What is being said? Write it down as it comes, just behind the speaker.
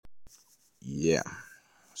Yeah.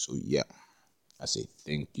 So yeah, I say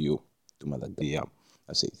thank you to Mother Gaia.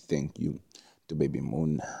 I say thank you to Baby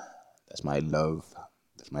Moon. That's my love.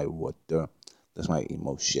 That's my water. That's my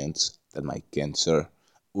emotions. That's my cancer.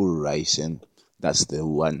 Rising. That's the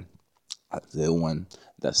one. That's the one.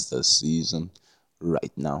 That's the season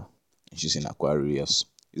right now. She's in Aquarius.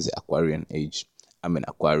 It's the Aquarian age. I'm an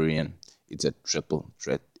Aquarian. It's a triple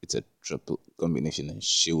threat. It's a triple combination, and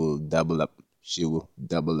she will double up. She will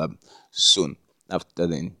double up soon. After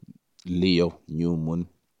the Leo new moon,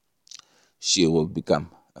 she will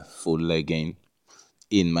become a full again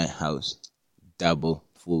in my house. Double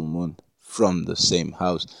full moon from the same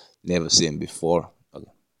house. Never seen before.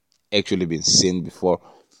 Okay. Actually been seen before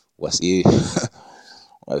was a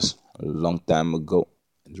was a long time ago.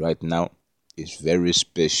 And right now it's very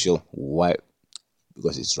special. Why?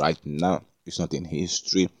 Because it's right now. It's not in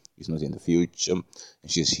history. It's not in the future.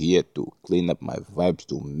 And she's here to clean up my vibes,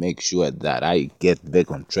 to make sure that I get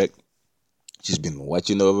back on track. She's been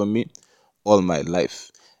watching over me all my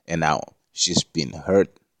life, and now she's been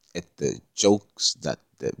hurt at the jokes that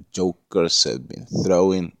the jokers have been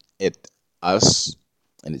throwing at us.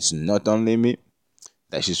 And it's not only me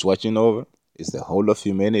that she's watching over, it's the whole of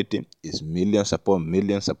humanity. It's millions upon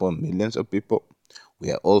millions of people.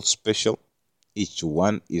 We are all special. Each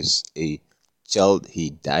one is a child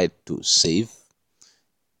he died to save.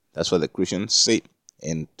 That's what the Christians say,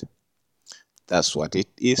 and that's what it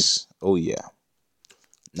is. Oh yeah.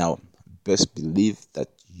 Now, best believe that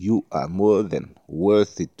you are more than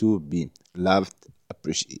worthy to be loved,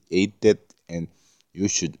 appreciated, and you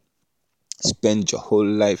should spend your whole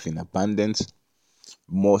life in abundance.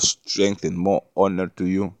 More strength and more honor to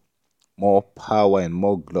you, more power and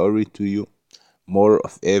more glory to you, more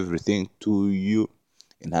of everything to you.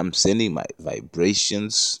 And I'm sending my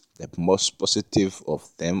vibrations, the most positive of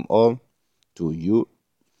them all, to you,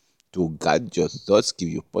 to guide your thoughts, give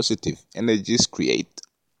you positive energies, create,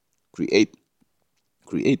 create.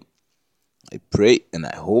 I pray and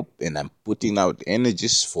I hope, and I'm putting out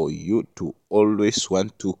energies for you to always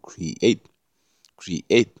want to create.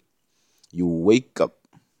 Create. You wake up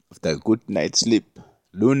after a good night's sleep.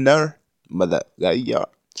 Lunar, Mother Gaia,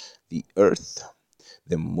 the earth,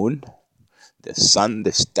 the moon, the sun,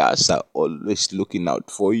 the stars are always looking out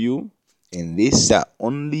for you. And these are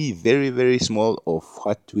only very, very small of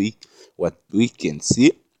what we can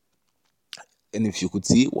see. And if you could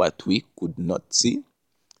see what we could not see,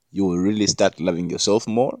 you will really start loving yourself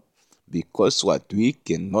more, because what we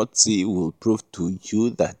cannot see will prove to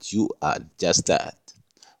you that you are just that.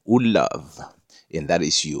 Who love, and that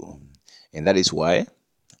is you. And that is why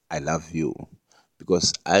I love you,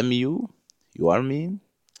 because I'm you, you are me,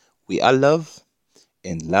 we are love,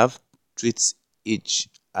 and love treats each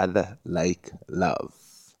other like love.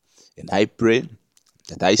 And I pray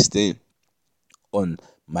that I stay on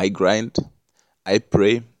my grind. I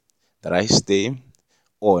pray that I stay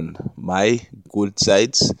on my good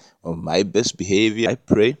sides, on my best behavior. I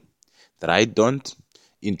pray that I don't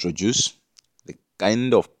introduce the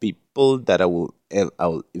kind of people that I will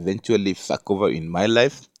eventually fuck over in my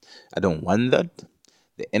life. I don't want that.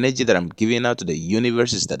 The energy that I'm giving out to the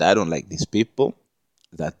universe is that I don't like these people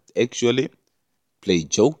that actually play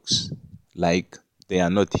jokes like they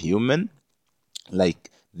are not human,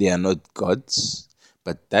 like they are not gods.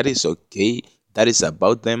 But that is okay. That is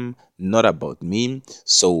about them, not about me.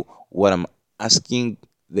 So what I'm asking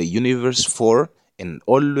the universe for, and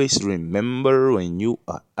always remember, when you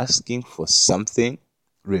are asking for something,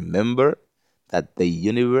 remember that the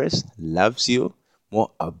universe loves you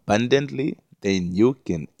more abundantly than you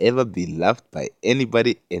can ever be loved by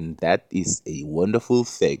anybody, and that is a wonderful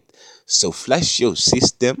fact. So flush your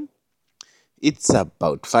system. It's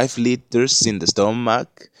about 5 liters in the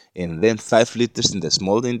stomach, and then 5 liters in the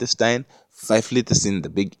small intestine, 5 liters in the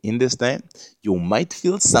big intestine. You might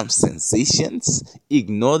feel some sensations.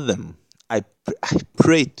 Ignore them. I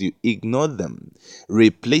pray to ignore them.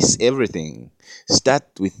 Replace everything. Start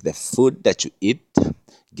with the food that you eat.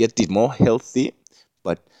 Get it more healthy.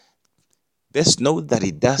 But best know that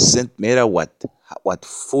it doesn't matter what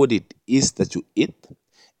food it is that you eat.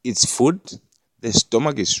 It's food. The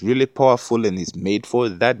stomach is really powerful and is made for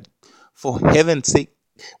that. For heaven's sake,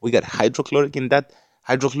 we got hydrochloric in that,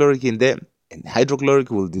 hydrochloric in there, and hydrochloric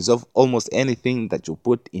will dissolve almost anything that you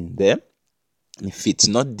put in there. And if it's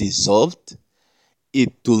not dissolved,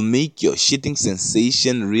 it will make your shitting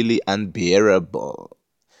sensation really unbearable.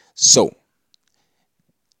 So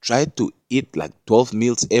try to eat like 12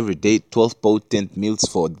 meals every day, 12 potent meals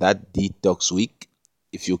for that detox week,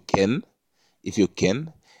 if you can. If you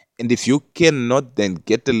can. And if you cannot, then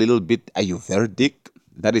get a little bit Ayurvedic.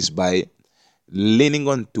 That is by leaning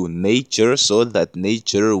on to nature so that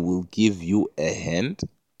nature will give you a hand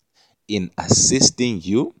in assisting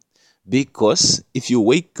you, because if you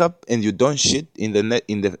wake up and you don't shit in the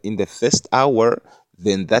in the first hour,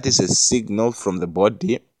 then that is a signal from the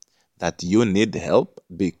body that you need help,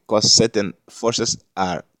 because certain forces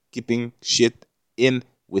are keeping shit in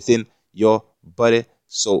within your body.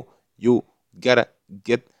 So you gotta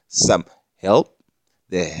get some help.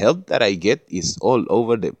 The help that I get is all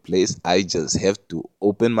over the place. I just have to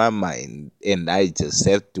open my mind and I just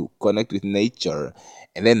have to connect with nature.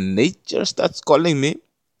 And then nature starts calling me.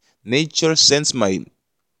 Nature sends my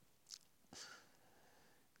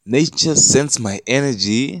Nature sends my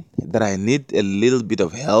energy that I need a little bit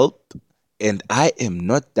of help, and I am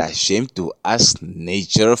not ashamed to ask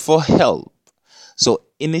nature for help. So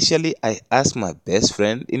initially, I asked my best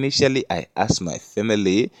friend, initially, I asked my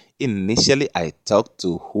family, initially, I talked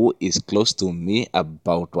to who is close to me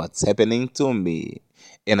about what's happening to me.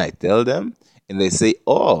 And I tell them, and they say,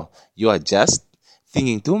 "Oh, you are just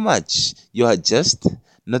thinking too much. You are just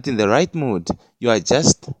not in the right mood. You are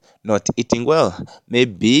just not eating well.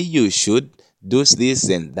 Maybe you should do this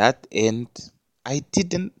and that." And I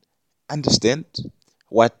didn't understand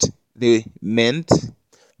what they meant,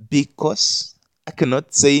 because I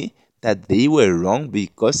cannot say that they were wrong,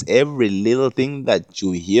 because every little thing that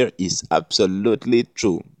you hear is absolutely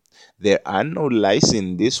true. There are no lies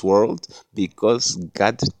in this world, because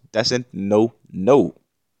God doesn't know no.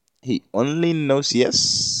 He only knows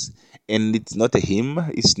yes. And it's not a him,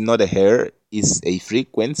 it's not a her, it's a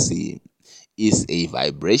frequency, it's a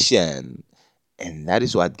vibration. And that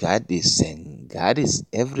is what God is saying. God is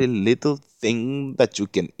every little thing that you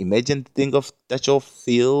can imagine, think of, touch, or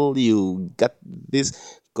feel. You got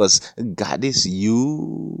this, because God is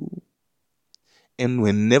you. And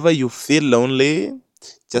whenever you feel lonely,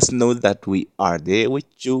 just know that we are there with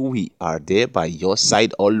you. We are there by your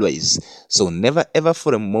side always. So never ever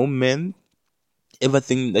for a moment ever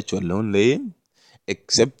think that you're lonely,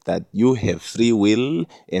 except that you have free will,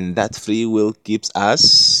 and that free will keeps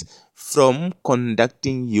us from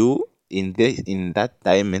conducting you in that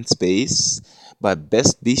time and space. But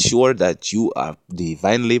best be sure that you are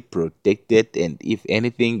divinely protected, and if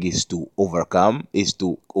anything is to come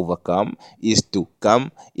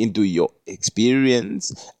into your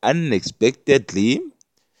experience unexpectedly,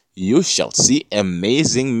 you shall see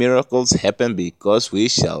amazing miracles happen, because we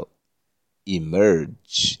shall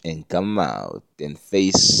emerge and come out and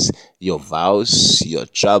face your vows, your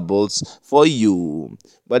troubles for you.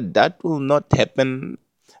 But that will not happen,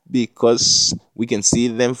 because we can see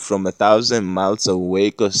them from 1,000 miles away,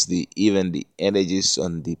 because even the energies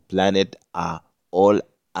on the planet are all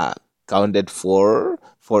accounted for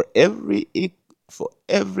every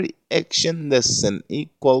action. There's an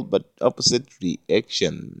equal but opposite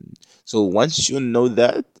reaction. So once you know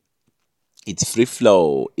that, it's free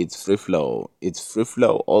flow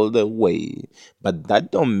all the way. But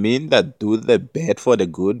that don't mean that do the bad for the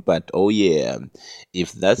good. But oh yeah,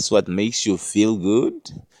 if that's what makes you feel good,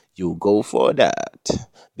 you go for that,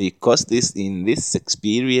 because this in this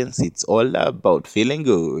experience, it's all about feeling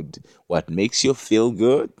good. What makes you feel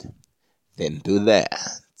good, then do that.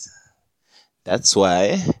 That's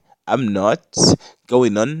why I'm not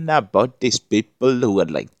going on about these people who are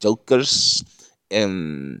like jokers.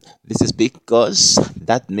 And this is because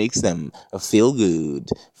that makes them feel good.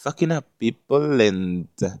 Fucking up people and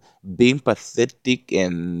being pathetic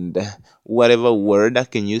and whatever word I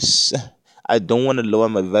can use. I don't want to lower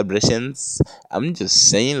my vibrations. I'm just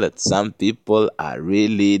saying that some people are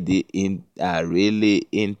really in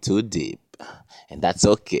too deep, and that's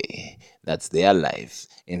okay. That's their life.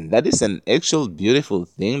 And that is an actual beautiful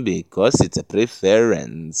thing, because it's a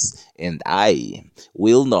preference. And I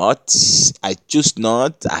choose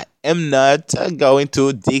not, I am not going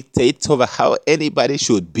to dictate over how anybody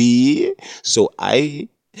should be. So I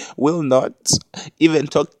will not even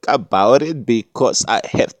talk about it, because I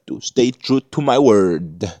have to stay true to my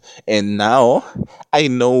word. And now I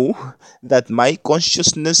know that my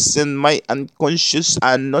consciousness and my unconscious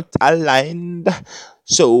are not aligned.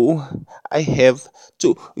 So I have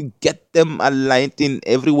to get them aligned in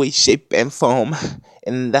every way, shape, and form.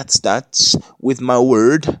 And that starts with my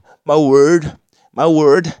word. My word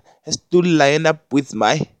has to line up with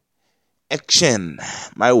my action.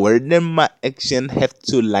 My word and my action have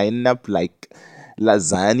to line up like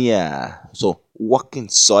lasagna. So walking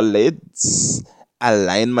solids,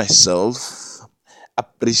 align myself,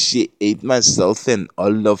 appreciate myself and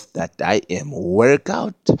all of that. I am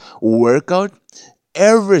workout.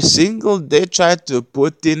 Every single day, try to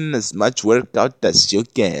put in as much workout as you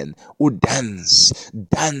can. Oh, dance,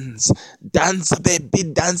 dance, dance, baby,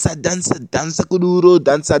 dancer, dancer, dancer, kuduro,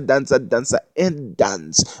 dancer, dancer, dancer, and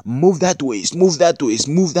dance. Move that waist, move that waist,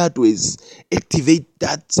 move that waist. Activate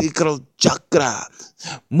that sacral chakra.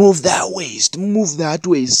 Move that waist, move that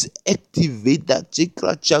waist. Activate that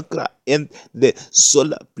sacral chakra, and the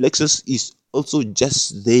solar plexus is also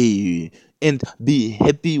just there. And be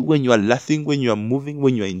happy when you are laughing, when you are moving,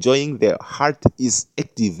 when you are enjoying. The heart is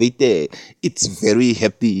activated. It's very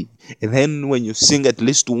happy. And then when you sing at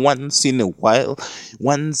least once in a while,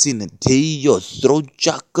 once in a day, your throat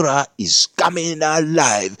chakra is coming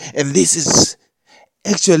alive. And this is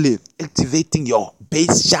actually activating your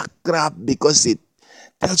base chakra because it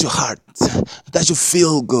tells your heart that you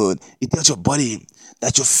feel good. It tells your body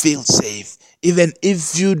that you feel safe. Even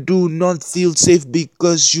if you do not feel safe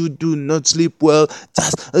because you do not sleep well,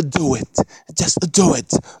 just do it. Just do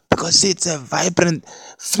it. Because it's a vibrant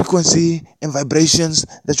frequency and vibrations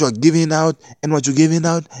that you are giving out, and what you're giving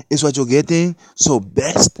out is what you're getting. So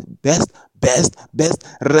best,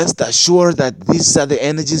 rest assured that these are the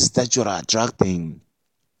energies that you're attracting.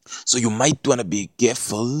 So you might want to be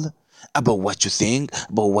careful about what you think,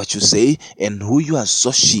 about what you say, and who you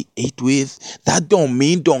associate with. That don't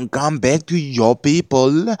mean don't come back to your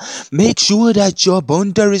people. Make sure that your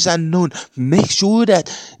boundaries are known. Make sure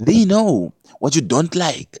that they know what you don't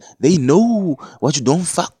like. They know what you don't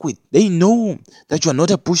fuck with. They know that you are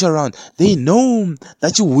not a push around. They know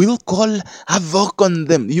that you will call havoc on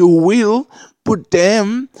them. You will put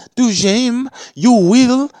them to shame. You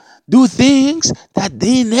will do things that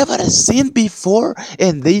they never seen before,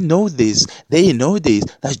 and they know this. They know this,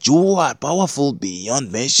 that you are powerful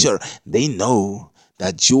beyond measure. They know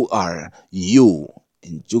that you are you,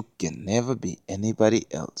 and you can never be anybody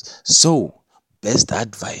else. So best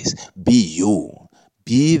advice, be you.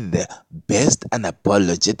 Be the best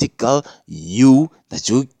unapologetical you that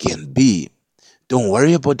you can be. Don't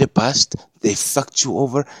worry about the past. They fucked you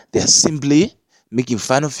over. They are simply making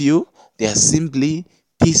fun of you. They are simply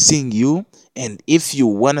teasing you. And if you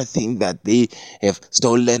want to think that they have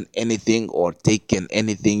stolen anything or taken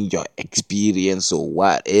anything, your experience or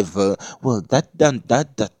whatever, well, that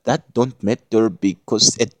don't matter,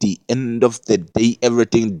 because at the end of the day,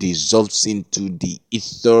 everything dissolves into the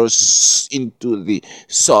ethers, into the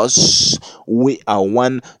source. We are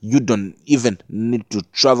one. You don't even need to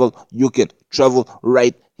travel. You can travel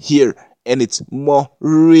right here, and it's more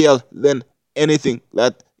real than anything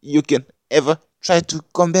that you can ever try to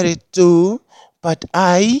compare it to. But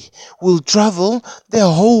I will travel the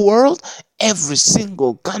whole world, every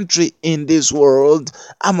single country in this world.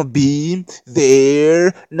 I'ma be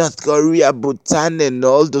there. North Korea, Bhutan, and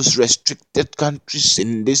all those restricted countries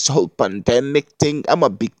in this whole pandemic thing. I'ma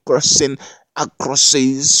be crossing across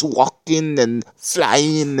seas, walking and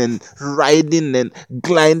flying and riding and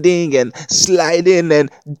gliding and sliding and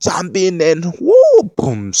jumping and whoo,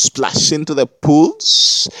 boom, splash into the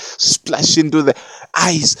pools, splash into the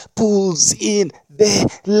ice pools in the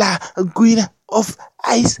Laguna of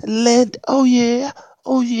Iceland. Oh yeah,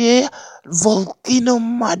 oh yeah, volcano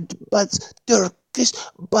mud baths, Turkish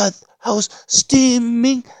bathhouse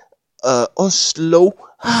steaming, Oslo,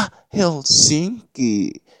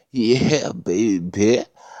 Helsinki. Yeah, baby.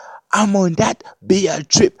 I'm on that beer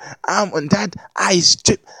trip. I'm on that ice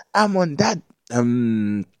trip. I'm on that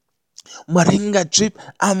Moringa trip.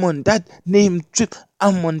 I'm on that name trip.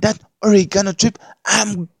 I'm on that oregano trip.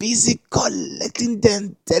 I'm busy collecting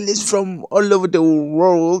dentelles from all over the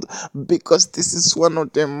world, because this is one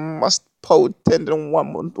of the most potent and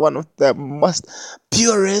one of the most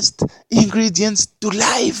purest ingredients to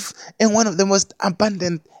life, and one of the most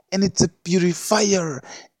abundant. And it's a purifier.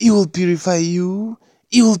 It will purify you.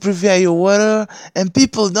 It will purify your water, and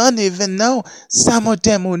people don't even know. Some of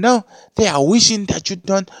them who know, they are wishing that you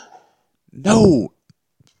don't know.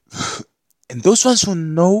 And those ones who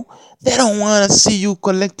know, they don't want to see you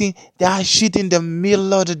collecting that shit in the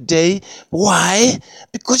middle of the day. Why?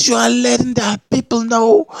 Because you are letting the people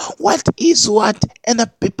know what is what, and the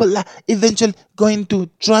people are eventually going to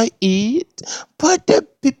try it. But the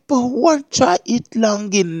people won't try it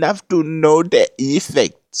long enough to know the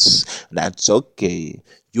effects. That's okay.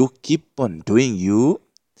 You keep on doing you.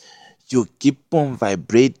 You keep on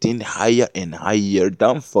vibrating higher and higher.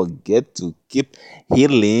 Don't forget to keep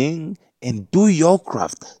healing and do your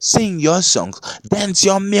craft. Sing your songs, dance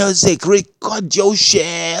your music, record your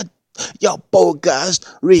shit, your podcast,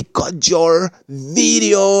 record your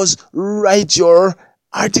videos, write your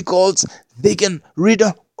articles. They can read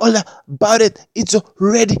all about it. It's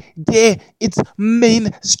already there. It's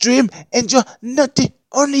mainstream, and you're not the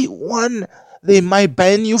only one. They might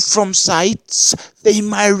ban you from sites. They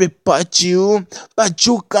might report you. But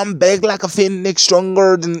you come back like a phoenix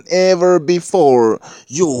stronger than ever before.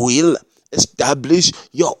 You will establish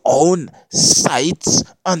your own sites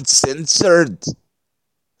uncensored.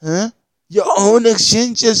 Huh? Your own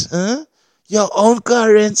exchanges, huh? Your own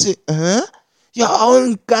currency, huh? Your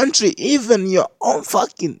own country, even your own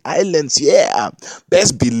fucking islands, yeah.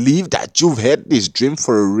 Best believe that you've had this dream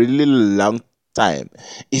for a really long time.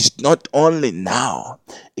 It's not only now,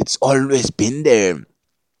 it's always been there.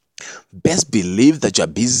 Best believe that you're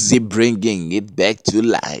busy bringing it back to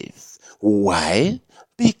life. Why?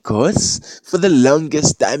 Because for the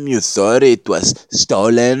longest time you thought it was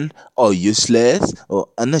stolen or useless or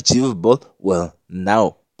unachievable. Well,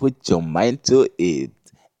 now put your mind to it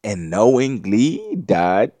and knowingly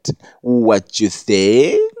that what you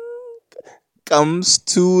think comes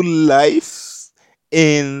to life,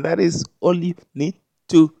 and that is all you need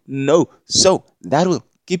to know. So that will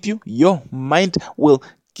keep you, your mind will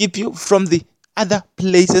keep you from the other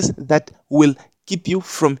places that will keep you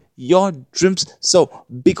from your dreams. So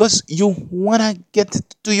because you wanna get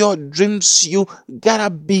to your dreams, you gotta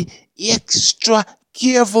be extra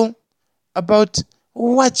careful about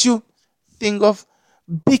what you think of,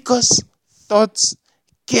 because thoughts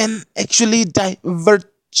can actually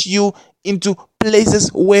divert you into places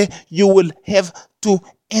where you will have to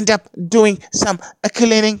end up doing some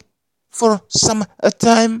cleaning for some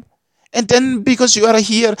time. And then because you are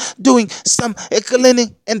here doing some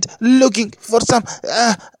cleaning and looking for some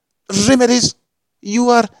remedies, you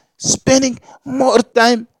are spending more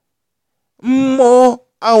time, more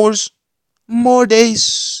hours, more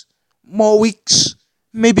days, more weeks,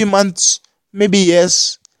 maybe months, maybe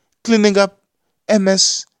years, cleaning up a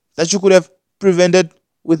mess that you could have prevented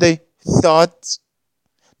with a thought.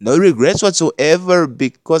 No regrets whatsoever,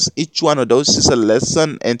 because each one of those is a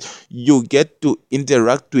lesson and you get to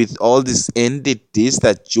interact with all these entities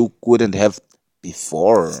that you couldn't have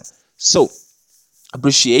before. So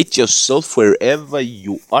appreciate yourself wherever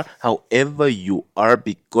you are, however you are,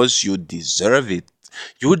 because you deserve it.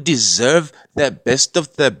 You deserve the best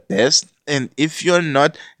of the best. And if you're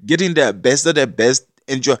not getting the best of the best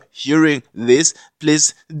and you're hearing this,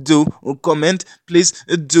 please do comment. Please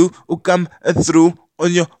do come through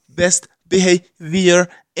on your best behavior.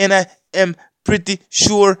 And I am pretty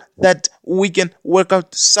sure that we can work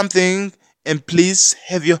out something. And please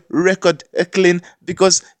have your record clean,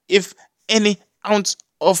 because if any ounce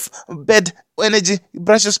of bad energy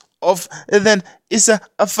brushes off, then it's a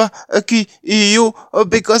fuck you,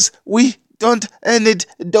 because we don't need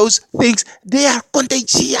those things. They are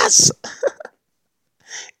contagious.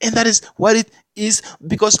 And that is what it is,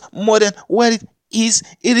 because more than what it is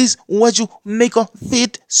what you make of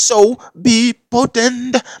it. So be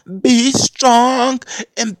potent, be strong,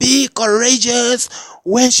 and be courageous.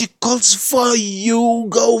 When she calls for you,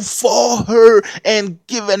 go for her, and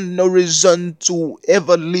give her no reason to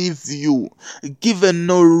ever leave you, give her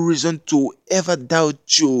no reason to ever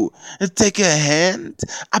doubt you. Take her hand,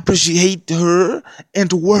 appreciate her,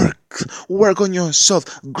 and work on yourself.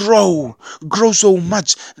 Grow so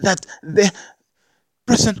much that the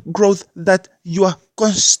present growth that you are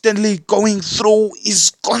constantly going through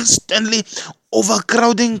is constantly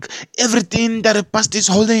overcrowding everything that the past is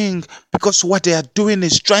holding, because what they are doing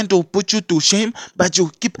is trying to put you to shame, but you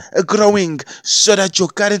keep growing so that your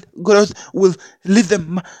current growth will leave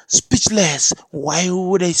them speechless. Why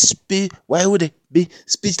would they be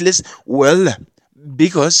speechless? Well,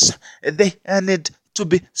 because they need to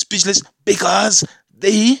be speechless, because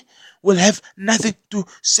they will have nothing to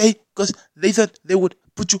say, because they thought they would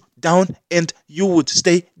put you down and you would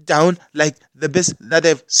stay down like the best that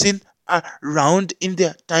I've seen around in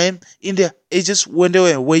their time, in their ages. When they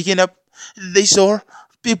were waking up, they saw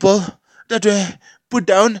people that were put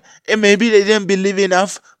down, and maybe they didn't believe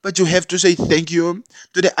enough, but you have to say thank you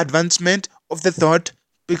to the advancement of the thought,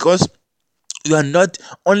 because you are not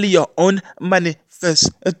only your own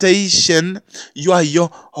manifestation, you are your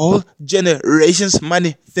whole generation's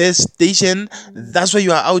manifestation. That's why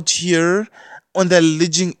you are out here on the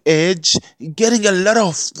leading edge, getting a lot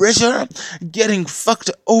of pressure, getting fucked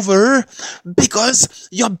over, because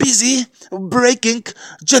you're busy breaking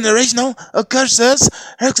generational curses,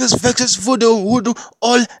 hexes, vexes, voodoo,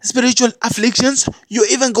 all spiritual afflictions. You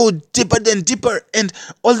even go deeper and deeper, and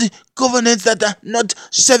all the covenants that are not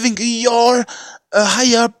serving your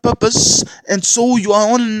higher purpose. And so you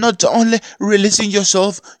are not only releasing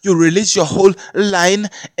yourself, you release your whole line,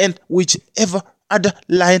 and whichever other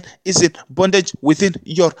line is in bondage within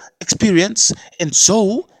your experience. And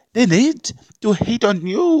so they need to hate on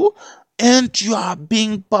you and you are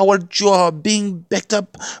being powered, you are being backed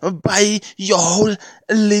up by your whole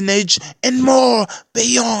lineage and more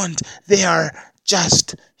beyond. They are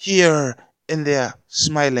just here and they are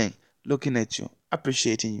smiling, looking at you,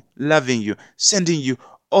 appreciating you, loving you, sending you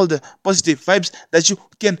all the positive vibes that you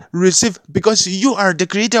can receive because you are the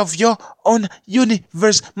creator of your own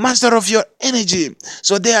universe, master of your energy.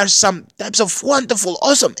 So there are some types of wonderful,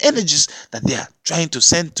 awesome energies that they are trying to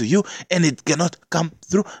send to you, and it cannot come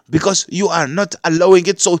through because you are not allowing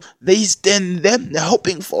it. So they stand there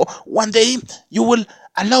hoping for one day you will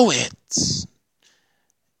allow it.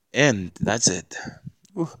 And that's it.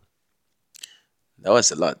 Ooh, that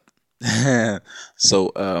was a lot.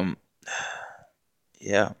 So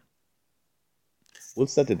yeah, we'll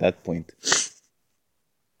start at that point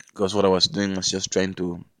because what I was doing was just trying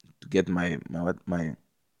to get my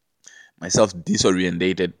myself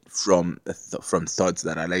disorientated from thoughts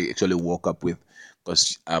that I like actually woke up with,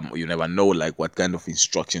 because you never know like what kind of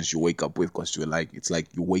instructions you wake up with, because you're like, it's like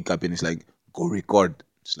you wake up and it's like, go record.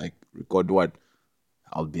 It's like, record what?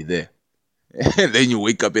 I'll be there. And then you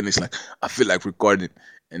wake up and it's like, I feel like recording,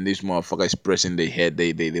 and this motherfucker is pressing their head,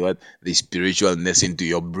 they what, the spiritualness into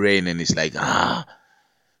your brain, and it's like,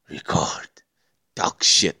 record, talk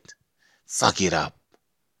shit, fuck it up.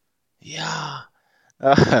 Yeah.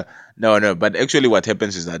 No, no, but actually, what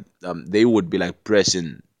happens is that they would be like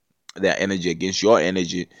pressing their energy against your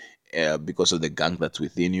energy because of the gang that's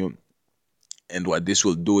within you. And what this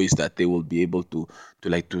will do is that they will be able to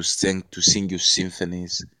sing you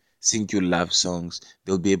symphonies, sing you love songs.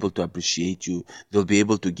 They'll be able to appreciate you. They'll be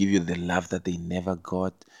able to give you the love that they never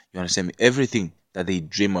got. You understand me? Everything that they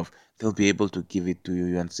dream of, they'll be able to give it to you.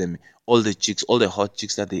 You understand me? All the chicks, all the hot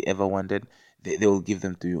chicks that they ever wanted, they will give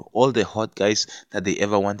them to you. All the hot guys that they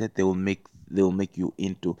ever wanted, they will make you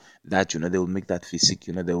into that. They will make that physique.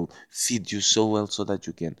 They will feed you so well so that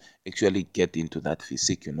you can actually get into that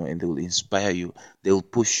physique. And they will inspire you. They will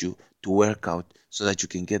push you to work out so that you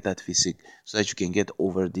can get that physique, so that you can get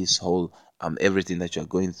over this whole everything that you're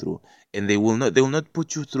going through. And they will not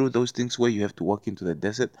put you through those things where you have to walk into the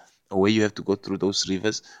desert, or where you have to go through those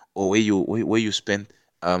rivers, or where you spend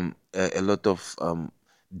a lot of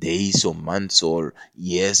days or months or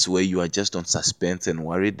years where you are just on suspense and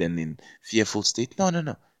worried and in fearful state. No, no,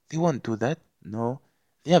 no. They won't do that. No.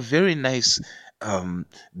 They are very nice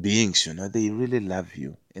beings. They really love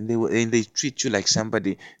you, and they treat you like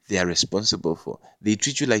somebody they are responsible for. They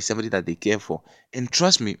treat you like somebody that they care for. And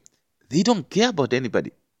trust me, they don't care about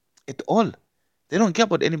anybody at all. They don't care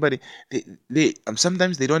about anybody. They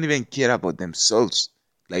sometimes they don't even care about themselves,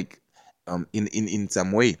 like in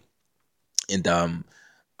some way. And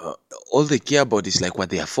uh, all they care about is like what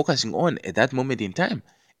they are focusing on at that moment in time.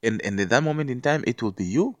 And at that moment in time, it will be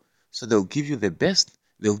you. So they'll give you the best.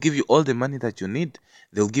 They'll give you all the money that you need.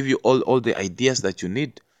 They'll give you all the ideas that you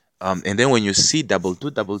need. And then when you see double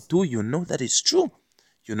two, you know that it's true.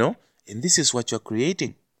 And this is what you're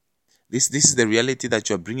creating. This is the reality that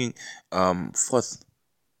you're bringing forth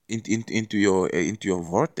into your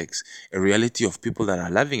vortex. A reality of people that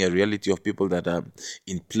are loving, a reality of people that are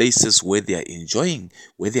in places where they are enjoying,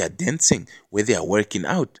 where they are dancing, where they are working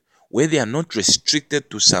out, where they are not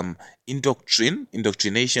restricted to some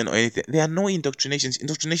indoctrination or anything. There are no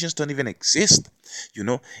indoctrinations don't even exist.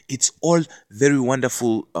 It's all very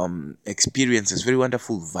wonderful experiences, very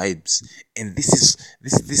wonderful vibes. And this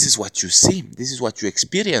is what you see, this is what you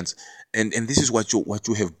experience, and this is what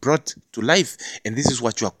you have brought to life, and this is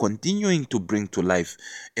what you are continuing to bring to life,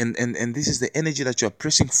 and this is the energy that you are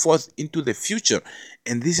pressing forth into the future,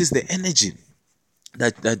 and this is the energy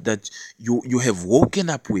that you have woken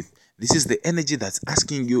up with. This is the energy that's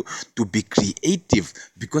asking you to be creative,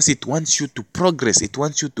 because it wants you to progress. It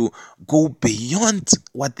wants you to go beyond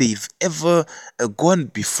what they've ever gone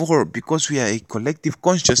before, because we are a collective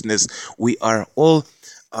consciousness. We are all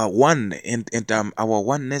one, and our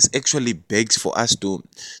oneness actually begs for us to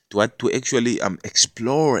actually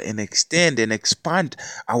explore and extend and expand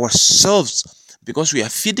ourselves, because we are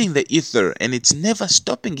feeding the ether, and it's never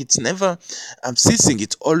stopping, it's never ceasing,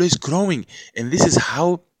 it's always growing. And this is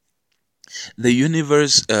how the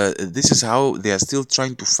universe, this is how they are still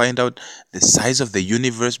trying to find out the size of the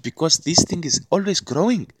universe, because this thing is always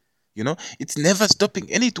growing. It's never stopping,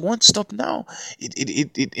 and it won't stop now. It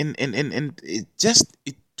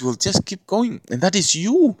will just keep going, and that is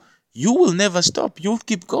you. You will never stop. You'll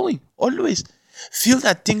keep going always. Feel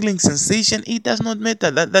that tingling sensation. It does not matter.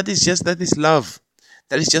 That is love.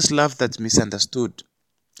 That is just love that's misunderstood.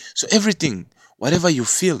 So everything, whatever you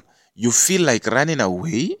feel like running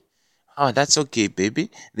away. Oh, that's okay,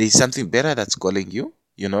 baby. There is something better that's calling you.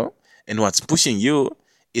 And what's pushing you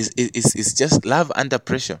is just love under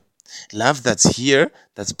pressure. Love that's here,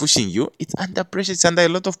 that's pushing you, it's under pressure. It's under a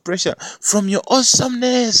lot of pressure from your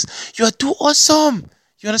awesomeness. You are too awesome.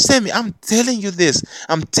 You understand me? I'm telling you this.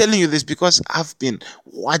 I'm telling you this because I've been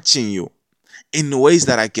watching you in ways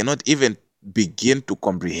that I cannot even begin to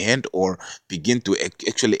comprehend or begin to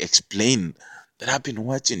actually explain. That I've been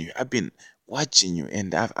watching you. I've been watching you,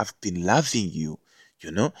 and I've been loving you,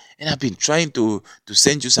 and I've been trying to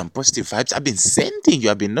send you some positive vibes. I've been sending you.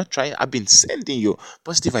 I've been not trying. I've been sending you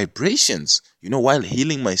positive vibrations. While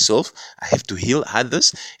healing myself, I have to heal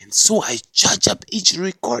others, and so I charge up each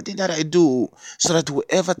recording that I do, so that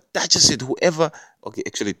whoever touches it,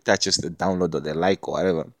 actually touches the download or the like or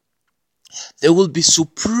whatever, they will be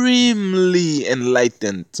supremely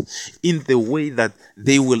enlightened in the way that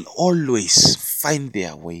they will always find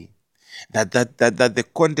their way. That the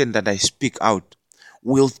content that I speak out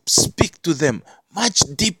will speak to them much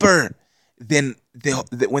deeper than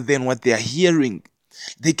than what they are hearing.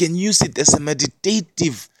 They can use it as a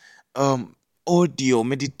meditative audio,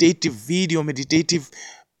 meditative video, meditative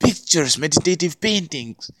pictures, meditative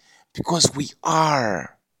paintings, because we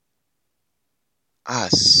are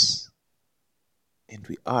us. And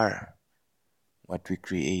we are what we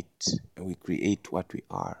create, and we create what we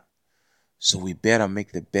are. So we better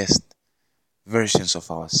make the best versions of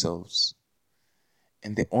ourselves.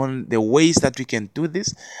 And the ways that we can do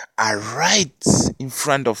this are right in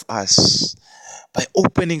front of us, by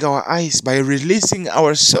opening our eyes, by releasing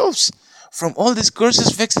ourselves from all these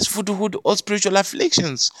curses, vexes, foodhood, all spiritual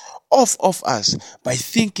afflictions off of us, by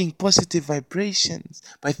thinking positive vibrations,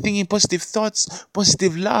 by thinking positive thoughts,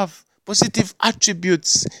 positive love, positive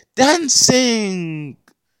attributes, dancing.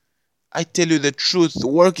 I tell you the truth,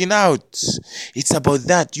 working out. It's about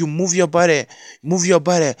that. You move your body, move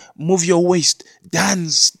your waist,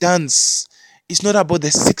 dance. It's not about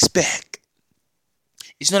the six pack.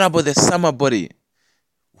 It's not about the summer body.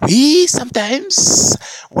 We sometimes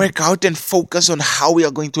work out and focus on how we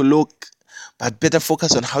are going to look, but better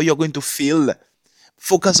focus on how you're going to feel.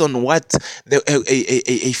 Focus on what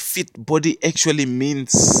a fit body actually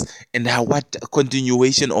means, and what a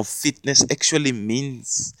continuation of fitness actually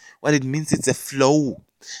means. What it means, it's a flow.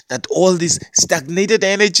 That all these stagnated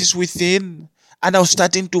energies within are now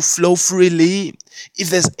starting to flow freely. If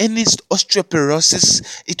there's any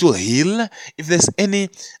osteoporosis, it will heal. If there's any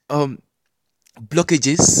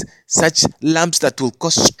blockages, such lumps that will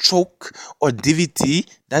cause stroke or DVT,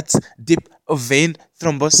 that's deep vein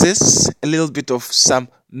thrombosis, a little bit of some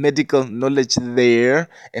medical knowledge there,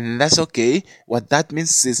 and that's okay. What that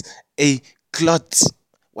means is a clot.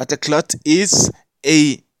 What a clot is,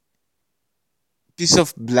 a piece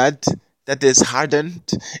of blood that is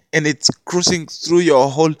hardened and it's cruising through your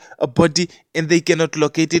whole body, and they cannot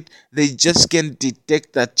locate it. They just can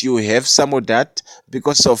detect that you have some of that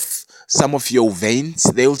because of some of your veins.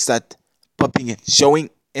 They will start popping and showing,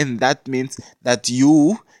 and that means that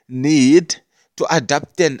you need to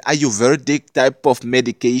adapt an Ayurvedic type of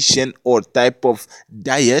medication or type of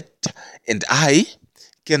diet. And I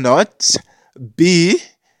cannot be,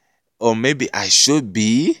 or maybe I should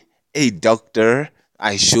be, a doctor.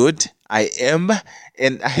 I am,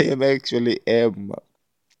 and I am actually am.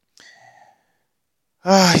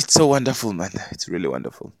 It's so wonderful, man. It's really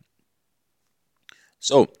wonderful.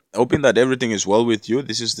 So, hoping that everything is well with you.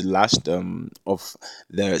 This is the last of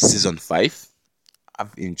the season 5.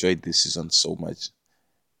 I've enjoyed this season so much,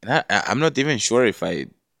 and I'm not even sure if I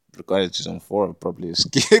recorded season 4. I probably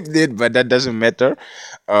skipped it, but that doesn't matter.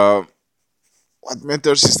 What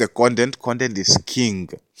matters is the content. Content is king,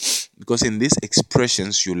 because in these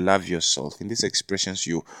expressions you love yourself. In these expressions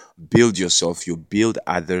you build yourself, you build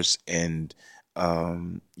others, and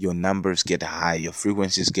your numbers get high, your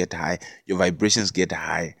frequencies get high, your vibrations get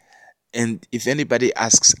high. And if anybody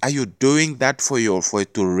asks, are you doing that for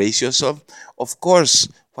to raise yourself? Of course.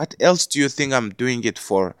 What else do you think I'm doing it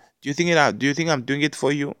for? Do you think I'm doing it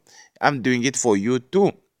for you? I'm doing it for you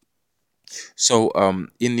too. So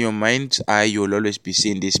in your mind's eye, you'll always be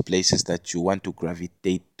seeing these places that you want to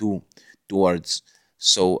gravitate towards.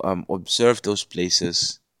 So observe those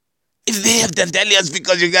places. If they have dandelions,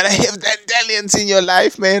 because you gotta have dandelions in your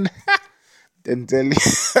life, man.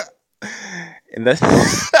 Dandelions. And that's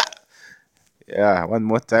yeah, one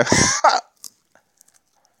more time.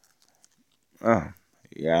 Oh,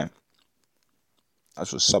 yeah.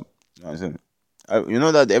 That's what's up. You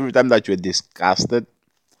know that every time that you're disgusted,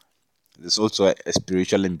 there's also a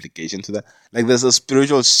spiritual implication to that. Like there's a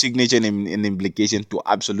spiritual signature and an implication to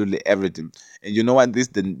absolutely everything. And you know what these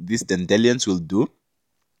dandelions will do?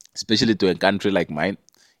 Especially to a country like mine,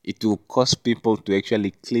 it will cause people to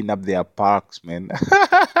actually clean up their parks, man.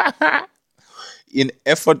 in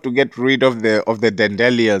effort to get rid of the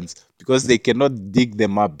dandelions, because they cannot dig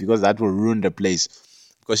them up, because that will ruin the place.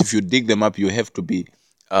 Because if you dig them up, you have to be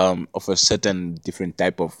of a certain different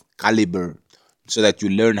type of caliber, so that you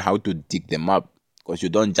learn how to dig them up. Because you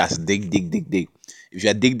don't just dig. If you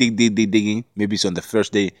are digging, maybe it's on the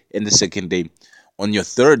first day and the second day. On your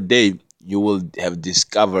third day, you will have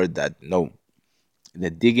discovered that no,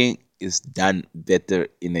 the digging is done better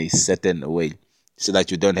in a certain way, so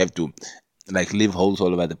that you don't have to like leave holes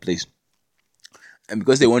all over the place. And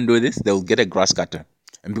because they won't do this, they'll get a grass cutter.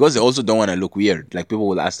 And because they also don't want to look weird, like people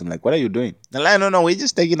will ask them, like, "What are you doing?" They're like, "No, we're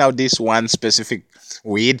just taking out this one specific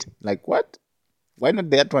weed." Like, what? Why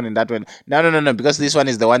not that one and that one? No, because this one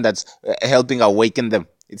is the one that's helping awaken them.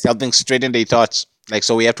 It's helping straighten their thoughts. Like,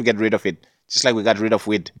 so we have to get rid of it. Just like we got rid of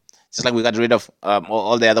weed. Just like we got rid of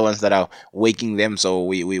all the other ones that are waking them. So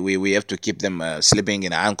we have to keep them sleeping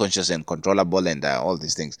in unconscious and controllable and all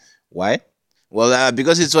these things. Why? Well,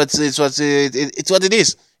 because it's what it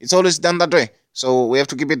is. It's always done that way. So we have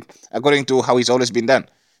to keep it according to how it's always been done.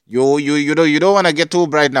 You don't want to get too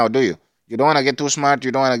bright now, do you? You don't want to get too smart.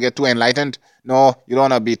 You don't want to get too enlightened. No, you don't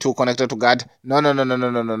want to be too connected to God. No.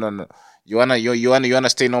 You wanna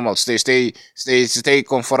stay normal. Stay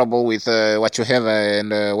comfortable with what you have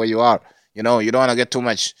and where you are. You don't want to get too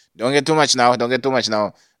much. Don't get too much now. Don't get too much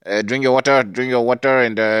now. Drink your water. Drink your water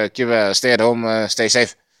and stay at home. Stay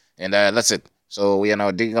safe. And that's it. So we are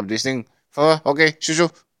now digging up this thing. Okay, Shushu,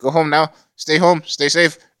 go home now. Stay home. Stay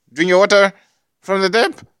safe. Drink your water from the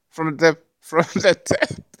depth. From the depth. From the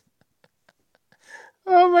depth.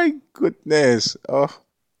 Oh my goodness. Oh,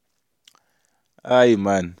 I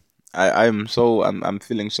man. I'm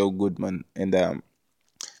feeling so good, man. And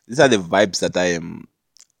these are the vibes that I'm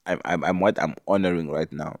what I'm honoring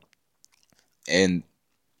right now. And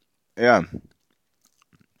yeah,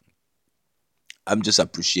 I'm just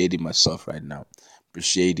appreciating myself right now.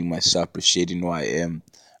 Appreciating myself, appreciating who I am.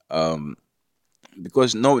 Um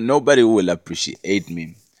because nobody will appreciate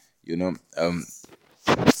me, you know.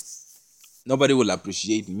 Nobody will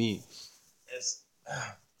appreciate me. Yes.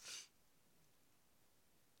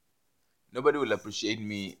 Nobody will appreciate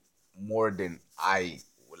me more than I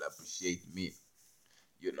will appreciate me,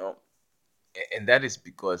 you know. And that is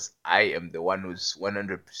because I am the one who's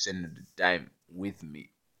 100% of the time with me.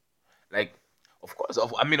 Like, of course,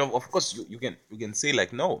 of course, you can say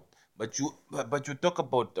like no, but you talk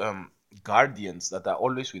about guardians that are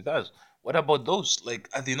always with us. What about those? Like,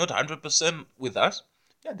 are they not 100% with us?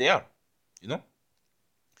 Yeah, they are. You know.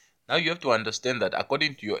 Now you have to understand that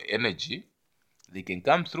according to your energy, they can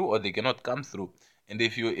come through or they cannot come through. And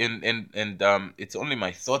if you and it's only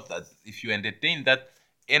my thought that if you entertain that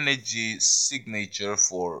energy signature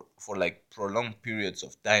for like prolonged periods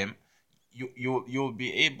of time, you'll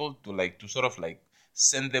be able to like to sort of like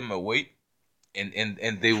send them away,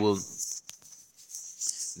 and they will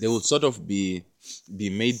sort of be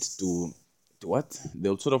made to what?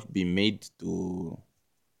 They'll sort of be made to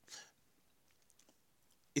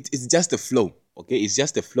it's just a flow. Okay, it's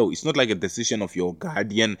just a flow. It's not like a decision of your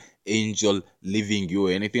guardian angel leaving you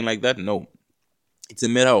or anything like that. No, it's a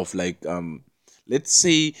matter of like let's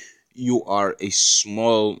say you are a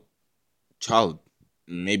small child,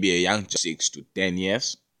 maybe a young 6 to 10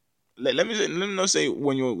 years. Let me not say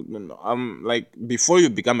when you like before you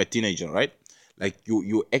become a teenager, right? Like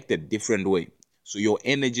you act a different way, so your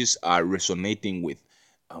energies are resonating with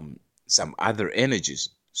some other energies.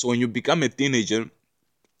 So when you become a teenager,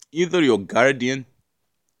 either your guardian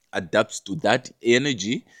adapts to that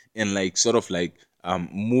energy and like sort of like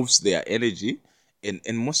moves their energy,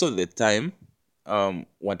 and most of the time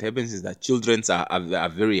what happens is that children are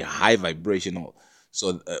very high vibrational.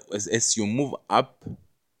 So as you move up,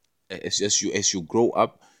 as you grow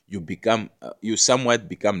up, you somewhat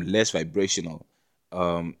become less vibrational.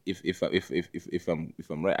 If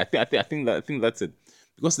I'm right, I think that's it.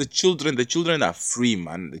 Because the children are free,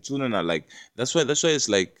 man. The children are like, that's why it's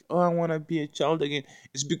like, oh, I want to be a child again.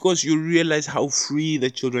 It's because you realize how free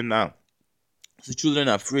the children are. The children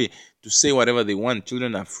are free to say whatever they want.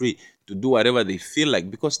 Children are free to do whatever they feel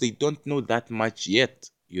like, because they don't know that much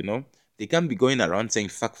yet. They can't be going around saying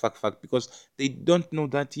fuck because they don't know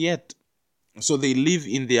that yet. So they live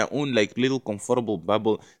in their own like little comfortable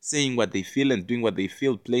bubble, saying what they feel and doing what they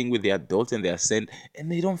feel, playing with the adults and their scent,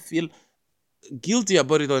 and they don't feel guilty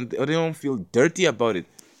about it, or they don't feel dirty about it.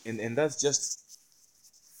 And that's just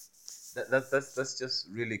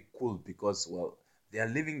really cool, because well, they are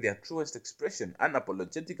living their truest expression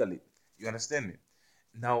unapologetically. You understand me?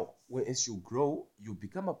 Now, as you grow, you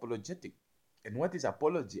become apologetic. And what is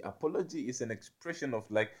apology? Apology is an expression of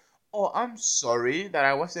like, oh, I'm sorry that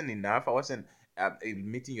I wasn't enough. I wasn't.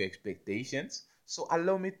 meeting your expectations. So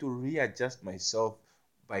allow me to readjust myself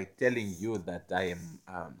by telling you that I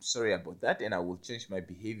am sorry about that, and I will change my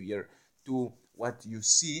behavior to what you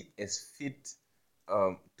see as fit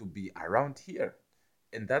to be around here.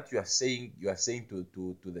 And that you are saying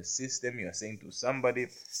to the system, you are saying to somebody,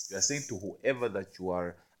 you are saying to whoever that you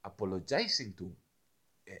are apologizing to.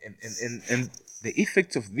 And the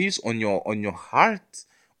effects of this on your heart,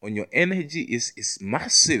 on your energy is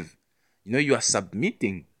massive. You know, you are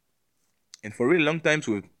submitting, and for really long times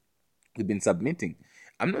we've been submitting.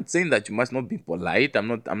 I'm not saying that you must not be polite. I'm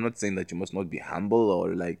not saying that you must not be humble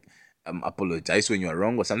or like apologize when you are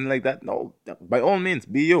wrong or something like that. No, by all means,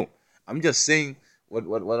 be you. I'm just saying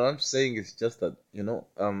what I'm saying is just that, you know,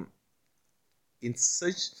 in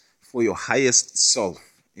search for your highest self,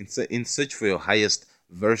 in search for your highest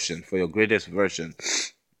version, for your greatest version,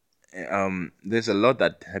 there's a lot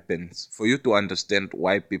that happens for you to understand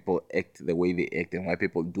why people act the way they act and why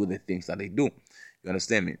people do the things that they do. You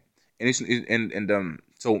understand me? And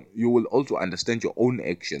so you will also understand your own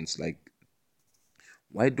actions. Like,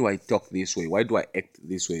 why do I talk this way? Why do I act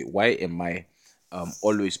this way? Why am I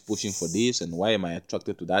always pushing for this? And why am I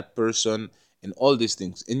attracted to that person? And all these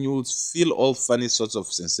things. And you'll feel all funny sorts of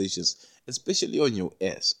sensations, especially on your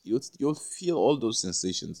ass. You'll feel all those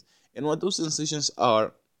sensations. And what those sensations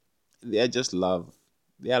are, they are just love.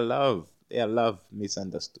 They are love. They are love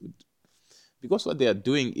misunderstood. Because what they are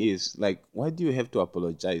doing is like, why do you have to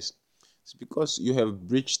apologize? It's because you have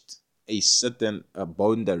breached a certain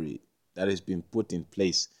boundary that has been put in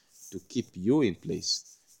place to keep you in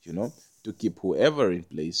place, you know, to keep whoever in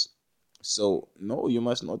place. So no, you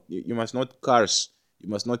must not curse. You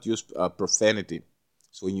must not use profanity.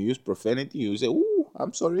 So when you use profanity, you say, "Ooh,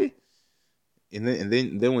 I'm sorry," and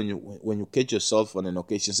then when you catch yourself on an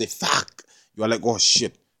occasion, say "fuck," you are like, "Oh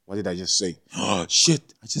shit, what did I just say? Oh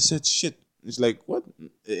shit, I just said shit." It's like what,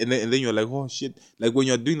 and then you're like, "Oh shit," like when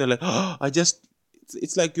you're doing that, like, "Oh, I just."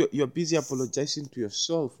 It's like you're busy apologizing to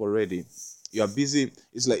yourself already. You are busy.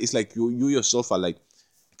 It's like you yourself are like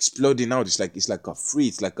exploding out. It's like a free.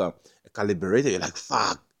 It's like a calibrator. You're like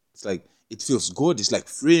fuck. It's like it feels good. It's like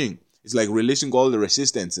freeing. It's like releasing all the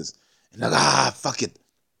resistances. And like fuck it,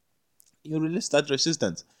 you release that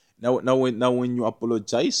resistance. Now when you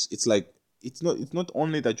apologize, it's like it's not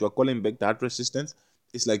only that you are calling back that resistance.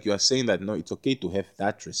 It's like you are saying that no, it's okay to have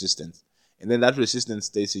that resistance, and then that resistance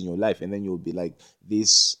stays in your life, and then you'll be like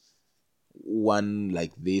this one,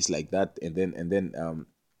 like this, like that, and then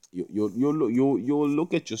you'll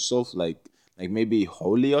look at yourself like maybe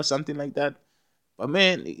holy or something like that. But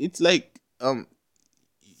man, it's like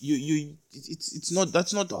it's not,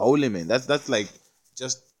 that's not holy, man. That's like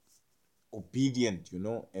just obedient,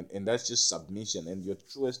 and that's just submission. And your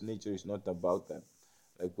truest nature is not about that.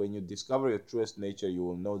 Like when you discover your truest nature, you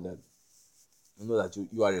will know that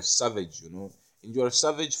you are a savage, and you are a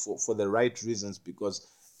savage for the right reasons, because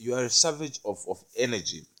you are a savage of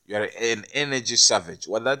energy. You are an energy savage.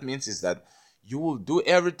 What that means is that you will do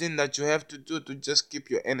everything that you have to do to just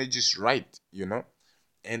keep your energies right.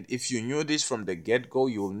 And if you knew this from the get-go,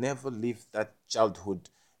 you will never leave that childhood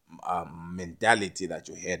mentality that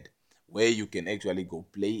you had, where you can actually go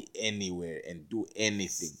play anywhere and do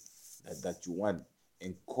anything that you want,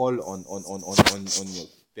 and call on your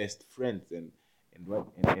best friends, and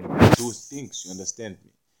do things. You understand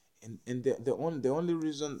me? And the only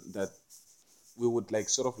reason that we would like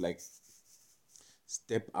sort of like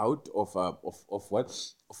step out of what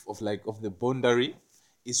of the boundary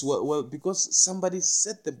is, well, because somebody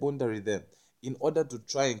set the boundary there in order to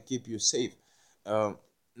try and keep you safe. Now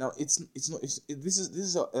it's not it's, it, this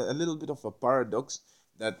is a little bit of a paradox,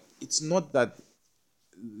 that it's not that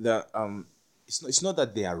the it's not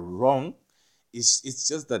that they are wrong. It's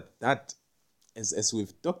just that as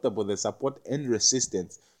we've talked about the support and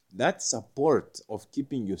resistance, that support of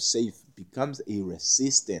keeping you safe becomes a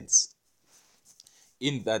resistance,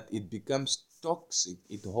 in that it becomes toxic.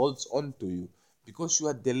 It holds on to you because you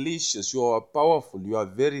are delicious, you are powerful, you are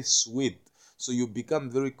very sweet. So you become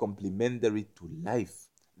very complementary to life.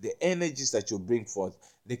 The energies that you bring forth,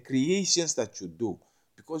 the creations that you do,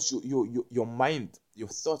 because your mind, your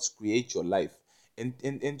thoughts create your life,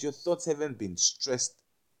 and your thoughts haven't been stressed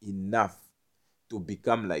enough to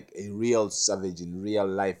become like a real savage in real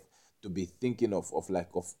life, to be thinking of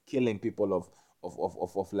killing people,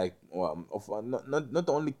 of like not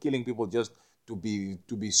only killing people, just to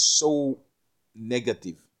be so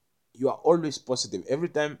negative. You are always positive. Every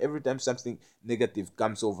time something negative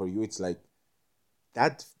comes over you, it's like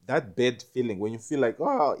that bad feeling when you feel like,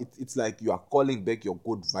 it's like you are calling back your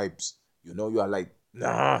good vibes. You are like,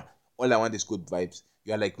 nah, all I want is good vibes.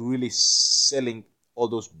 You are like really selling all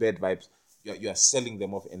those bad vibes. You are selling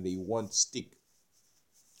them off and they won't stick.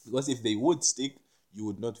 Because if they would stick, you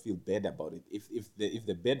would not feel bad about it. If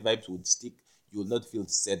the bad vibes would stick, you will not feel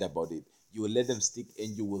sad about it. You will let them stick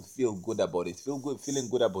and you will feel good about it. Feeling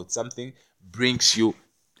good about something brings you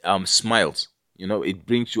smiles. It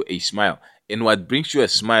brings you a smile. And what brings you a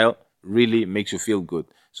smile really makes you feel good.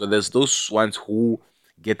 So there's those ones who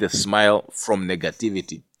get a smile from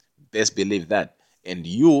negativity. Best believe that. And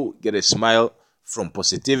you get a smile from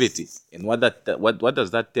positivity. And what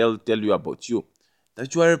does that tell you about you?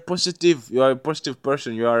 That you are a positive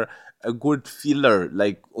person. You are a good feeler,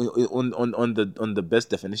 like on the best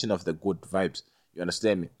definition of the good vibes. You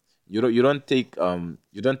understand me? You don't take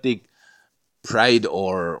pride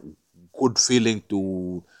or good feeling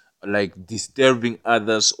to like disturbing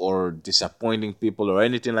others or disappointing people or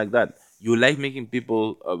anything like that. You like making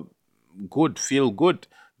people good feel good,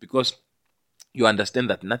 because you understand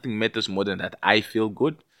that nothing matters more than that I feel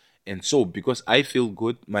good. And so, because I feel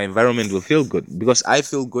good, my environment will feel good. Because I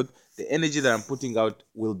feel good, the energy that I'm putting out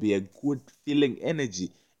will be a good feeling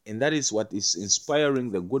energy. And that is what is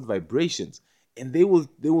inspiring the good vibrations. And they will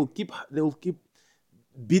keep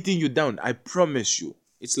beating you down. I promise you.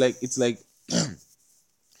 It's like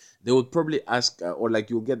they will probably ask, or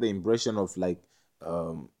like you'll get the impression of like,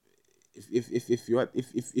 um if you are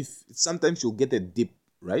if sometimes you'll get a dip,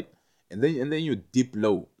 right? And then you dip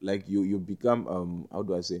low, like you become, how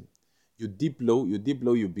do I say, you dip low,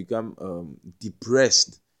 you become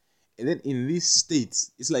depressed. And then in these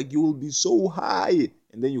states, it's like you will be so high,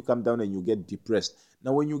 and then you come down and you get depressed.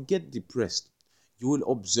 Now when you get depressed, you will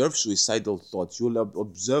observe suicidal thoughts. You will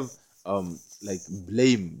observe like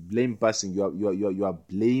blame passing. You are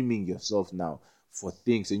blaming yourself now for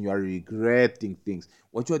things, and you are regretting things.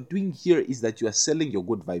 What you are doing here is that you are selling your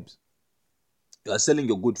good vibes. You are selling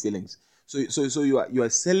your good feelings. So you are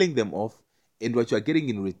selling them off, and what you are getting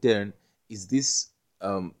in return is this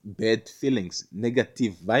bad feelings,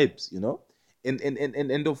 negative vibes.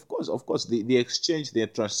 And of course the exchange, the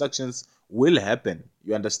transactions will happen.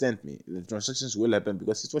 You understand me? The transactions will happen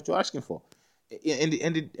because it's what you're asking for. And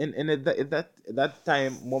at that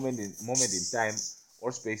time, moment in time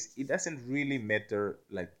or space, it doesn't really matter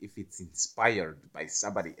like if it's inspired by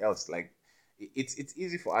somebody else. Like it's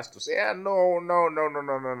easy for us to say, no, no, no, no,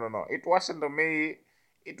 no, no, no, no, it wasn't me,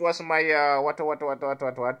 it was my what,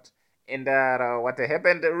 and what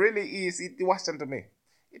happened really is it wasn't me,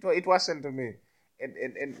 it wasn't me.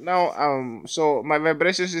 And now so my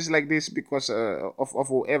vibrations is like this because of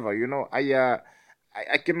whoever,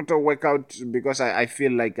 I cannot work out because I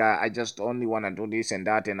feel like I just only want to do this and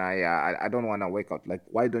that, and I don't want to work out. Like,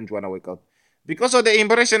 why don't you want to work out? Because of the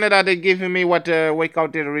impression that they give me what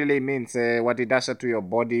workout it really means, what it does to your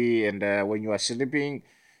body, and when you are sleeping,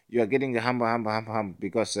 you are getting the hum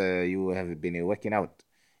because you have been working out,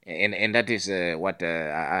 and that is what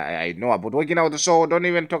I know about working out. So don't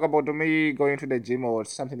even talk about me going to the gym or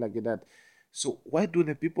something like that. So why do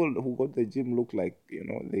the people who go to the gym look like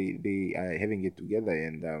they are having it together,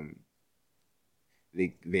 and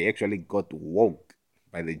they actually got woke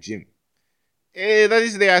by the gym? That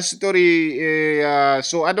is their story.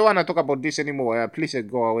 So I don't want to talk about this anymore. Please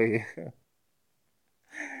go away.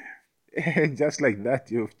 Just like that,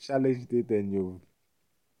 you've challenged it, and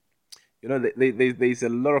there's a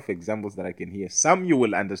lot of examples that I can hear. Some you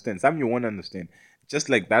will understand, some you won't understand. Just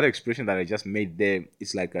like that expression that I just made there,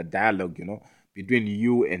 it's like a dialogue, between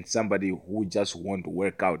you and somebody who just want to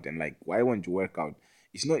work out. And like, why won't you work out?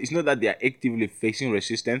 It's not that they are actively facing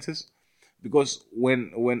resistances. Because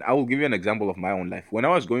when I will give you an example of my own life. When I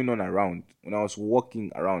was going on around, when I was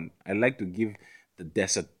walking around, I like to give the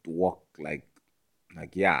desert walk, like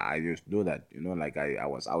yeah, I just do that, like I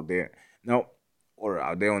was out there now, or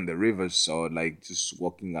out there on the rivers, or like just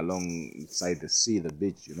walking alongside the sea, the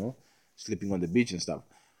beach, sleeping on the beach and stuff.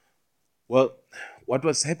 Well, what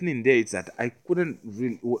was happening there is that I couldn't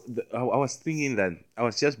really. I was thinking that I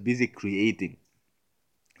was just busy creating.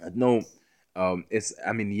 No, it's,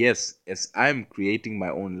 I mean, yes, as I'm creating my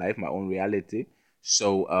own life, my own reality.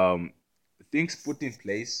 So things put in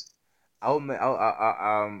place.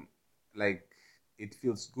 Like, it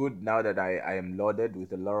feels good now that I am loaded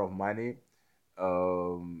with a lot of money.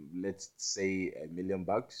 Let's say $1 million.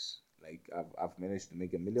 Like, I've managed to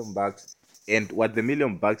make $1 million, and what the $1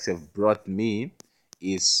 million have brought me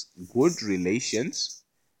is good relations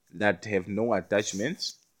that have no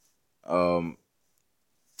attachments. Um,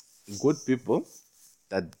 Good people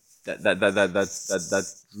that that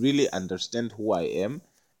really understand who I am,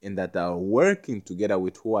 and that are working together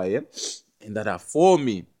with who I am, and that are for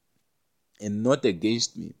me and not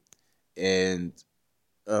against me. And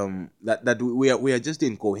that we are just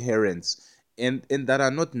in coherence. and that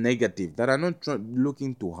are not negative, that are not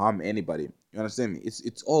looking to harm anybody. You understand me?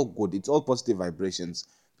 It's all good. It's all positive vibrations.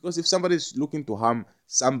 Because if somebody is looking to harm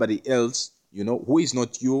somebody else, who is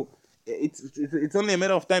not you, it's only a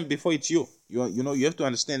matter of time before it's you. You have to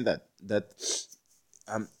understand that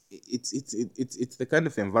it's the kind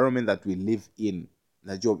of environment that we live in.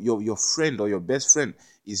 That your friend or your best friend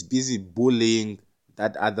is busy bullying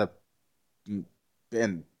that other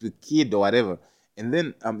pen, the kid or whatever, and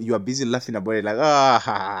then you are busy laughing about it like,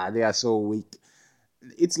 they are so weak.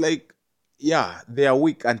 It's like, yeah, they are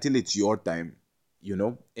weak until it's your time,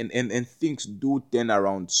 and things do turn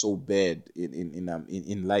around so bad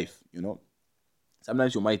in life.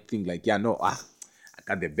 Sometimes you might think like, yeah, no, I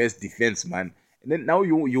got the best defense, man, and then now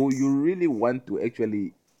you really want to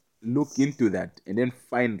actually look into that and then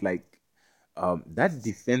find like, that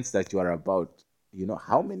defense that you are about,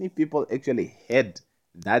 how many people actually had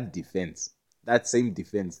that defense, that same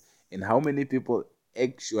defense, and how many people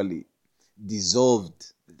actually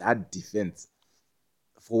dissolved that defense.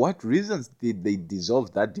 For what reasons did they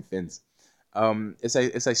dissolve that defense?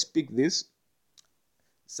 As I speak this,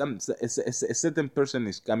 a certain person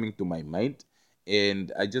is coming to my mind,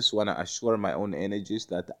 and I just want to assure my own energies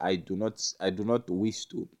that I do not wish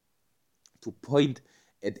to point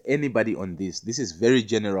at anybody on this. This is very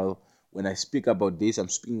general. When I speak about this, I'm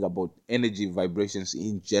speaking about energy vibrations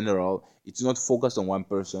in general. It's not focused on one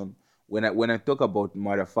person. When I talk about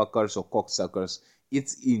motherfuckers or cocksuckers,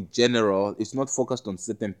 it's in general. It's not focused on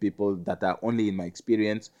certain people that are only in my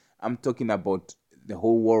experience. I'm talking about the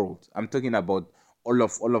whole world. I'm talking about all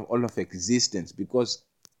of existence, because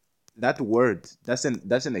that word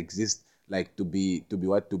doesn't exist like to be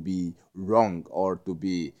wrong or to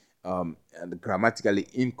be grammatically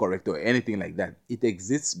incorrect or anything like that. It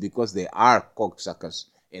exists because they are cocksuckers,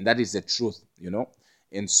 and that is the truth.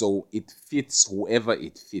 And so it fits whoever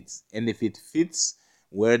it fits, and if it fits,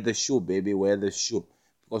 wear the shoe, baby, wear the shoe,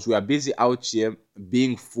 because we are busy out here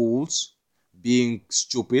being fools, being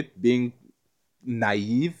stupid, being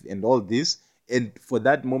naive, and all this. And for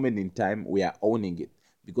that moment in time, we are owning it,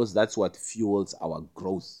 because that's what fuels our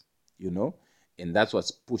growth, you know, and that's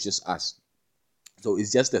what pushes us. So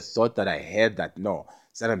it's just a thought that I had, that no,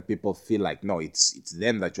 certain people feel like, no, it's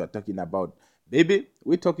them that you are talking about. Baby,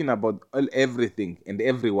 we're talking about everything and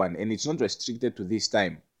everyone, and it's not restricted to this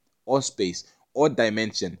time or space or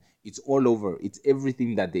dimension. It's all over. It's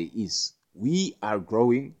everything that there is. We are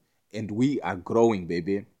growing, and we are growing,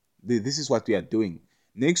 baby. This is what we are doing.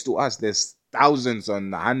 Next to us, there's thousands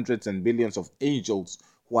and hundreds and billions of angels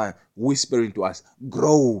who are whispering to us,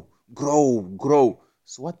 grow, grow, grow.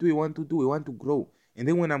 So what do we want to do? We want to grow. And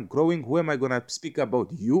then when I'm growing, who am I going to speak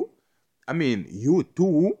about? You? I mean, you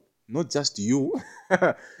too, not just you.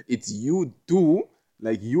 It's you too,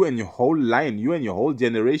 like you and your whole line, you and your whole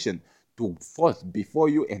generation, to forth before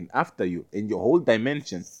you and after you, and your whole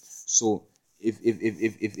dimension. So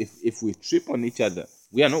if we trip on each other,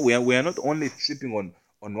 we are not only tripping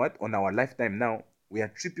on what, on our lifetime now, we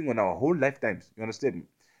are tripping on our whole lifetimes. You understand me?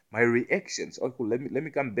 My reactions. Okay, cool. Let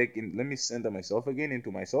me come back in. Let me center myself again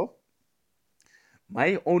into myself.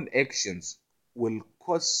 My own actions will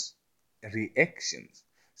cause reactions,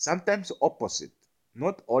 sometimes opposite,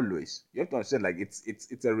 not always. You have to understand, like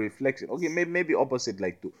it's a reflection. Okay, maybe opposite,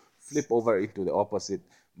 like to flip over into the opposite,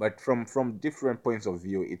 but from different points of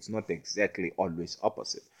view, it's not exactly always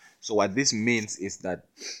opposite. So what this means is that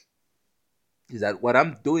what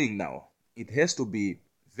I'm doing now, it has to be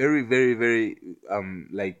very, very, very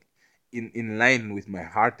like in line with my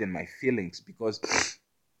heart and my feelings, because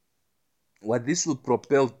what this will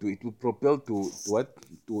propel to, it will propel to what,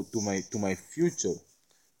 to my future,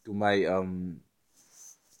 to my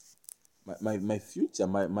future,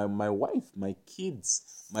 my wife, my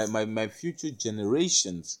kids, my future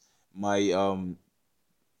generations, my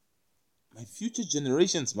future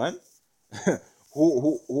generations, man.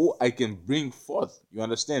 who I can bring forth. You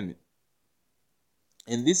understand me?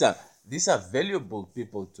 And these are valuable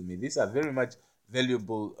people to me. These are very much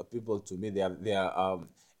valuable people to me. And they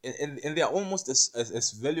are almost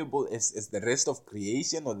as valuable as the rest of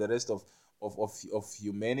creation, or the rest of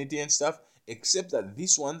humanity and stuff, except that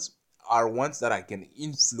these ones are ones that I can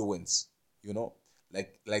influence,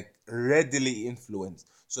 like readily influence.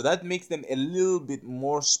 So that makes them a little bit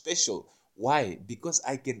more special. Why? Because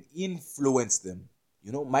I can influence them.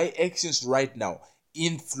 My actions right now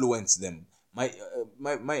influence them. My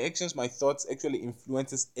actions, my thoughts actually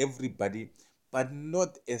influences everybody, but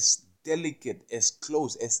not as delicate, as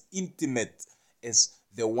close, as intimate as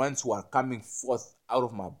the ones who are coming forth out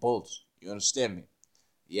of my balls. You understand me?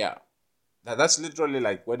 Yeah. That's literally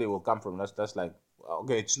like where they will come from. That's like,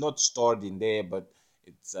 okay, it's not stored in there, but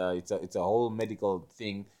It's a whole medical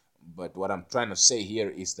thing. But what I'm trying to say here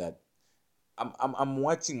is that I'm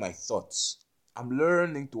watching my thoughts. I'm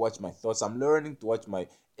learning to watch my thoughts. I'm learning to watch my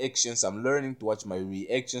actions. I'm learning to watch my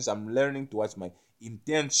reactions. I'm learning to watch my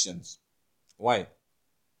intentions. Why?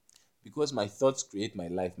 Because my thoughts create my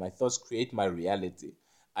life. My thoughts create my reality.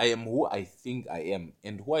 I am who I think I am,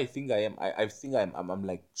 and who I think I am, I think I'm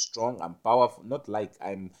like strong. I'm powerful. Not like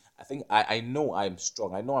I'm. I think I know I'm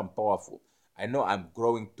strong. I know I'm powerful. I know I'm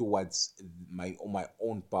growing towards my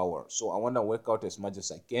own power. So I want to work out as much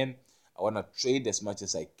as I can. I want to trade as much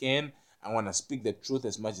as I can. I want to speak the truth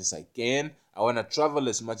as much as I can. I want to travel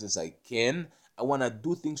as much as I can. I want to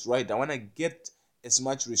do things right. I want to get as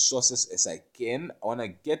much resources as I can. I want to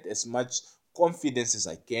get as much confidence as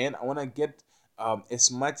I can. I want to get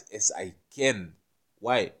as much as I can.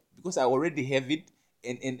 Why? Because I already have it,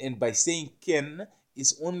 and by saying can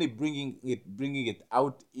is only bringing it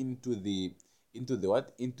out into the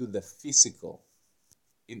what? Into the physical.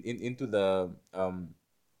 Into the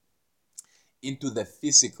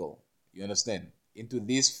physical. You understand? Into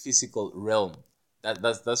this physical realm.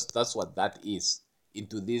 That's what that is.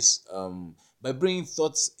 Into this by bringing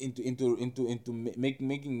thoughts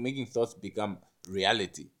making thoughts become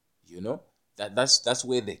reality. You know, that's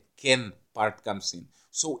where the can part comes in.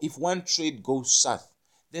 So if one trade goes south,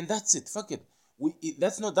 then that's it. Fuck it.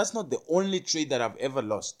 That's not the only trade that I've ever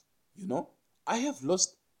lost. You know, I have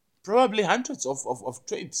lost probably hundreds of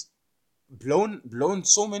trades, blown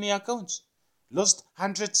so many accounts, lost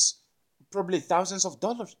hundreds, probably thousands of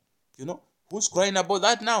dollars. You know, who's crying about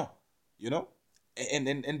that now? You know,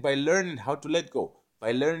 and by learning how to let go,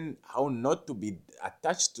 by learning how not to be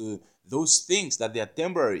attached to those things, that they are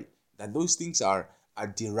temporary, that those things are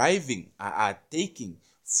deriving, are taking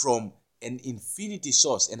from an infinity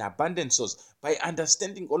source, an abundant source. By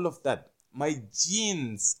understanding all of that, my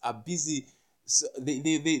genes are busy. So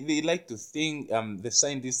they like to think, the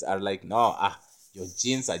scientists are like, no, your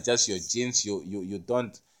genes are just your genes. You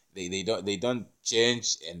don't, they don't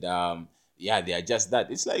change. And yeah, they are just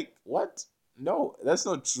that. It's like, what? No, that's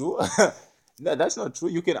not true. No, that's not true.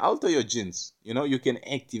 You can alter your genes. You know, you can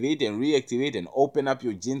activate and reactivate and open up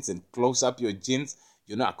your genes and close up your genes,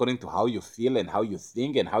 according to how you feel and how you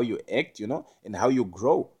think and how you act, and how you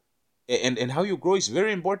grow. And how you grow is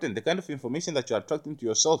very important. The kind of information that you're attracting to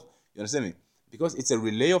yourself. You understand me? Because it's a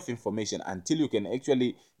relay of information. Until you can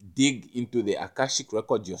actually dig into the Akashic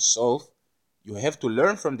record yourself, you have to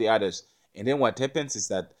learn from the others. And then what happens is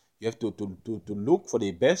that you have to look for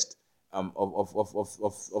the best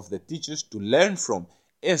of the teachers to learn from,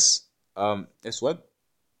 as what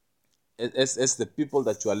as the people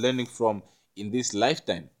that you are learning from in this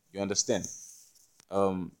lifetime. You understand?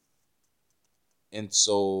 um and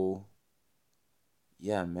so,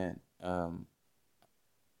 yeah, man.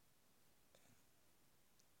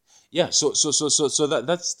 Yeah, so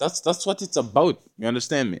that's what it's about. You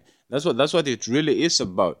understand me? That's what it really is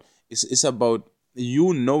about. It's about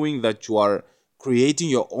you knowing that you are creating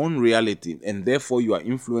your own reality, and therefore you are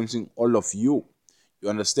influencing all of you. You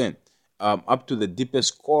understand? Up to the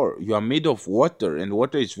deepest core, you are made of water, and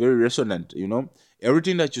water is very resonant.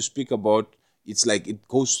 Everything that you speak about, it's like it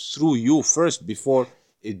goes through you first before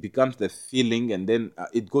it becomes the feeling, and then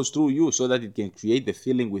it goes through you so that it can create the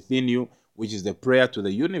feeling within you, which is the prayer to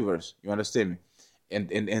the universe. You understand me?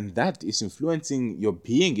 And that is influencing your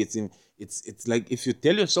being. It's like, if you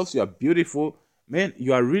tell yourself you are beautiful, man,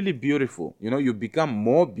 you are really beautiful. You become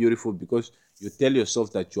more beautiful because you tell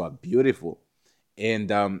yourself that you are beautiful. And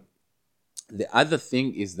the other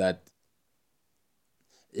thing is that,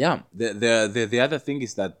 yeah, the other thing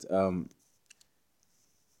is that,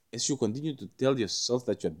 as you continue to tell yourself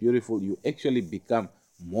that you're beautiful, you actually become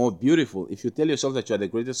more beautiful. If you tell yourself that you're the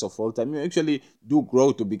greatest of all time, you actually do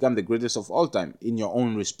grow to become the greatest of all time in your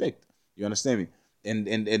own respect. You understand me?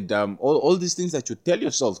 And all these things that you tell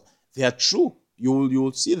yourself, they are true. You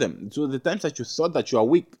will see them. So the times that you thought that you are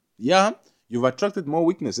weak, yeah, you've attracted more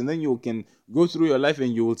weakness, and then you can go through your life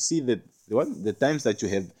and you will see that the times that you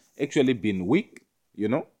have actually been weak,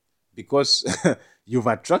 because you've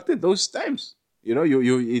attracted those times.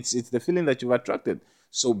 It's the feeling that you've attracted.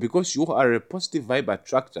 So because you are a positive vibe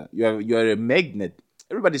attractor, you are a magnet.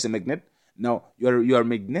 Everybody's a magnet. Now you are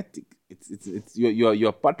magnetic.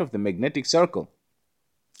 You're part of the magnetic circle.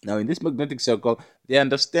 Now, in this magnetic circle, they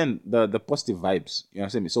understand the positive vibes. You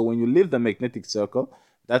understand me? So when you leave the magnetic circle,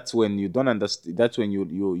 that's when you don't understand. That's when you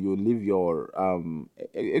leave your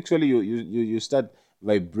actually you start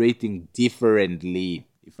vibrating differently,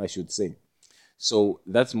 if I should say. So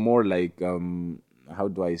that's more like, how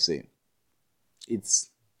do I say? It's,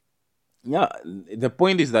 yeah. The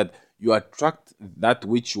point is that you attract that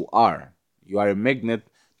which you are. You are a magnet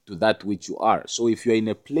to that which you are. So if you're in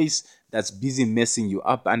a place that's busy messing you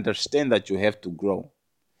up, understand that you have to grow.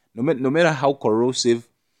 No matter how corrosive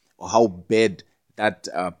or how bad that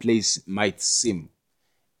place might seem,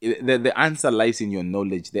 the answer lies in your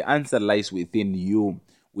knowledge. The answer lies within you,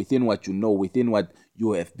 within what you know, within what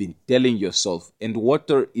you have been telling yourself. And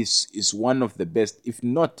water is one of the best, if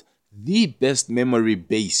not the best memory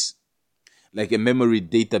base, like a memory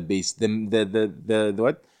database. The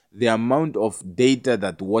what? The amount of data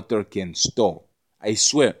that water can store. I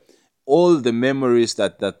swear, all the memories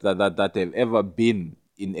that have ever been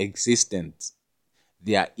in existence,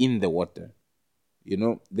 they are in the water.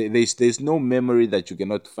 There's no memory that you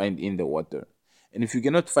cannot find in the water. And if you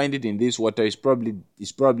cannot find it in this water, it's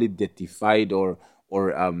probably dirtified or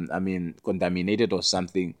I mean contaminated or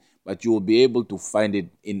something. But you will be able to find it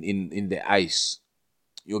in the ice.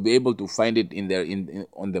 You'll be able to find it in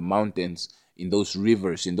on the mountains, in those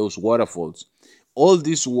rivers, in those waterfalls. All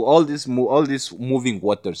these moving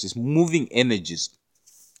waters is moving energies.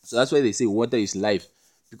 So that's why they say water is life,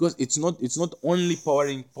 because it's not only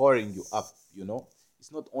powering you up.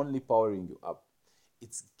 It's not only powering you up.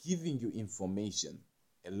 It's giving you information,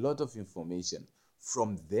 a lot of information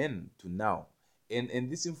from then to now.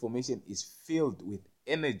 And this information is filled with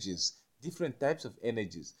energies, different types of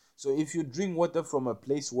energies. So if you drink water from a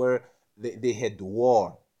place where they had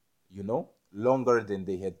war, longer than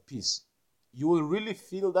they had peace, you will really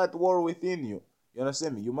feel that war within you. You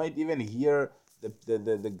understand me? You might even hear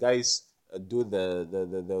the guys do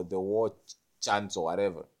the war chants or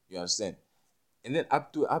whatever. You understand? And then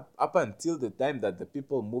up until the time that the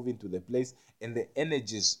people move into the place and the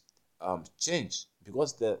energies change,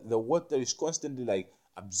 because the water is constantly like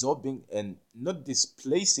absorbing and not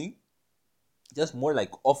displacing, just more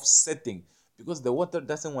like offsetting, because the water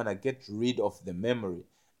doesn't want to get rid of the memory,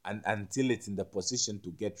 and until it's in the position to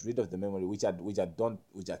get rid of the memory, which I don't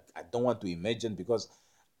want to imagine, because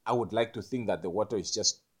I would like to think that the water is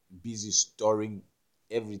just busy storing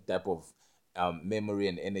every type of memory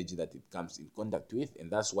and energy that it comes in contact with.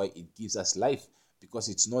 And that's why it gives us life, because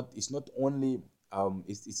it's not only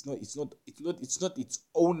it's not its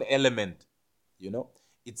own element. you know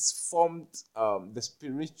it's formed. The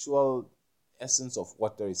spiritual essence of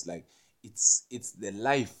water is like, it's the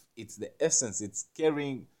life, it's the essence, it's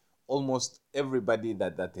carrying almost everybody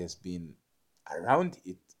that has been around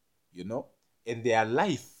it, you know and their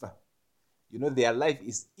life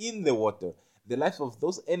is in the water. The life of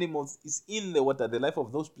those animals is in the water. The life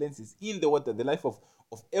of those plants is in the water. The life of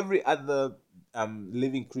every other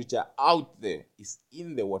living creature out there is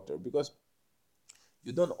in the water. Because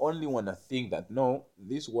you don't only want to think that, no,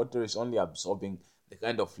 this water is only absorbing the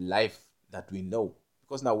kind of life that we know.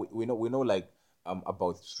 Because now we know like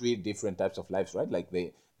about three different types of lives, right? Like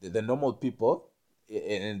the normal people,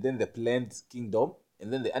 and then the plant kingdom,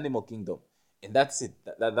 and then the animal kingdom. And that's it.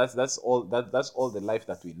 That's all the life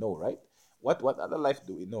that we know, right? What other life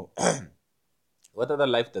do we know? What other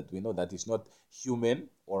life that we know that is not human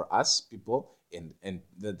or us people, and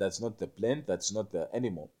that's not the plant, that's not the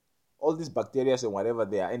animal? All these bacteria and whatever,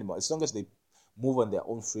 they are animal. As long as they move on their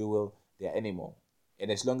own free will, they are animal. And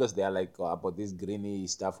as long as they are like about this greeny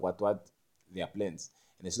stuff, what, they are plants.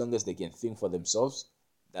 And as long as they can think for themselves,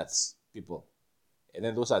 that's people. And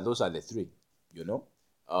then those are the three. you know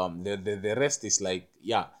the rest is like,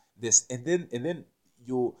 yeah, this. And then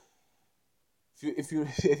you if you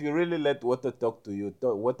if you really let water talk to you,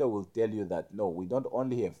 water will tell you that, no, we don't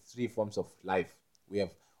only have three forms of life. We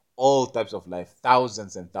have all types of life,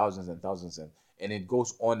 thousands and thousands and thousands, and it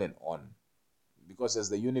goes on and on. Because as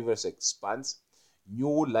the universe expands,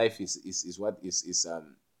 new life is what is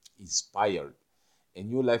inspired. A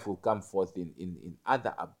new life will come forth in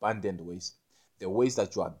other abundant ways, the ways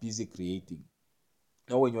that you are busy creating.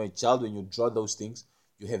 Now, when you're a child, when you draw those things,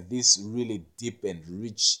 you have this really deep and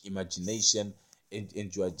rich imagination,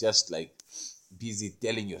 and you are just like busy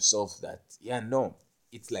telling yourself that, yeah, no,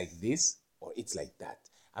 it's like this or it's like that.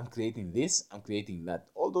 I'm creating this, I'm creating that.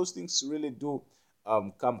 All those things really do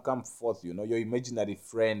come forth. Your imaginary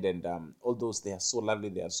friend, and all those, they are so lovely,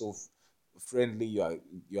 they are so friendly.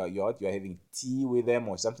 You're having tea with them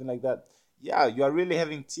or something like that. Yeah, you are really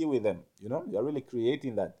having tea with them. You're really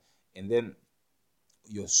creating that. And then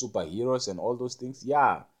your superheroes and all those things,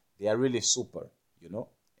 yeah, they are really super.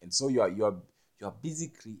 And so you are busy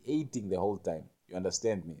creating the whole time. You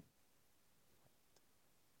understand me?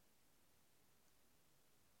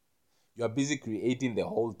 You are busy creating the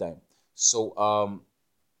whole time. So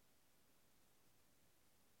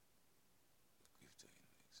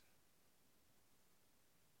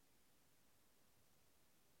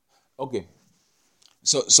okay,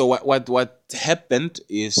 So what happened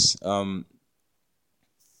is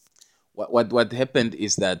what happened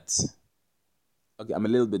is that, okay, I'm a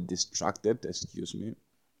little bit distracted. Excuse me.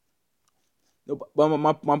 No, but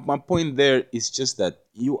my point there is just that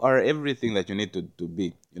you are everything that you need to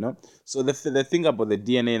be, you know? So the thing about the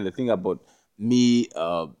DNA and the thing about me,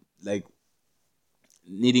 like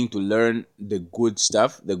needing to learn the good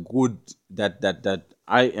stuff, the good that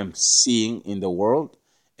I am seeing in the world,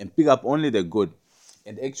 and pick up only the good,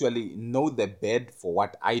 and actually know the bad for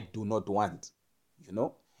what I do not want. You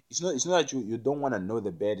know, it's not that you don't want to know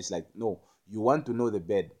the bad. It's like, no, you want to know the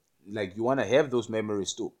bad. Like, you want to have those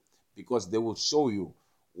memories too, because they will show you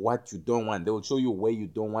what you don't want. They will show you where you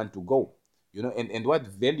don't want to go. You know, and what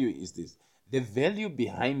value is this? The value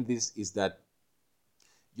behind this is that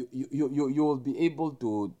you will be able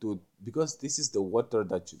to, because this is the water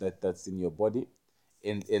that's in your body,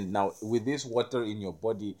 and now with this water in your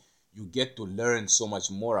body, you get to learn so much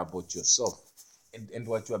more about yourself, and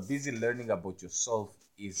what you are busy learning about yourself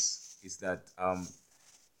is that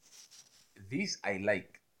this I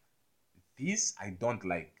like, this I don't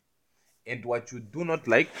like, and what you do not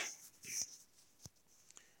like,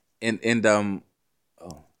 and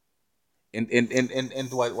oh, and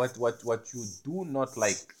what you do not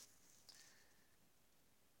like,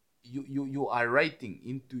 you are writing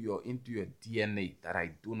into your DNA that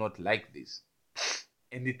I do not like this,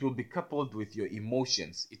 and it will be coupled with your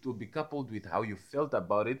emotions. It will be coupled with how you felt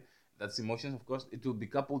about it. That's emotions, of course. It will be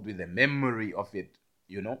coupled with the memory of it.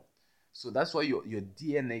 You know, so that's why your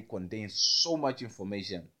DNA contains so much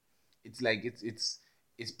information. It's like it's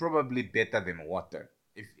probably better than water.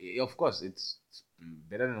 If of course it's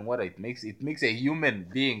better than water. It makes a human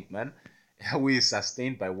being, man, who is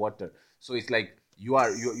sustained by water. So it's like you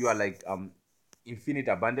are like infinite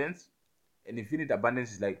abundance, and infinite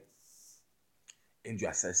abundance is like, and you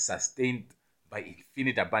are sustained by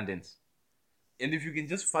infinite abundance. And if you can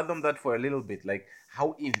just fathom that for a little bit, like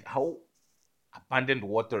how abundant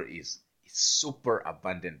water is, it's super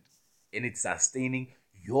abundant, and it's sustaining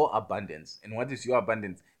your abundance. And what is your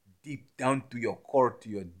abundance? Deep down to your core, to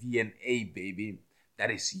your DNA, baby,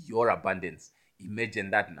 that is your abundance.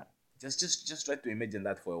 Imagine that now. Just try to imagine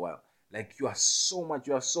that for a while. Like, you are so much,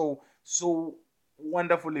 you are so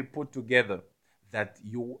wonderfully put together, that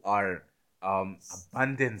you are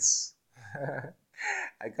abundance.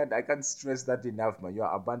 I can't stress that enough, man. You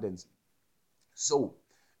are abundance. So,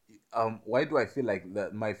 why do I feel like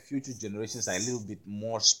that my future generations are a little bit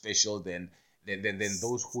more special than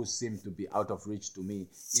those who seem to be out of reach to me,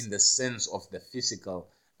 in the sense of the physical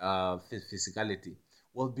physicality?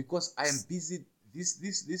 Well, because I am busy.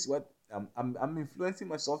 This what I'm influencing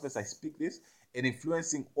myself as I speak this, and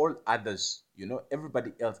influencing all others. You know,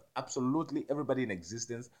 everybody else, absolutely everybody in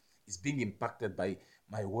existence is being impacted by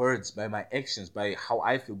my words, by my actions, by how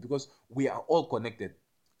I feel, because we are all connected.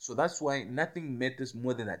 So that's why nothing matters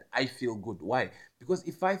more than that I feel good. Why? Because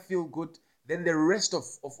if I feel good, then the rest of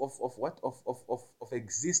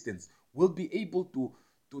existence will be able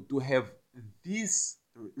to have this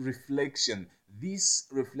reflection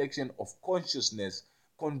of consciousness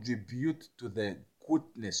contribute to the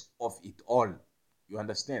goodness of it all. You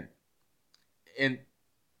understand? And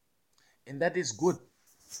and that is good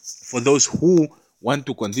for those who want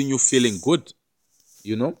to continue feeling good.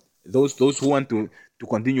 You know, those who want to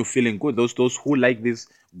continue feeling good, those who like these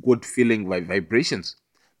good feeling vibrations,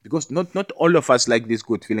 because not all of us like these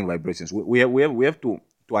good feeling vibrations. We have to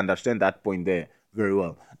understand that point there very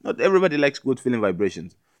well. Not everybody likes good feeling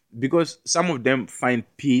vibrations, because some of them find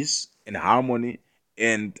peace and harmony,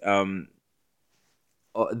 and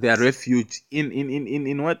their refuge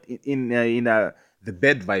in what in the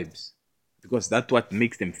bad vibes, because that's what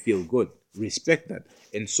makes them feel good. Respect that.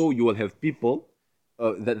 And so you will have people,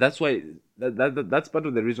 that's why that's part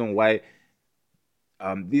of the reason why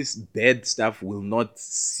this bad stuff will not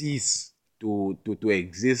cease to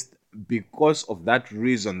exist, because of that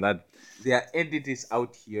reason, that there are entities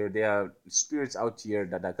out here, there are spirits out here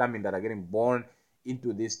that are coming, that are getting born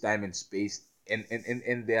into this time and space,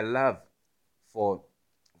 and their love for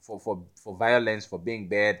for violence, for being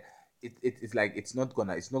bad, it's like it's not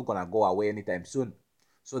gonna go away anytime soon.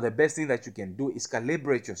 So the best thing that you can do is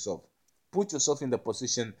calibrate yourself, put yourself in the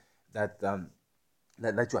position that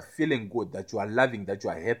that you are feeling good, that you are loving, that you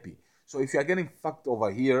are happy. So if you are getting fucked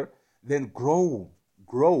over here, then grow.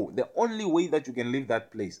 The only way that you can leave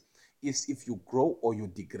that place is if you grow or you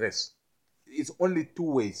digress. It's only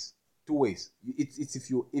two ways. It's if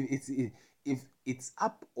you if it's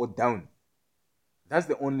up or down. That's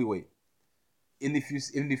the only way. And if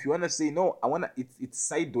you want to say no, I want to, it's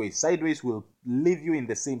sideways. Sideways will leave you in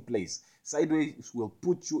the same place. Sideways will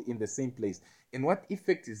put you in the same place. And what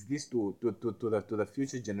effect is this to the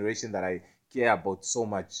future generation that I care about so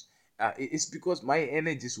much? It's because my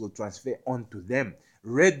energies will transfer onto them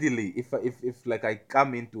readily. If like I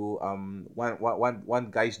come into one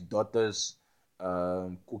guy's daughter's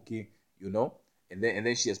cookie, and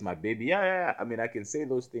then she has my baby. Yeah, yeah, yeah. I mean, I can say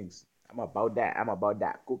those things. I'm about that. I'm about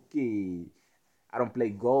that cookie. I don't play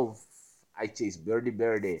golf. I chase birdie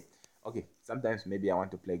birdie. Okay, sometimes maybe I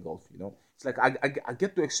want to play golf. It's like I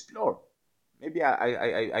get to explore. Maybe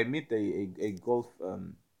I meet a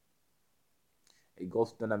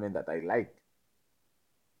golf tournament that I like.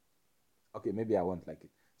 Okay, maybe I won't like it.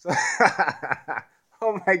 So,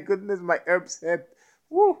 oh my goodness, my herbs head.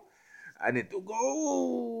 Woo! I need to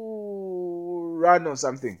go run or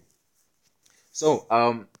something. So,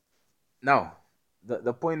 now,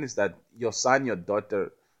 the point is that your son, your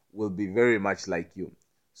daughter will be very much like you.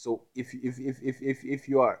 So if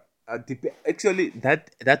you are actually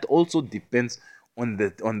that also depends on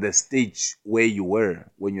the stage where you were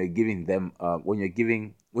when you're giving them when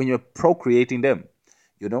you're procreating them,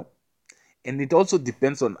 you know, and it also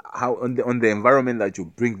depends on how on the environment that you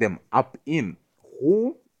bring them up in.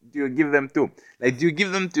 Who do you give them to? Like, do you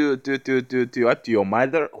give them to your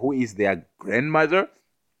mother, who is their grandmother?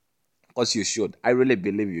 Because you should. I really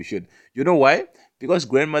believe you should. You know why? Because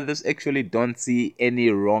grandmothers actually don't see any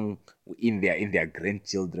wrong in their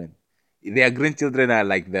grandchildren. Their grandchildren are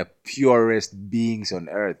like the purest beings on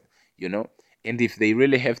earth, you know. And if they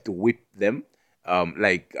really have to whip them,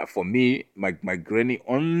 for me, my granny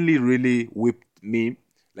only really whipped me.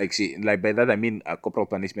 Like by that I mean a corporal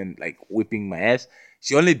punishment, like whipping my ass.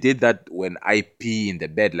 She only did that when I pee in the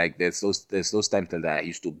bed. Like there's those times that I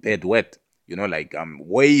used to bed wet, like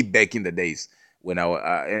way back in the days when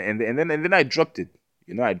and then I dropped it.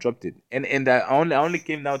 I dropped it, and I only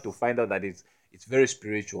came now to find out that it's very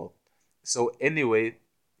spiritual. So anyway,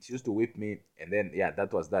 she used to whip me, and then yeah,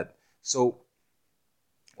 that was that. So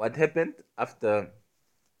what happened after?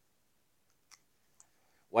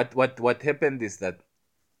 What happened is that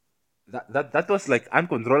was like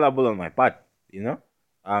uncontrollable on my part. You know,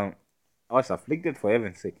 I was afflicted, for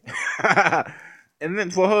heaven's sake. And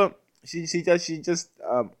then for her, she just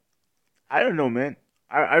I don't know, man.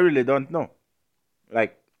 I really don't know.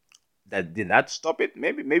 Like, that did that stop it?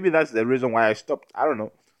 Maybe that's the reason why I stopped. I don't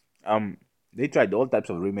know. They tried all types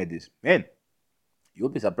of remedies. Man, you'll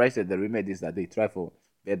be surprised at the remedies that they try for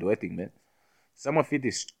bedwetting, man. Some of it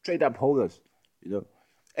is straight up holders, you know.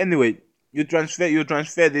 Anyway, you transfer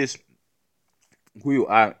this, who you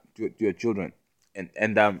are, to your children, and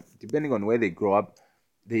depending on where they grow up,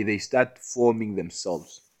 they start forming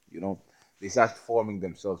themselves, they start forming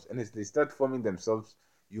themselves, and as they start forming themselves,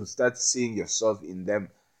 you start seeing yourself in them,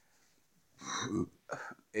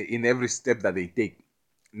 in every step that they take.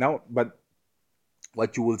 Now, but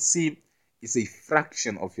what you will see is a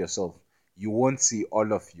fraction of yourself. You won't see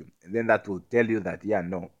all of you, and then that will tell you that, yeah,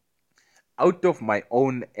 no, out of my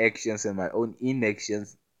own actions and my own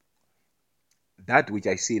inactions, that which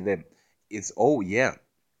I see them is, oh yeah,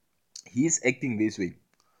 he's acting this way,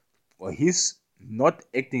 or he's not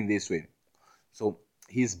acting this way. So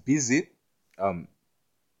he's busy um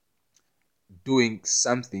doing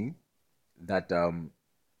something that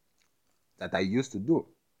I used to do.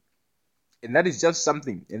 And that is just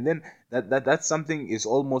something. And then that something is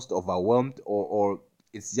almost overwhelmed, or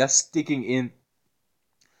it's just sticking in,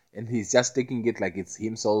 and he's just taking it like it's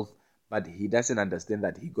himself, but he doesn't understand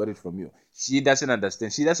that he got it from you. She doesn't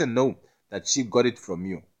understand. She doesn't know that she got it from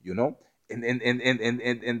you,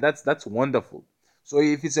 and that's wonderful. So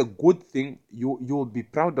if it's a good thing, you'll be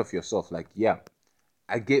proud of yourself. Like, yeah,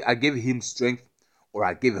 I gave him strength, or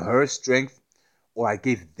I gave her strength, or I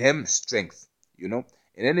gave them strength, and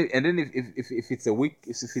then if it's a weak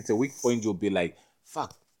point, you'll be like,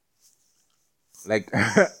 fuck, like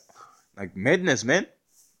like madness, man.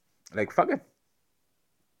 Like, fuck it.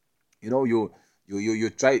 You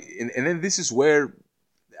try, and then this is where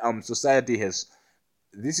society has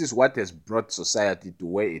this is what has brought society to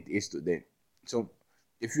where it is today. So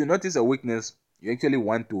if you notice a weakness, you actually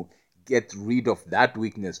want to get rid of that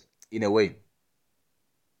weakness in a way.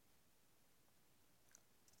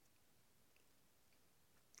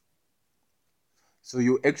 So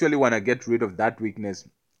you actually want to get rid of that weakness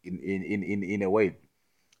in a way.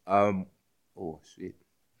 Oh, sweet.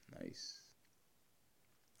 Nice.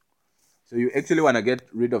 So you actually want to get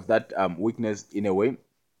rid of that weakness in a way,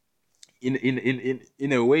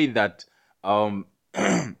 in a way that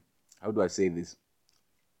how do I say this?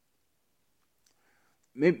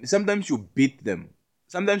 Maybe sometimes you beat them,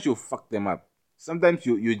 sometimes you fuck them up, sometimes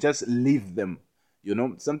you just leave them.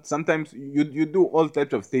 Sometimes you do all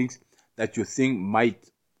types of things that you think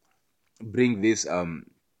might bring this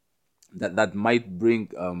that might bring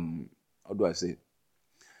how do I say,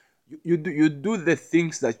 you do the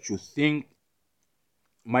things that you think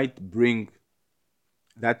might bring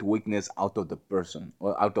that weakness out of the person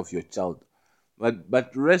or out of your child,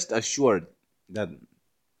 but rest assured that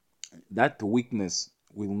that weakness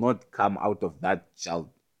will not come out of that child.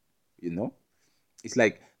 you know it's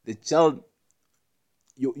like the child,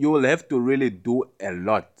 you will have to really do a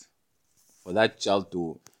lot for that child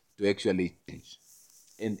to actually change.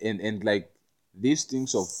 And like these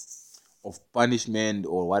things of punishment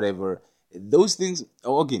or whatever, those things,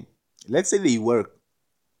 okay, let's say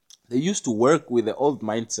they used to work with the old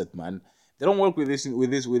mindset, man. They don't work with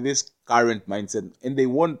this current mindset, and they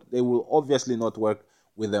will obviously not work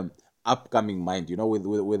with the upcoming mind, with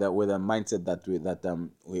a mindset that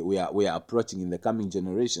we are approaching in the coming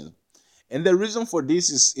generation. And the reason for this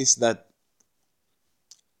is that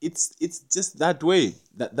it's just that way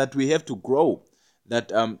that we have to grow.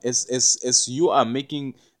 That as you are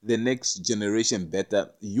making the next generation better,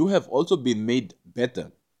 you have also been made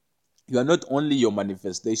better. You are not only your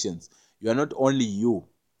manifestations, you are not only you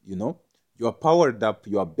know you are powered up,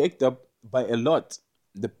 you are backed up by a lot.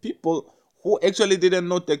 The people who actually didn't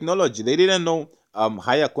know technology, they didn't know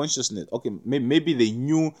higher consciousness. Okay, maybe they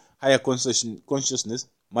knew higher consciousness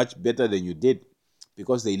much better than you did,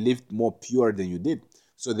 because they lived more pure than you did.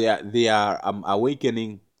 So they are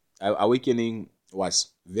awakening was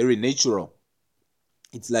very natural.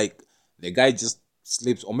 It's like the guy just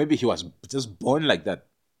sleeps, or maybe he was just born like that,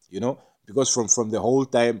 because from the whole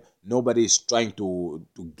time nobody is trying to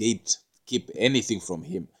gate keep anything from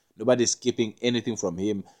him. Nobody's keeping anything from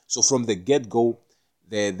him. So from the get-go,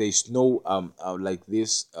 there's no like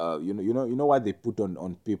this, you know what they put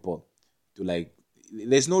on people to, like,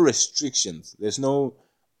 there's no restrictions, there's no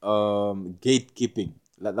gatekeeping.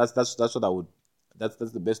 That's what I would, that's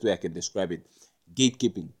the best way I can describe it.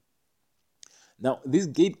 Gatekeeping. Now, this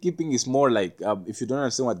gatekeeping is more like, if you don't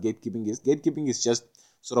understand what gatekeeping is just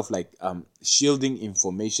sort of like shielding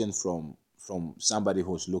information from somebody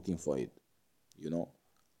who's looking for it. You know,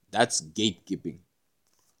 that's gatekeeping.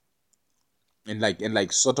 And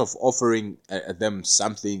like sort of offering them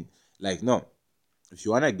something, like, no, if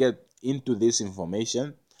you wanna get into this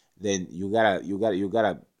information, then you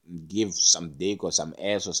gotta give some dick or some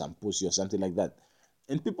ass or some pussy or something like that.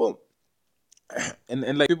 And people,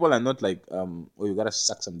 and like people are not like, oh, you gotta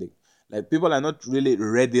suck some dick. Like, people are not really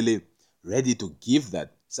readily ready to give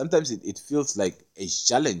that. Sometimes it feels like a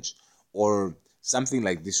challenge or something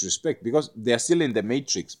like disrespect, because they are still in the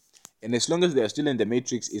matrix. And as long as they are still in the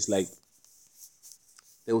matrix, it's like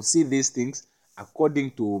they will see these things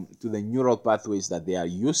according to the neural pathways that they are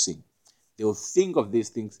using. They will think of these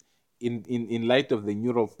things in light of the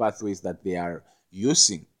neural pathways that they are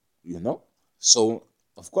using, you know? So,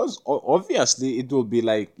 of course, obviously, it will be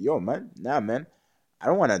like, yo, man, nah, man, I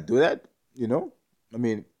don't want to do that, you know? I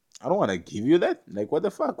mean, I don't want to give you that. Like, what the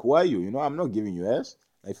fuck? Who are you? I'm not giving you ass.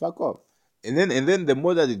 Like, fuck off. And then the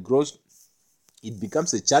more that it grows, it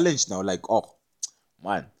becomes a challenge now. Like, oh,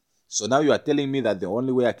 man. So now you are telling me that the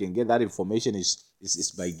only way I can get that information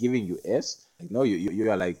is by giving you S? Like, no, you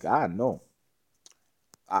are like, no.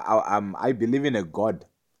 I believe in a God,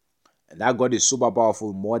 and that God is super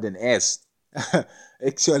powerful, more than S.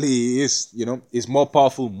 Actually, he is, is more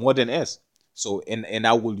powerful more than S. So, and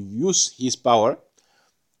I will use his power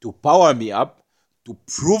to power me up, to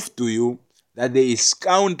prove to you that there is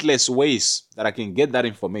countless ways that I can get that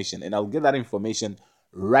information, and I'll get that information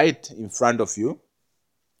right in front of you,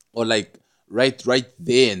 or like right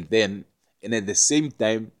there and then. And at the same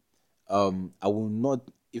time, I will not,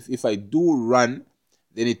 if I do run,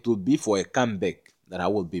 then it will be for a comeback, that I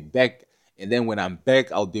will be back. And then when I'm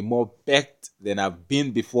back, I'll be more packed than I've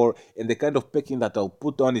been before. And the kind of packing that I'll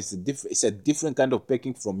put on is it's a different kind of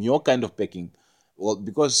packing from your kind of packing. Well,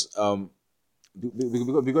 because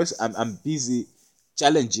because I'm busy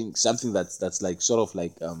challenging something that's like sort of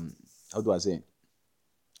like, how do I say,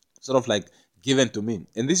 sort of like given to me.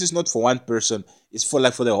 And this is not for one person, it's for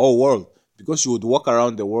the whole world. Because you would walk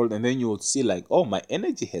around the world and then you would see like, oh, my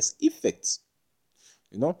energy has effects,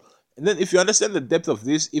 you know. And then if you understand the depth of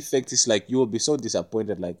this effect, it's like you will be so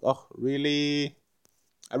disappointed, like, oh, really?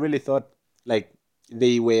 I really thought like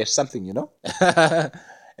they were something, and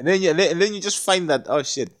then you just find that, oh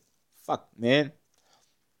shit, fuck, man,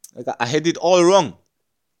 like I had it all wrong.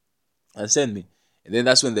 Understand me? And then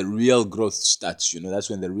that's when the real growth starts. That's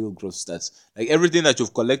when the real growth starts. Like everything that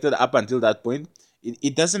you've collected up until that point,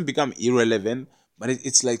 it doesn't become irrelevant, but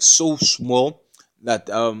it's like so small that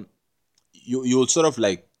you'll sort of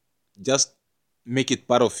like just make it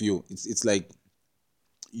part of you. It's like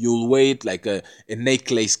You'll wear it like a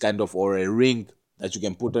necklace kind of, or a ring that you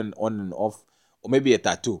can put on and off, or maybe a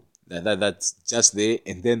tattoo that's just there,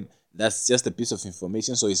 and then that's just a piece of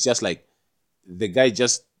information. So it's just like the guy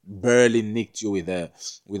just barely nicked you with a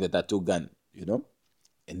tattoo gun,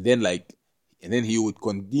 and then he would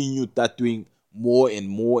continue tattooing more and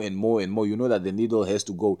more and more and more. You know that the needle has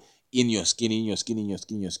to go in your skin, in your skin, in your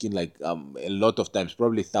skin, in your skin, like a lot of times,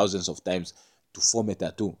 probably thousands of times, to form a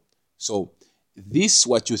tattoo. So this,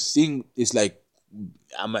 what you think is like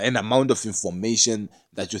an amount of information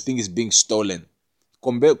that you think is being stolen,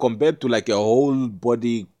 compared to like a whole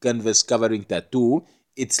body canvas covering tattoo,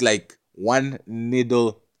 it's like one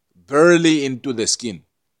needle barely into the skin.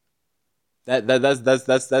 That's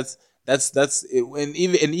and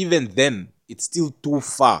even then it's still too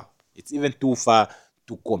far. It's even too far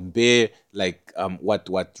to compare, like what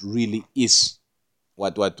really is,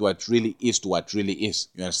 what really is to what really is.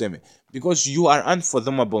 You understand me? Because you are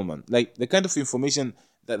unfathomable, man. Like the kind of information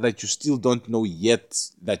that you still don't know yet,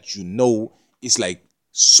 that you know, is like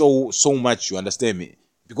so much. You understand me?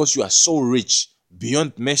 Because you are so rich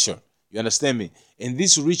beyond measure. You understand me? And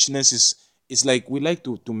this richness is like, we like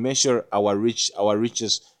to measure our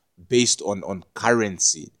riches based on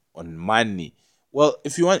currency, on money. Well,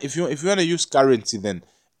 if you want to use currency, then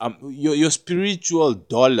your spiritual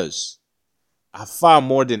dollars are far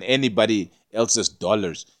more than anybody else's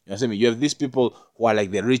dollars. You know what I mean? You have these people who are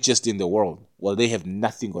like the richest in the world. Well, they have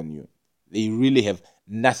nothing on you. They really have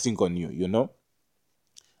nothing on you,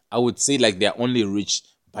 I would say like they're only rich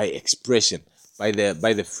by expression, by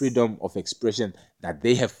the freedom of expression that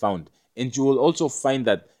they have found. And you will also find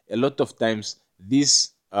that a lot of times this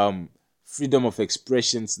freedom of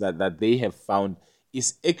expressions that they have found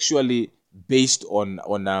is actually based on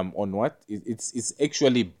what? It's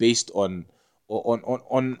actually based on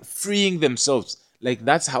freeing themselves. Like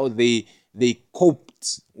that's how they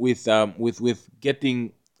coped with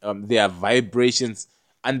getting their vibrations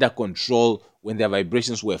under control when their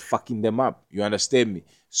vibrations were fucking them up. You understand me?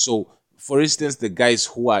 So, for instance, the guys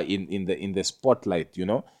who are in the spotlight,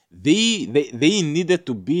 they needed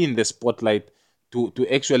to be in the spotlight to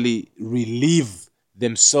actually relieve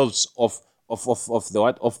themselves of the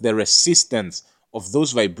what, of the resistance of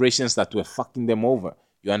those vibrations that were fucking them over.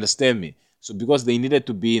 You understand me? So because they needed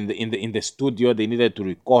to be in the studio, they needed to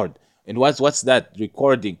record. And what's that?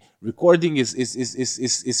 Recording is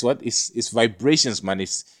what is vibrations, man.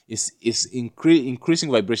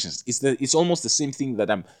 Increasing vibrations. It's almost the same thing that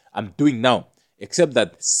I'm doing now, except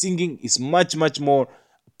that singing is much more,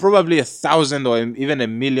 probably 1,000 or even a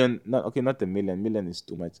million. Not okay, not a million. Million is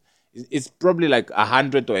too much. It's probably like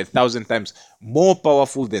 100 or 1,000 times more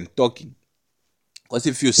powerful than talking. Because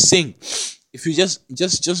if you sing, if you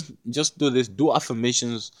just do this, do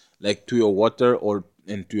affirmations like to your water or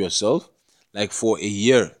and to yourself, like for a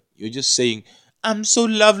year, you're just saying, I'm so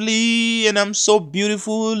lovely and I'm so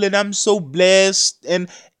beautiful and I'm so blessed and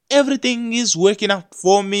everything is working out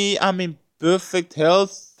for me. I'm in perfect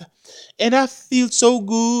health and I feel so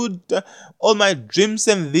good. All my dreams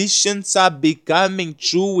and visions are becoming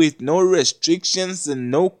true with no restrictions and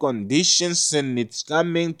no conditions, and it's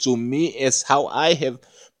coming to me as how I have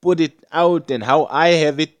put it out and how I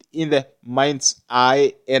have it in the mind's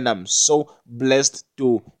eye. And I'm so blessed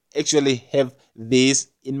to actually have this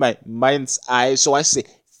in my mind's eye. So I say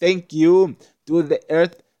thank you to the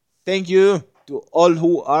earth, thank you to all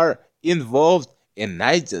who are involved, and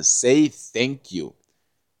I just say thank you.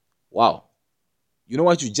 Wow. You know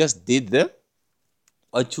what you just did there?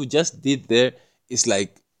 What you just did there is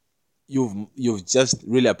like you've just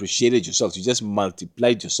really appreciated yourself. You just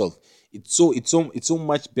multiplied yourself. It's so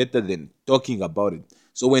much better than talking about it.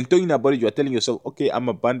 So when talking about it, you are telling yourself, okay, I'm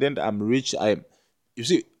abundant, I'm rich, I'm, you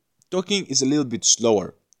see, talking is a little bit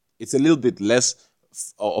slower. It's a little bit less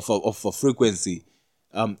of a frequency,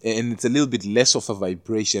 and it's a little bit less of a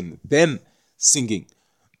vibration than singing.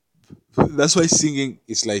 That's why singing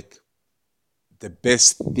is like the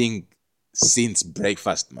best thing since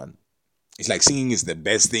breakfast, man. It's like singing is the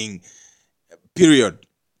best thing, period.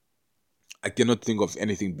 I cannot think of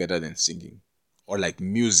anything better than singing. Or like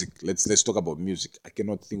music. Let's talk about music. I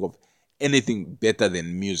cannot think of anything better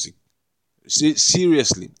than music.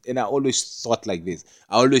 Seriously. And I always thought like this.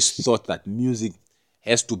 I always thought that music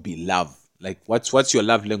has to be love. Like what's your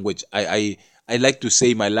love language? I like to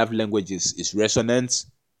say my love language is resonance,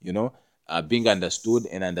 being understood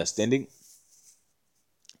and understanding.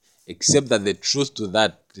 Except that the truth to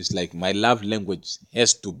that is like my love language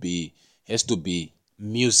has to be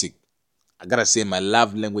music. I gotta say my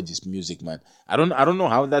love language is music, man. I don't know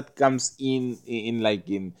how that comes in like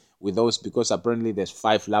in with those, because apparently there's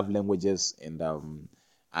 5 love languages, and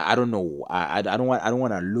I don't know. I don't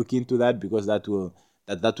want to look into that because that will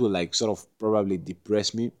like sort of probably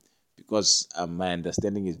depress me because my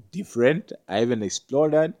understanding is different. I haven't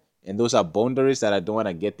explored that, and those are boundaries that I don't want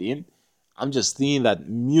to get in. I'm just thinking that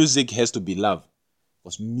music has to be loved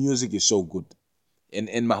because music is so good.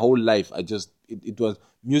 And my whole life, it was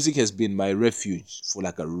music has been my refuge for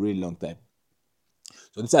like a really long time.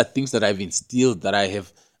 So these are things that I've instilled, that I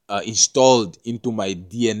have installed into my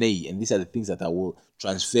DNA, and these are the things that I will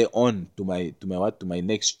transfer on to my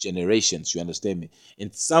next generations. You understand me?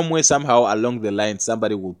 In some way, somehow along the line,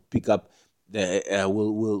 somebody will pick up the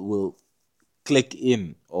will click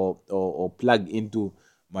in or plug into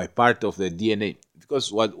my part of the DNA,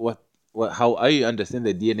 because what how I understand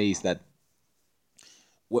the DNA is that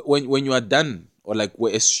when you are done, or like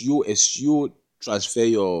as you transfer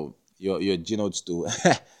your genomes to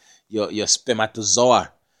your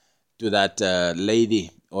spermatozoa to that lady,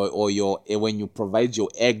 or your when you provide your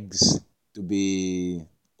eggs to be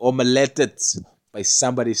omeleted by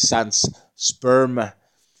somebody's son's sperm,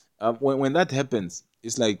 when that happens,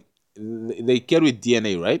 it's like they carry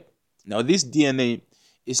DNA, right? Now this DNA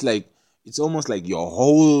is like, it's almost like your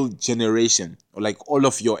whole generation, or like all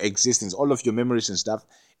of your existence, all of your memories and stuff,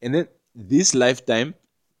 and then this lifetime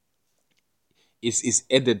is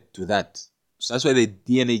added to that. So that's why the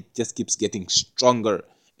DNA just keeps getting stronger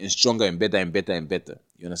and stronger and better and better and better.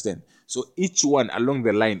 You understand? So each one along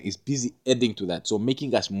the line is busy adding to that. So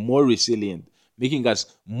making us more resilient, making us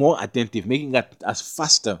more attentive, making us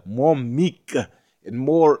faster, more meek, and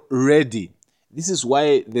more ready. This is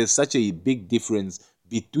why there's such a big difference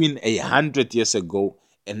between 100 years ago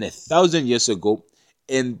and 1,000 years ago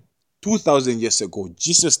and 2,000 years ago,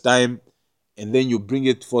 Jesus' time, and then you bring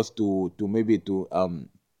it forth to maybe to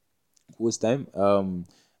whose time,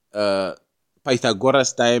 uh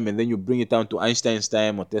Pythagoras time, and then you bring it down to Einstein's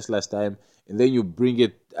time or Tesla's time, and then you bring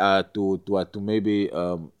it to maybe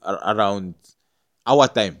around our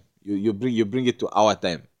time. You bring it to our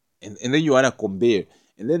time, and then you wanna compare.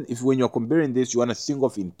 And then if when you're comparing this, you wanna think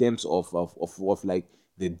of in terms of like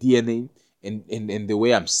the DNA, and the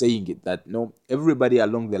way I'm saying it, that no, everybody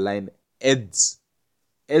along the line adds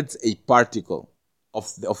a particle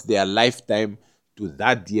of their lifetime to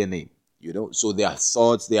that DNA, So their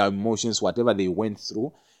thoughts, their emotions, whatever they went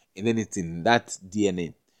through, and then it's in that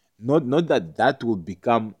DNA. Not that that will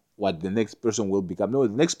become what the next person will become. No,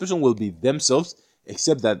 the next person will be themselves,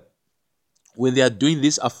 except that when they are doing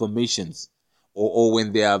these affirmations, or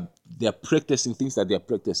when they are practicing things that they are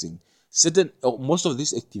practicing, certain or most of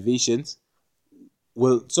these activations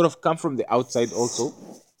will sort of come from the outside also.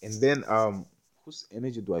 And then whose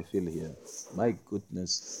energy do I feel here? My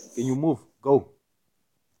goodness. Can you move? Go.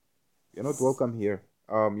 You're not welcome here.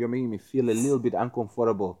 You're making me feel a little bit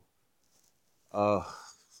uncomfortable. Uh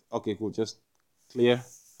okay, cool. Just clear.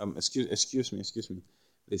 Excuse me.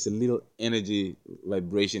 There's a little energy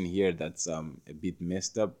vibration here that's a bit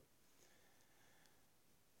messed up.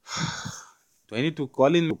 Do I need to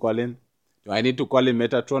call in? Do I need to call in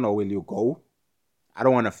Metatron, or will you go? I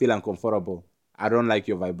don't want to feel uncomfortable. I don't like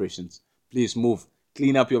your vibrations. Please move.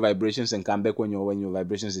 Clean up your vibrations and come back when your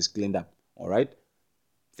vibrations is cleaned up. All right?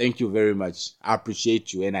 Thank you very much. I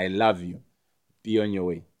appreciate you and I love you. Be on your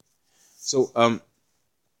way. So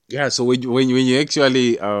yeah. So when you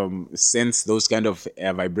actually sense those kind of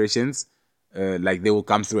vibrations, like they will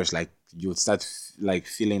come through us, like you'll start like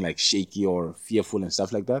feeling like shaky or fearful and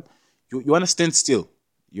stuff like that. You want to stand still.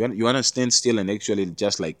 You want to stand still and actually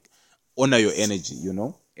just like honor your energy.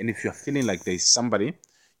 And if you're feeling like there's somebody,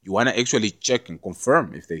 you want to actually check and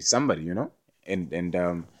confirm if there's somebody.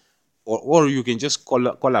 And or you can just call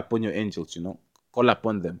upon your angels. Call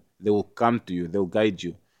upon them. They will come to you. They'll guide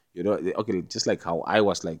you. Okay, just like how I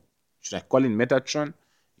was like, should I call in Metatron?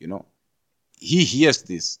 You know, he hears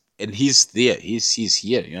this and he's there. He's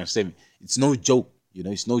here. You understand me? It's no joke.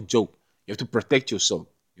 It's no joke. You have to protect yourself.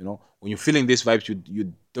 When you're feeling these vibes,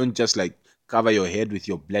 you don't just like cover your head with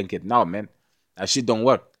your blanket. Now, man, that shit don't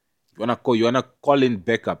work. You wanna call in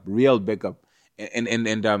backup, real backup,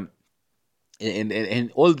 and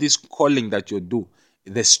all this calling that you do,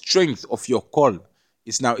 the strength of your call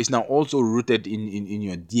is now also rooted in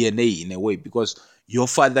your DNA in a way, because your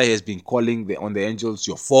father has been calling on the angels,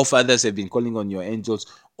 your forefathers have been calling on your angels,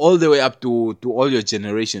 all the way up to all your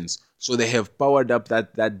generations. So they have powered up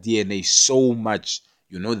that DNA so much,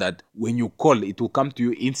 that when you call, it will come to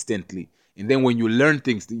you instantly. And then when you learn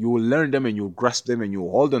things, you will learn them and you grasp them and you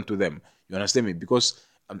hold on to them. You understand me? Because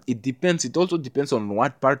it also depends on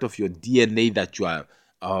what part of your DNA that you are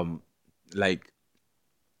like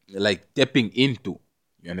tapping into.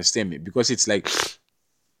 You understand me? Because it's like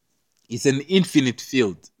it's an infinite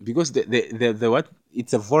field. Because the what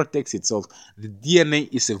it's a vortex itself. The DNA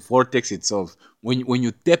is a vortex itself. When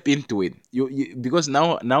you tap into it, because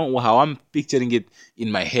now how I'm picturing it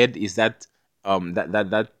in my head is that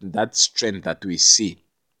that strength that we see,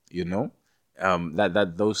 you know,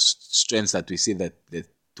 that those strengths that we see, that the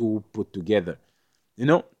two put together, you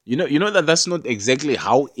know that that's not exactly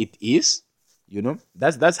how it is.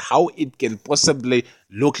 That's how it can possibly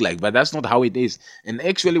look like, but that's not how it is. And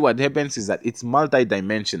actually what happens is that it's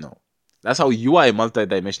multidimensional. That's how you are a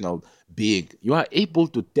multidimensional being. You are able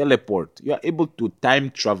to teleport, you are able to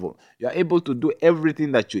time travel, you are able to do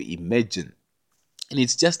everything that you imagine. And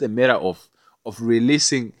it's just a matter of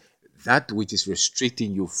releasing that which is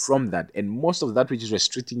restricting you from that. And most of that which is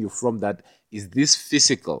restricting you from that is this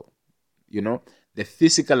physical, the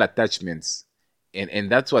physical attachments.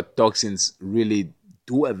 And that's what toxins really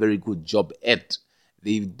do a very good job at.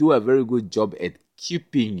 They do a very good job at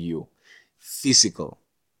keeping you physical,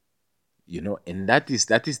 and that is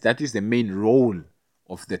the main role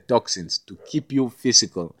of the toxins, to keep you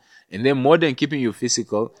physical. And then, more than keeping you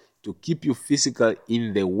physical, to keep you physical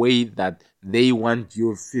in the way that they want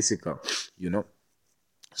you physical.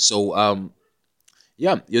 So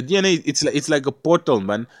yeah, your DNA, it's like a portal,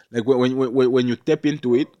 man. Like when you tap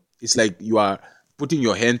into it, it's like you are putting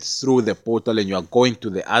your hand through the portal and you are going to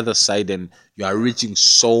the other side, and you are reaching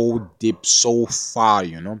so deep, so far,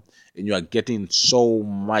 and you are getting so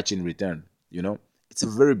much in return. It's a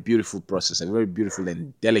very beautiful process, a very beautiful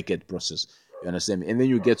and delicate process. You understand me? And then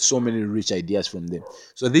you get so many rich ideas from them.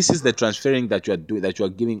 So this is the transferring that you are doing, that you are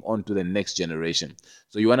giving on to the next generation.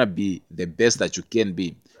 So you want to be the best that you can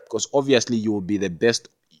be, because obviously you will be the best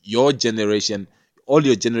your generation, all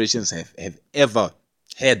your generations have ever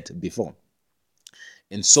had before.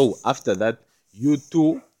 And so after that, you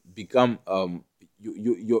too become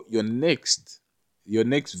your next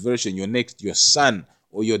version, your son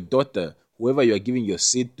or your daughter, whoever you are giving your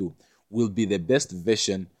seed to, will be the best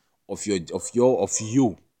version of you,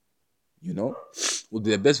 will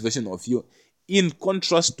be the best version of you, in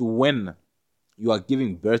contrast to when you are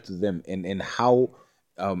giving birth to them, and how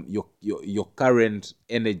your current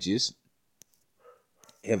energies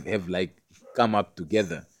have like come up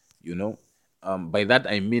together. By that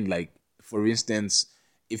I mean, like, for instance,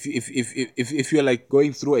 if you're like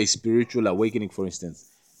going through a spiritual awakening, for instance,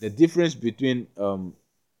 the difference between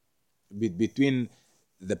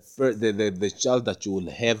the child that you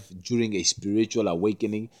will have during a spiritual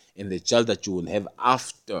awakening and the child that you will have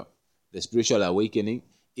after the spiritual awakening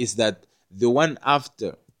is that the one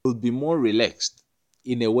after will be more relaxed.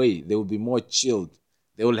 In a way, they will be more chilled.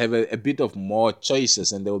 They will have a bit of more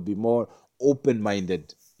choices, and they will be more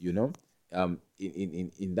open-minded, in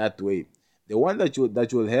that way. The one that you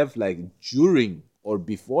will have like during or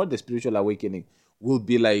before the spiritual awakening will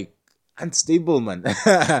be like unstable, man.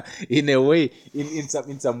 In a way, in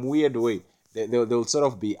some weird way, they'll sort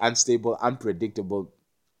of be unstable, unpredictable.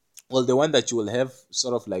 Well, the one that you will have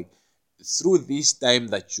sort of like through this time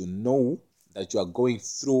that that you are going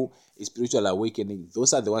through a spiritual awakening,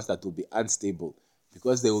 those are the ones that will be unstable,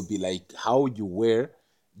 because they will be like how you were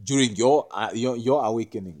during your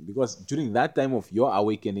awakening. Because during that time of your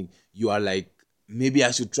awakening, you are like, maybe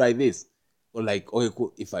I should try this, or like, okay,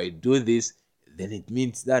 cool, if I do this, then it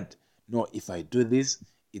means that. No, if I do this,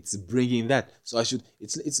 it's bringing that, so I should.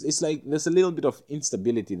 It's like there's a little bit of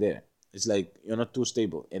instability there. It's like you're not too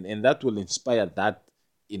stable, and that will inspire that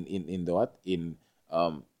in the what in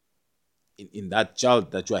that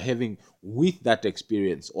child that you are having with that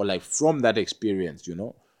experience, or like from that experience.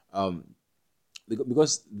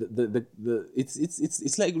 Because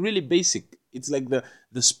it's like really basic. It's like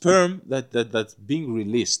the sperm that's being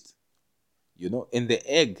released, and the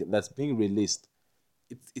egg that's being released.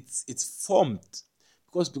 It's formed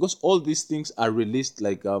because all these things are released,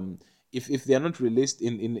 like, if they are not released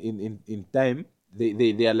in time,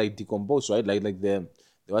 they are like decomposed, right? Like the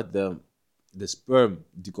sperm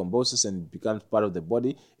decomposes and becomes part of the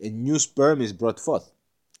body, and new sperm is brought forth.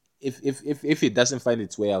 If it doesn't find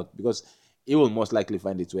its way out, because it will most likely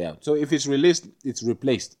find its way out. So if it's released, it's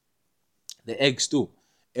replaced. The eggs too,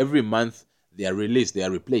 every month they are released, they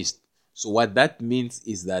are replaced. So what that means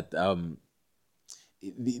is that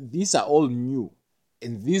these are all new,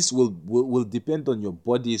 and this will depend on your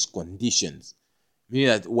body's conditions, meaning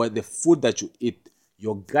that what the food that you eat,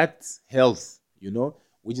 your gut health,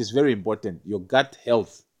 which is very important, your gut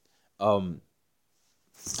health.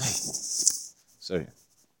 Sorry,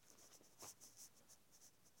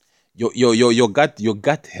 your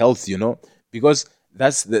gut health, because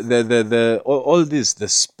that's all this, the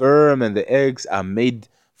sperm and the eggs are made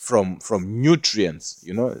from nutrients.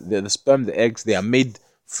 The sperm, the eggs, they are made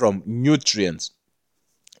from nutrients.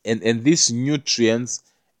 and these nutrients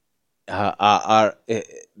the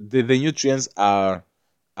nutrients are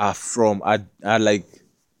like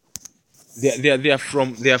they are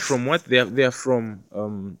from what they are from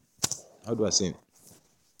how do I say it?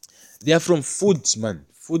 They are from foods, man.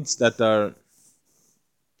 Foods that are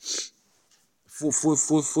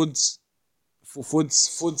foods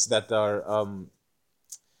foods that are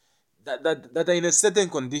that are in a certain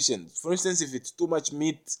condition. For instance, if it's too much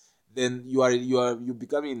meat, then you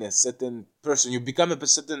becoming a certain person. You become a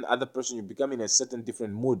certain other person. You become in a certain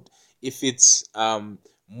different mood. If it's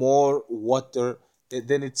more water,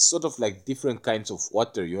 then it's sort of like different kinds of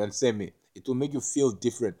water. You understand me? It will make you feel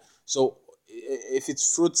different. So if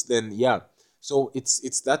it's fruits, then yeah. So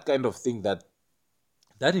it's that kind of thing that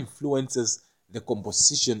influences the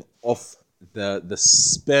composition of the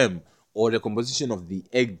sperm or the composition of the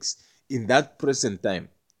eggs in that present time.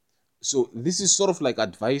 So this is sort of like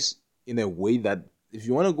advice in a way that if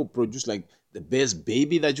you want to go produce like the best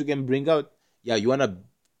baby that you can bring out, yeah, you want to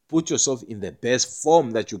put yourself in the best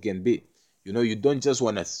form that you can be. You know, you don't just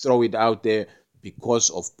want to throw it out there because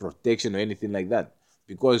of protection or anything like that.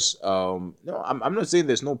 Because no, I'm not saying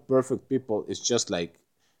there's no perfect people. It's just like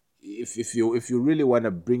if you really want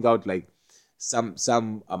to bring out like some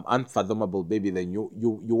unfathomable baby, then you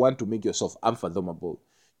want to make yourself unfathomable.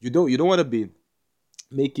 You don't want to be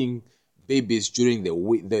making babies during the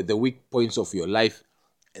weak points of your life,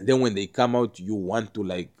 and then when they come out you want to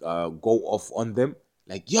like go off on them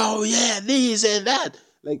like, yo, yeah, this and that.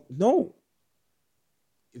 Like, no,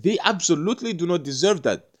 they absolutely do not deserve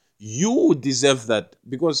that. You deserve that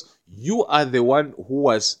because you are the one who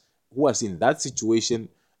was in that situation,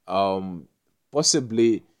 um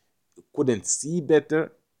possibly couldn't see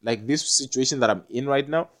better, like this situation that I'm in right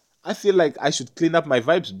now. I feel like I should clean up my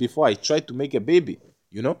vibes before I try to make a baby.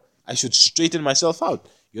 You know, I should straighten myself out.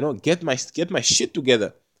 You know, get my shit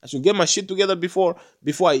together. I should get my shit together before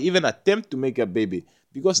I even attempt to make a baby,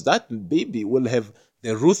 because that baby will have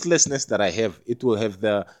the ruthlessness that I have. It will have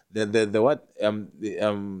the what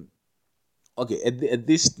okay, at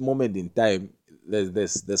this moment in time,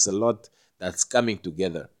 there's a lot that's coming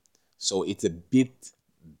together, so it's a bit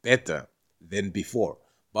better than before.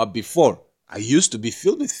 But before, I used to be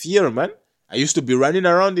filled with fear, man. I used to be running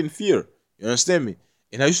around in fear. You understand me?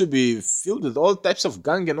 And I used to be filled with all types of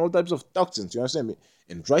gang and all types of toxins. You understand me?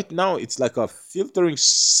 And right now, it's like a filtering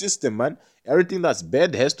system, man. Everything that's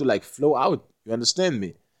bad has to like flow out. You understand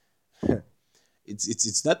me?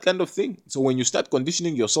 It's that kind of thing. So when you start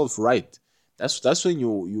conditioning yourself right, that's when you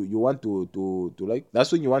want to like,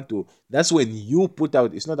 that's when you put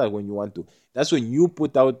out, it's not that when you want to, that's when you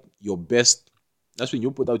put out your best. That's when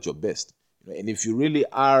you put out your best. You know, and if you really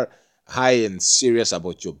are high and serious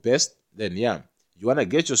about your best, then yeah, you want to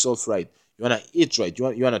get yourself right. You want to eat right. You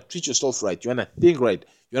want to treat yourself right. You want to think right.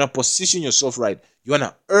 You want to position yourself right. You want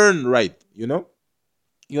to earn right. You know,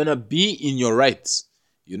 you want to be in your rights.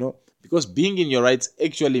 You know, because being in your rights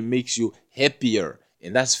actually makes you happier,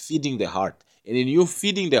 and that's feeding the heart. And in you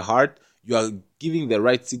feeding the heart, you are giving the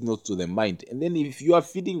right signals to the mind. And then if you are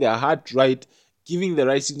feeding the heart right, giving the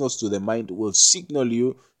right signals to the mind will signal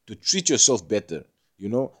you to treat yourself better. You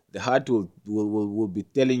know, the heart will be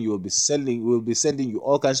telling you, will be sending you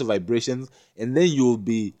all kinds of vibrations, and then you'll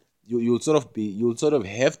sort of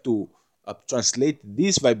have to translate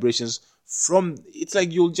these vibrations from. It's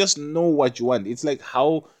like you'll just know what you want. It's like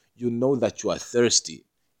how you know that you are thirsty.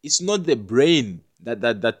 It's not the brain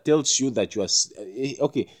that tells you that you are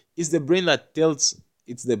okay. It's the brain that tells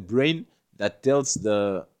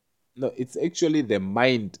the no, it's actually the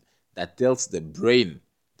mind that tells the brain,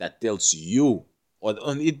 that tells you, or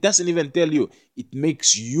it doesn't even tell you. It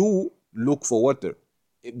makes you look for water.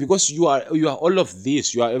 Because you are all of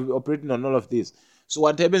this. You are operating on all of this. So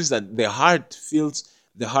what happens is that the heart,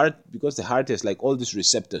 because the heart has like all these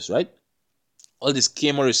receptors, right? All these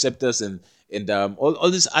chemoreceptors and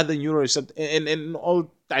all these other neuroreceptors and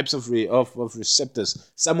all types of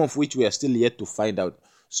receptors, some of which we are still yet to find out.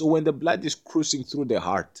 So when the blood is cruising through the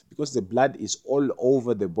heart, because the blood is all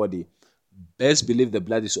over the body, best believe the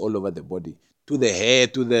blood is all over the body, to the hair,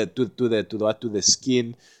 to the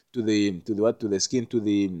skin, to the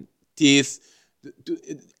teeth,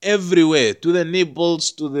 everywhere, to the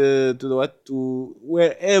nipples, to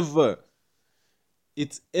wherever.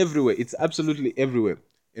 It's everywhere. It's absolutely everywhere.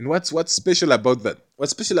 And what's special about that?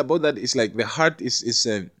 What's special about that is like the heart is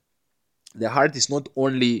not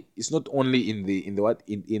only in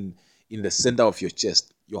the center of your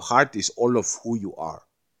chest. Your heart is all of who you are,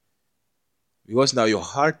 because now your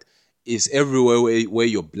heart is everywhere where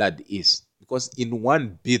your blood is, because in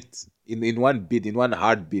one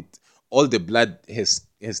heartbeat, all the blood has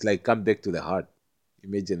like come back to the heart.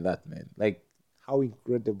 Imagine that, man. Like, how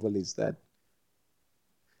incredible is that?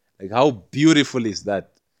 Like, how beautiful is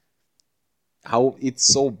that? How it's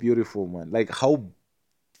so beautiful, man. Like, how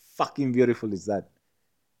fucking beautiful is that?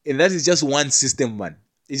 And that is just one system, man.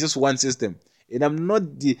 It's just one system. And I'm not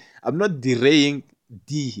deraying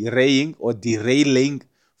or derailing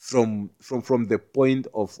from the point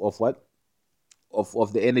of what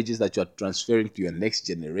of the energies that you are transferring to your next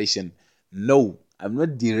generation. No, I'm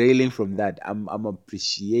not derailing from that. I'm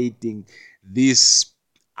appreciating this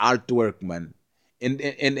artwork, man. And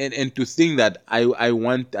to think that I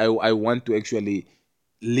want to actually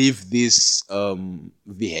leave this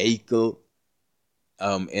vehicle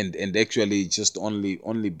and actually just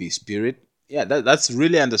only be spirit. Yeah, that's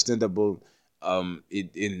really understandable.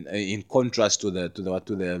 In contrast to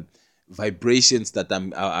the vibrations that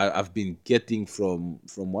I've been getting from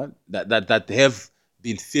what that have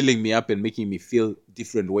been filling me up and making me feel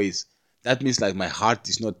different ways. That means like my heart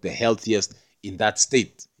is not the healthiest in that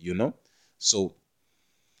state, you know. So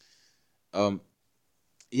um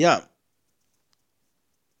yeah,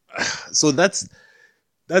 so that's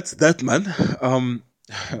that, man. um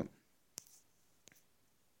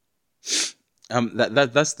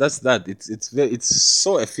that's that. It's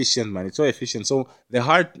so efficient, man. It's so efficient. So the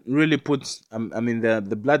heart really puts I mean the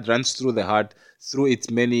blood runs through the heart through its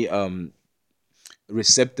many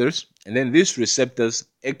receptors, and then these receptors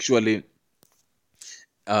actually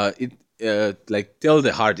it like tell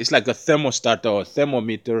the heart. It's like a thermostat or a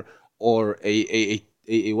thermometer or a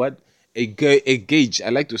what a gauge. I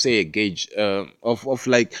like to say a gauge of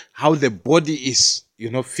like how the body is,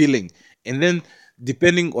 feeling. And then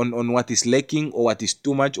depending on what is lacking or what is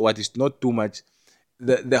too much or what is not too much,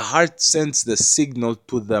 the heart sends the signal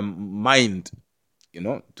to the mind,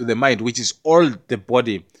 to the mind, which is all the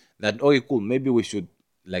body, that okay, cool, maybe we should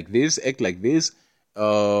like this, act like this,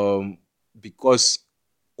 because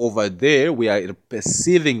over there we are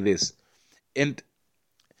perceiving this. And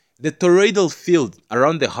the toroidal field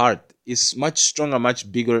around the heart is much stronger,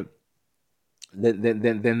 much bigger than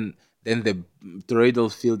the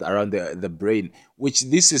toroidal field around the brain, which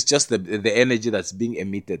this is just the energy that's being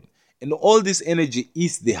emitted. And all this energy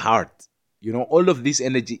is the heart. All of this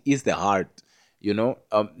energy is the heart. You know,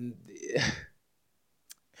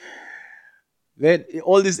 then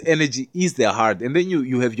all this energy is the heart, and then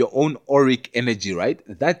you have your own auric energy, right?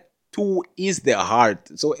 That too is the heart.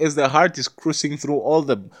 So as the heart is cruising through all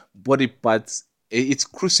the body parts, it's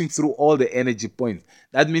cruising through all the energy points.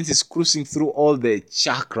 That means it's cruising through all the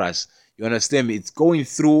chakras. You understand me? It's going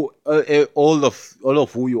through all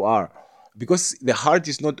of who you are, because the heart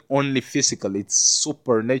is not only physical, it's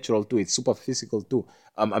supernatural too, it's super physical too,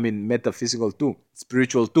 I mean metaphysical too,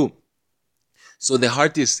 spiritual too. So the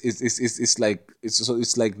heart is like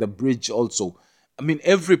it's like the bridge also. I mean,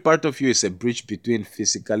 every part of you is a bridge between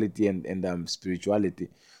physicality and spirituality.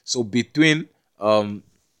 So between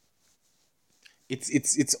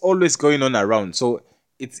it's always going on around. So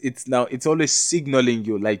it's always signaling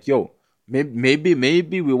you like, yo, maybe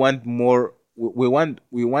we want more. We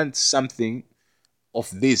want something of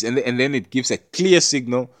this, and then it gives a clear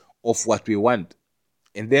signal of what we want.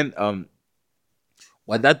 And then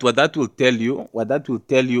what that will tell you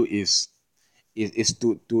is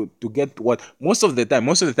to get what. Most of the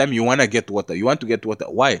time you want to get water. You want to get water.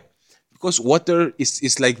 Why? Because water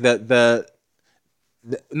is like the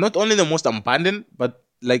not only the most abundant, but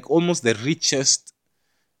like almost the richest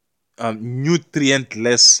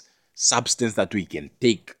nutrient-less substance that we can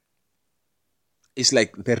take. It's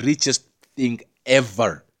like the richest thing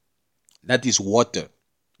ever. That is water,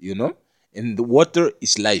 you know? And the water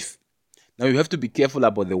is life. Now you have to be careful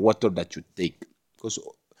about the water that you take. Because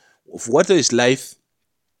if water is life,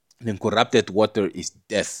 then corrupted water is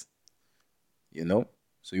death. So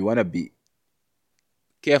you want to be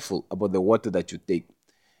careful about the water that you take.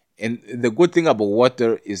 And the good thing about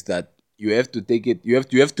water is that you have to take it, you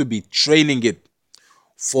have to be training it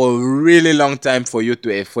for a really long time for it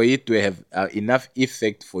to have enough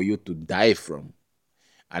effect for you to die from,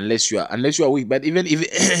 unless you are weak. But even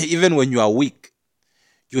if even when you are weak,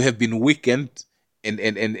 you have been weakened,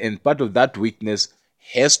 and part of that weakness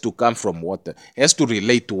has to come from water, has to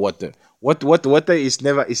relate to water. What water is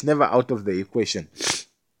never out of the equation.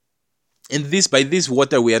 And this by this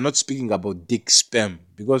water, we are not speaking about dick sperm,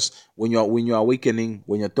 because when you are awakening,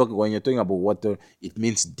 when you're talking about water, it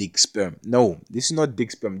means dick sperm. No, this is not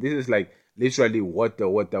dick sperm. This is like literally water,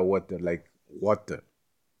 like water,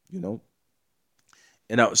 you know.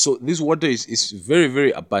 And now, so this water is very,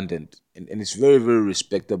 very abundant, and it's very, very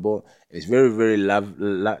respectable, and it's very, very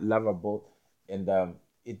lovable, and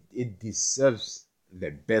it deserves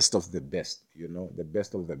the best of the best, the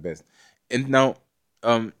best of the best. And now,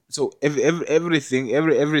 So everything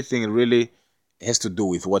really has to do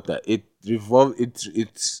with water. It revolve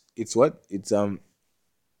it's what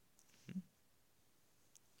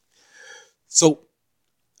so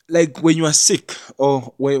like when you are sick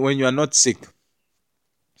or when you are not sick,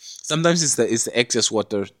 sometimes it's the excess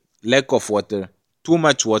water, lack of water, too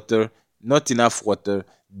much water, not enough water,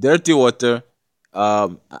 dirty water.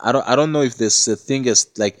 I don't know if there's a thing as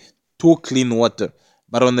like too clean water,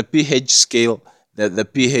 but on the pH scale, the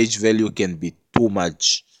pH value can be too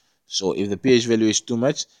much. So if the pH value is too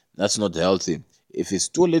much, that's not healthy. If it's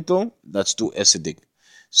too little, that's too acidic.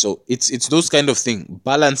 So it's those kind of thing,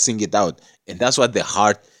 balancing it out, and that's what the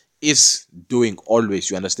heart is doing always.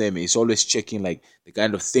 You understand me? It's always checking like the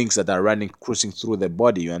kind of things that are running, cruising through the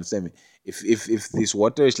body. You understand me? If this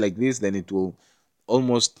water is like this, then it will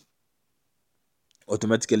almost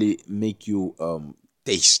automatically make you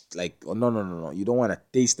taste like, oh, no, you don't want to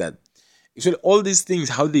taste that. Actually, all these things,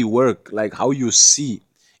 how they work, like how you see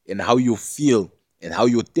and how you feel and how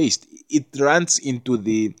you taste, it runs in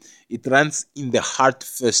the heart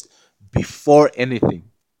first before anything.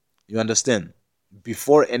 You understand?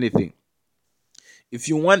 Before anything. If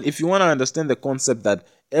you want to understand the concept that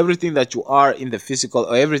everything that you are in the physical,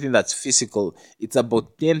 or everything that's physical, it's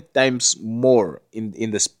about 10 times more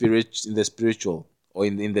in the spiritual, or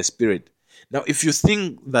in the spirit. Now if you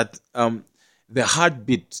think that the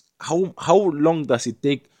heartbeat, how long does it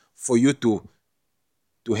take for you to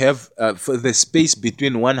have for the space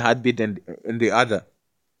between one heartbeat and the other?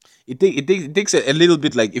 It takes a little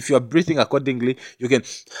bit. Like if you are breathing accordingly, you can,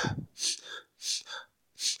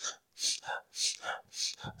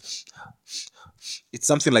 it's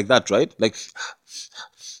something like that, right? Like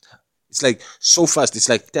it's like so fast. It's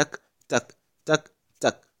like tuck, tuck, tuck,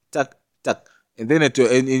 tuck, tuck, tuck, and then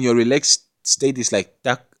in your relaxed state, it's like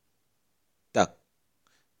tuck, tuck,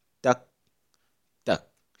 tuck, tuck.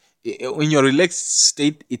 In your relaxed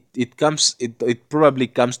state, it probably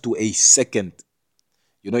comes to a second.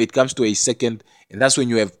 It comes to a second, and that's when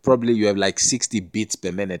you have like 60 beats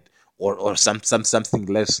per minute, or something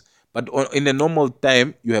less. But in a normal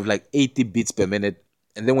time, you have like 80 beats per minute,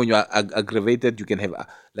 and then when you are aggravated, you can have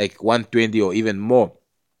like 120 or even more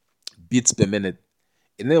beats per minute.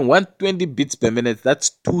 And then 120 beats per minute,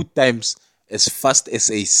 that's two times as fast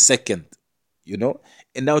as a second, you know.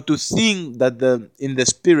 And now to think that in the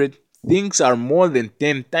spirit, things are more than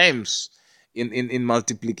 10 times in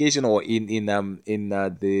multiplication, or in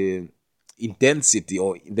the intensity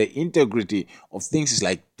or the integrity of things, is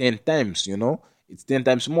like 10 times, it's 10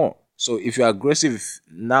 times more. So if you're aggressive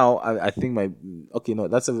now, I think my okay, no,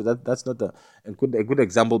 that's not a good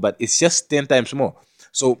example, but it's just 10 times more.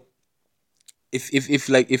 So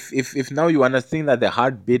if now you understand that the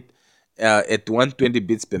heartbeat at 120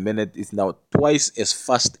 beats per minute is now twice as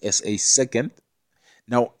fast as a second.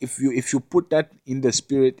 Now if you put that in the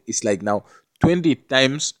spirit, it's like now 20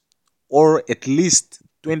 times, or at least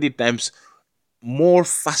 20 times more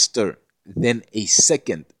faster than a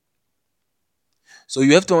second. So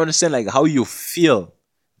you have to understand like how you feel.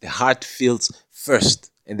 The heart feels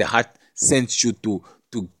first, and the heart sends you to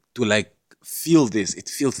like feel this. It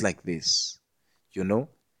feels like this, you know,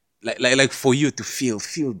 like for you to feel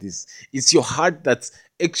this. It's your heart that's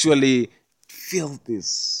actually feel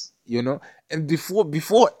this, and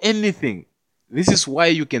before anything. This is why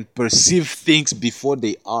you can perceive things before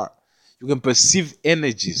they are. You can perceive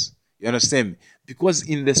energies. You understand me? Because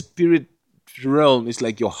in the spirit realm, it's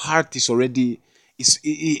like your heart is already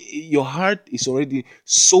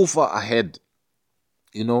so far ahead.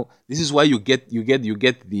 This is why you get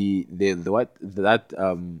the what that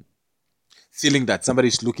feeling that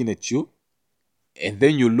somebody's looking at you, and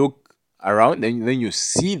then you look around, then you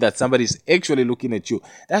see that somebody's actually looking at you.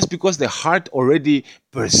 That's because the heart already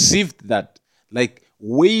perceived that, like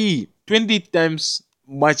way 20 times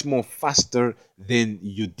much more faster than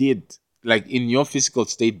you did, like in your physical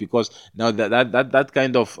state. Because now that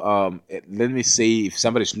kind of let me say, if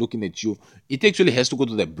somebody's looking at you, it actually has to go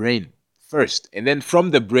to the brain first, and then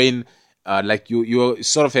from the brain, like you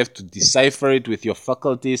sort of have to decipher it with your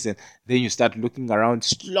faculties, and then you start looking around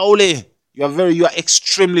slowly. You are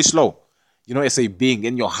extremely slow, as a being,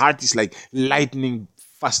 and your heart is like lightning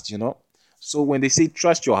fast. So when they say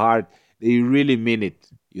trust your heart, they really mean it.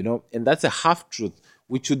 And that's a half truth,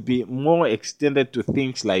 which should be more extended to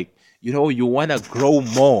things like, you want to grow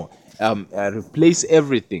more, replace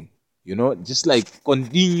everything, just like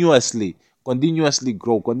continuously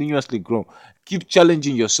grow, keep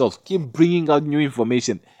challenging yourself, keep bringing out new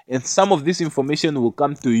information. And some of this information will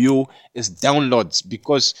come to you as downloads,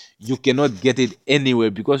 because you cannot get it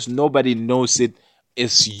anywhere, because nobody knows it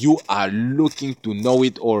as you are looking to know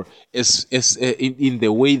it, or as in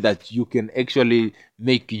the way that you can actually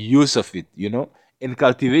make use of it, and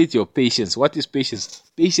cultivate your patience. What is patience?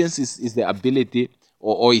 Patience is the ability,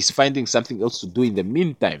 or is finding something else to do in the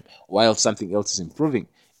meantime while something else is improving.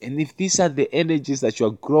 And if these are the energies that you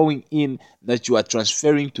are growing in, that you are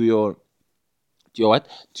transferring to your what?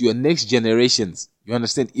 To your next generations. You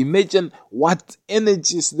understand? Imagine what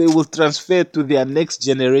energies they will transfer to their next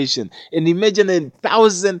generation. And imagine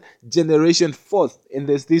 1,000 generation forth. And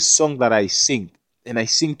there's this song that I sing, and I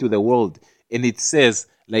sing to the world. And it says,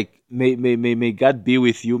 like, may God be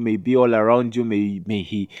with you, may be all around you, may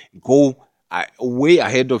He go way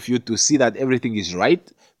ahead of you to see that everything is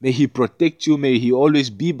right. May He protect you, may He always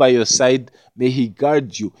be by your side, may He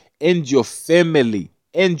guard you and your family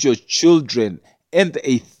and your children and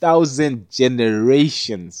 1,000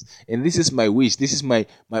 generations. And this is my wish. This is my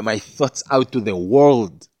thoughts out to the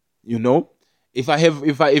world. You know, if I have,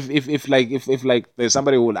 if like there's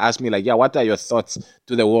somebody who would ask me like, yeah, what are your thoughts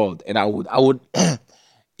to the world? And I would,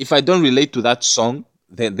 if I don't relate to that song,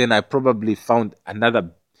 then I probably found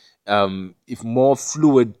another, if more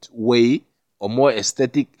fluid way or more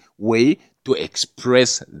aesthetic way to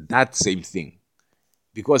express that same thing,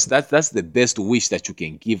 because that's the best wish that you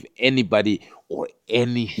can give anybody or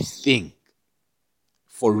anything,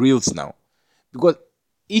 for reals now, because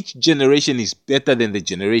each generation is better than the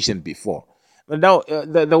generation before. But now,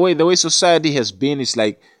 the way society has been is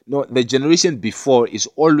like, no, the generation before is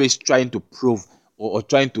always trying to prove, or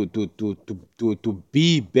trying to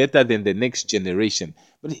be better than the next generation.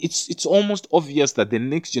 But it's almost obvious that the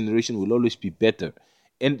next generation will always be better.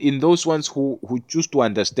 And in those ones who choose to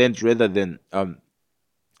understand rather than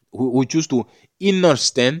who choose to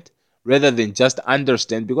understand rather than just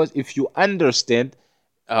understand, because if you understand,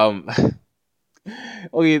 um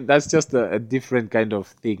okay, that's just a different kind of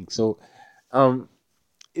thing. So um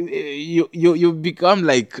you become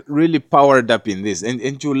like really powered up in this,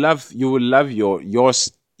 and you will love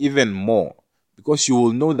yours even more, because you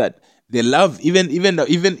will know that the love,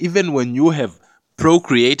 even when you have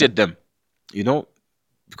procreated them, you know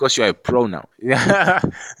because you are a pro now. Yeah,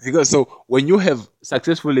 because so when you have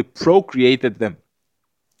successfully procreated them,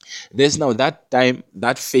 there's now that time,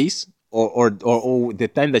 that phase, or the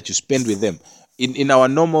time that you spend with them. In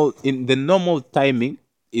the normal timing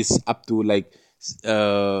is up to like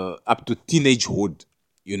up to teenagehood,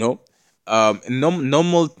 you know.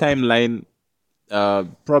 Normal timeline,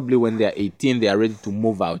 probably when they're 18, they are ready to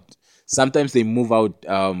move out. Sometimes they move out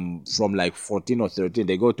from like 14 or 13.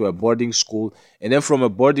 They go to a boarding school, and then from a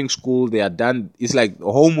boarding school, they are done. It's like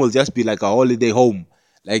home will just be like a holiday home,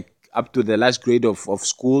 like up to the last grade of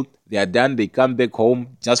school. They are done. They come back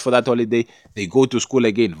home just for that holiday. They go to school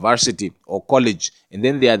again, varsity or college, and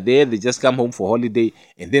then they are there. They just come home for holiday,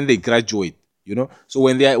 and then they graduate. So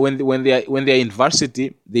when they are in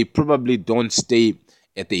varsity, they probably don't stay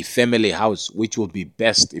at a family house, which would be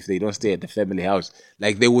best if they don't stay at the family house.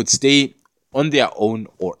 Like they would stay on their own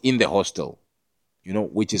or in the hostel,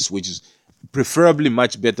 which is preferably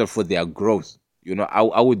much better for their growth.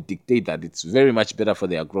 I would dictate that it's very much better for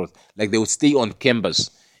their growth. Like they would stay on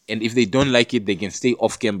campus, and if they don't like it, they can stay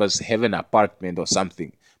off campus, have an apartment or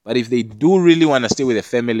something. But if they do really want to stay with a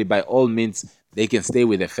family, by all means, they can stay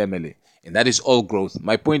with a family, and that is all growth.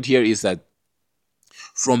 My point here is that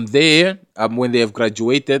from there, when they have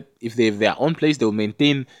graduated, if they have their own place, they will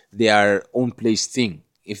maintain their own place thing.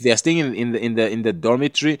 If they are staying in the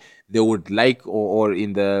dormitory, they would like, or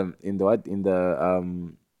in the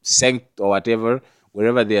sanct or whatever,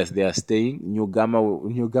 wherever they are staying, New Gamma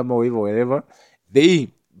Wave or wherever,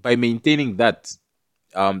 they, by maintaining that,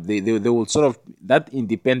 they will sort of that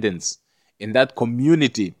independence in that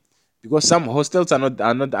community, because some hostels are not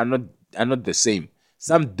the same.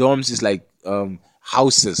 Some dorms is like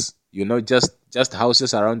houses, just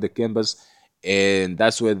houses around the campus, and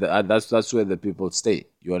that's where the people stay.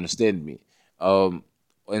 You understand me? And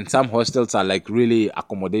some hostels are like really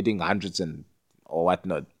accommodating hundreds and or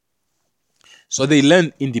whatnot. So they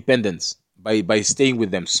learn independence by staying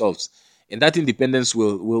with themselves, and that independence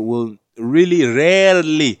will really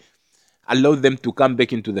rarely allow them to come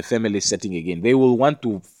back into the family setting again. They will want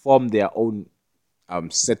to form their own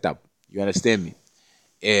setup. You understand me?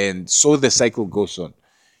 And so the cycle goes on.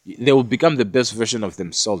 They will become the best version of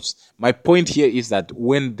themselves. My point here is that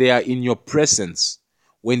when they are in your presence,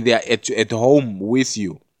 when they are at home with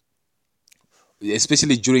you,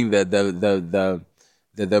 especially during the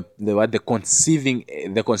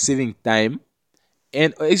conceiving time,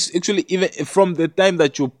 and it's actually even from the time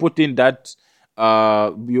that you put in that,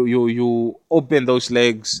 you open those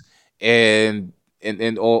legs, and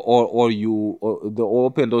and or you or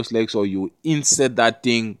open those legs, or you insert that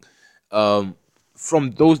thing, um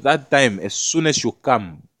from those that time. As soon as you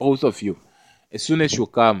come, both of you, as soon as you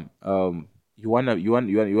come, you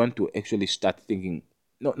want to actually start thinking.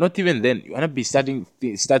 No, not even then. You want to be start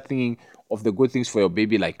thinking of the good things for your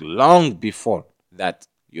baby, like long before that,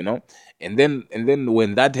 and then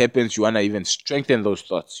when that happens, you want to even strengthen those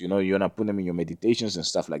thoughts. You want to put them in your meditations and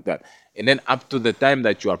stuff like that. And then up to the time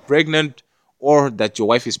that you are pregnant, or that your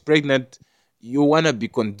wife is pregnant, you want to be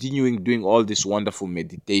continuing doing all this wonderful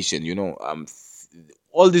meditation,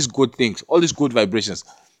 all these good things, all these good vibrations.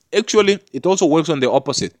 Actually, it also works on the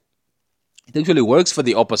opposite. It actually works for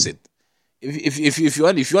the opposite. If you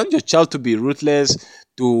want your child to be ruthless,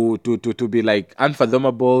 to be like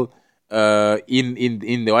unfathomable,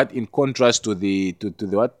 in the what, in contrast to the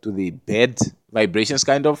bad vibrations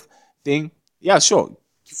kind of thing, yeah, sure,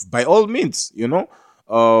 by all means,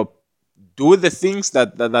 uh do the things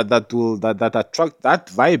that attract that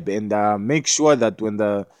vibe, and make sure that when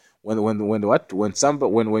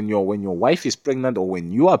your wife is pregnant, or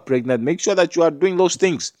when you are pregnant, make sure that you are doing those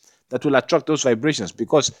things that will attract those vibrations,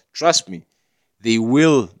 because trust me, they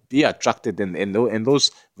will be attracted, and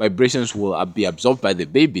those vibrations will be absorbed by the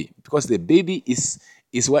baby, because the baby is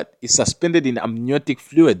what is suspended in amniotic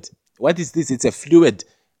fluid. What is this? It's a fluid.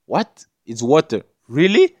 What? It's water.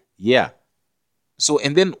 Really? Yeah. So,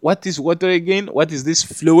 and then what is water again? What is this?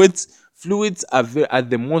 Fluids. Fluids are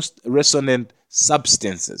the most resonant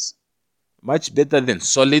substances, much better than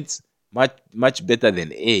solids, much better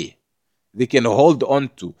than air. They can hold on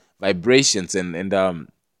to vibrations and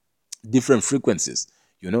different frequencies.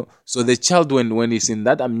 So the child, when he's in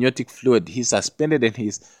that amniotic fluid, he's suspended, and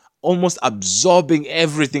he's almost absorbing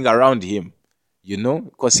everything around him.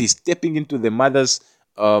 Because he's stepping into the mother's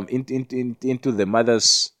into the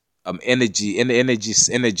mother's energy, and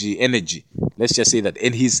energy. Let's just say that,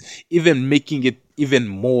 and he's even making it even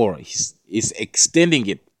more. He's extending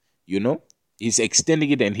it. He's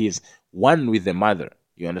extending it, and he's one with the mother.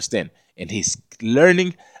 You understand? And he's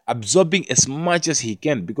learning, absorbing as much as he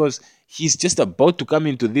can, because he's just about to come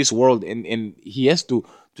into this world, and he has to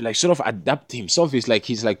like sort of adapt himself. He's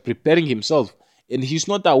like preparing himself, and he's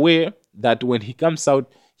not aware that when he comes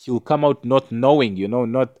out, he'll come out not knowing,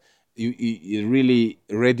 not really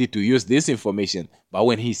ready to use this information. But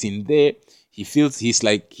when he's in there, he feels he's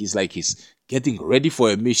getting ready for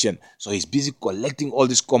a mission. So he's busy collecting all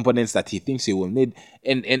these components that he thinks he will need,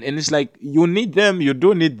 and it's like, you need them, you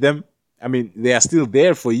do need them. I mean, they are still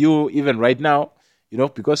there for you even right now,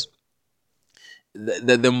 because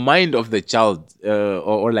the mind of the child,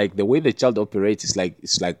 or like the way the child operates, is like,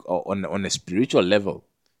 it's like on a spiritual level,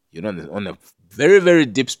 on a very, very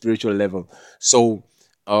deep spiritual level. So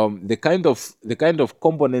the kind of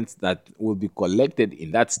components that will be collected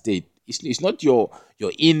in that state, it's not your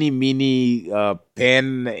any mini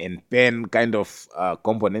pen and pen kind of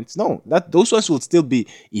components. No, that those ones will still be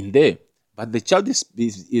in there. But the child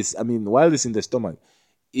is, I mean, while it's in the stomach,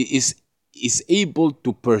 is able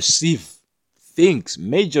to perceive things,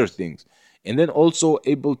 major things, and then also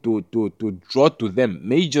able to draw to them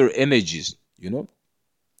major energies,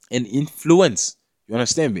 and influence. You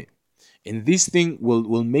understand me? And this thing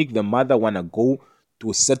will make the mother want to go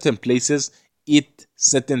to certain places, eat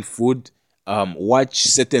certain food, watch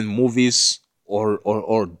certain movies,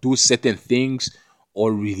 or do certain things,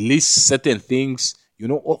 or release certain things,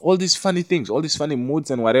 all these funny things, all these funny moods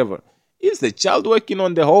and whatever. Is the child working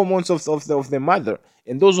on the hormones of the mother?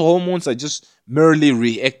 And those hormones are just merely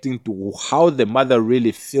reacting to how the mother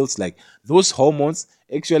really feels like. Those hormones,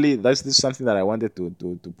 actually, this is something that I wanted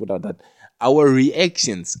to put out, that our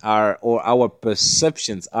reactions are, or our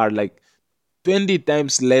perceptions are, like 20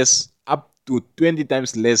 times less, up to 20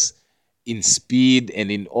 times less in speed, and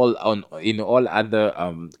in all other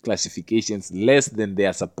classifications, less than they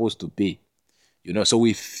are supposed to be. So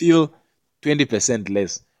we feel 20%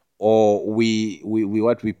 less, or we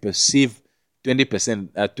what we perceive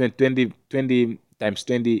 20%, 20 times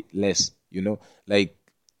 20 less, like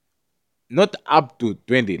not up to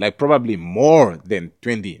 20, like probably more than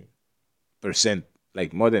 20%,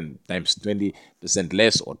 like more than times 20%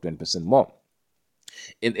 less, or 20% more.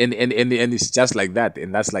 And it's just like that,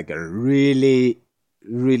 and that's like a really,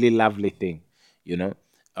 really lovely thing, you know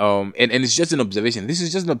and it's just an observation. This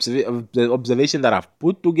is just the observation that I've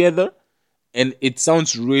put together, and it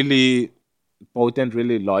sounds really potent,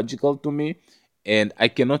 really logical to me, and I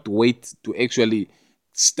cannot wait to actually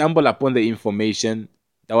stumble upon the information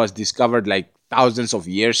that was discovered like thousands of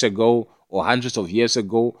years ago, or hundreds of years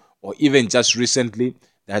ago, or even just recently,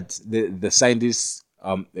 that the scientists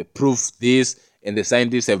proved this, and the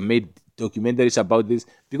scientists have made documentaries about this,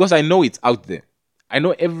 because I know it's out there. I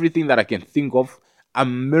know everything that I can think of.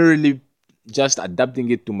 I'm merely just adapting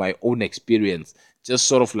it to my own experience, just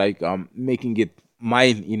sort of like making it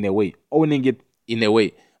mine in a way, owning it in a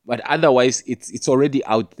way. But otherwise, it's already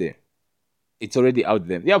out there. It's already out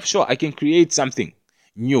there. Yeah, sure, I can create something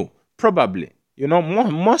new, probably.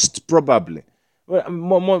 Most probably. Well,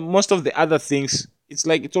 most of the other things, it's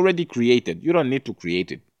like it's already created. You don't need to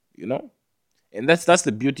create it. You know, and that's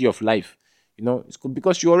the beauty of life. It's good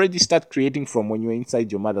because you already start creating from when you're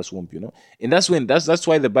inside your mother's womb. And that's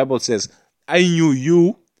why the Bible says, "I knew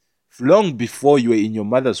you long before you were in your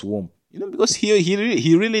mother's womb." Because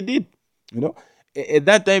he really did. You know, at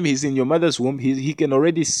that time he's in your mother's womb. He can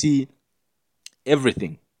already see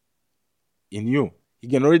everything in you. He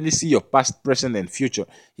can already see your past, present, and future.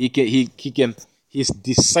 He's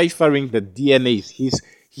deciphering the DNA. He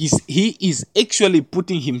is actually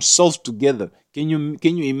putting himself together. Can you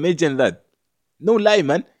imagine that? No lie,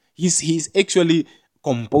 man. He's actually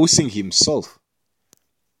composing himself.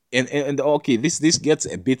 And okay, this gets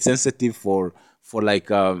a bit sensitive for like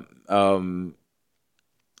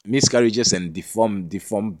miscarriages and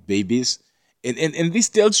deformed babies. And this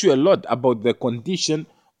tells you a lot about the condition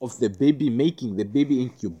of the baby making, the baby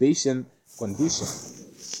incubation condition.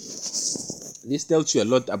 This tells you a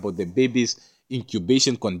lot about the baby's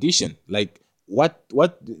incubation condition. Like what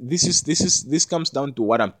this comes down to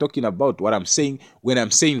what I'm talking about, what I'm saying when I'm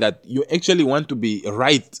saying that you actually want to be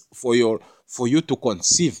right for you to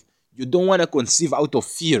conceive. You don't want to conceive out of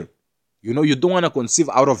fear. You don't want to conceive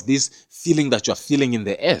out of this feeling that you're feeling in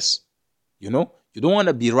the ass. You don't want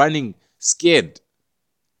to be running scared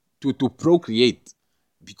to procreate,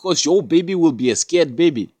 because your baby will be a scared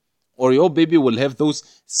baby, or your baby will have those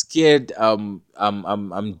scared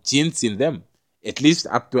genes in them, at least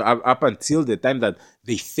up until the time that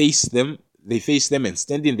they face them and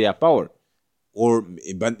stand in their power. Or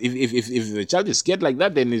but if the child is scared like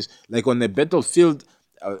that, then it's like on the battlefield.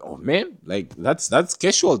 Oh man, like that's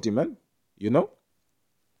casualty, man.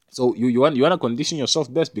 So you want to condition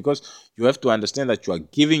yourself best, because you have to understand that you are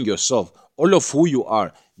giving yourself all of who you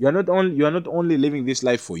are. You are not only living this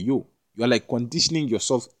life for you. You are like conditioning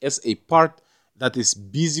yourself as a part that is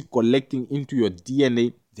busy collecting into your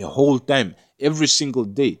DNA the whole time, every single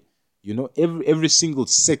day. Every single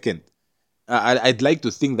second. I'd like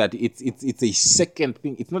to think that it's a second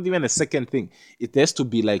thing. It's not even a second thing. It has to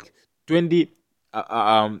be like 20,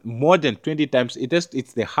 more than 20 times.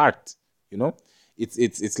 It's the heart.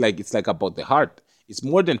 It's like about the heart. It's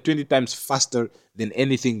more than 20 times faster than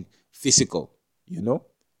anything physical.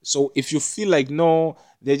 So if you feel like, no,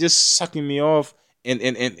 they're just sucking me off,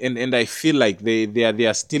 and I feel like they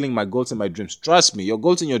are stealing my goals and my dreams, trust me, your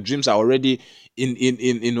goals and your dreams are already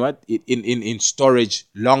in storage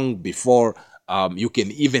long before you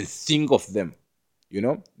can even think of them.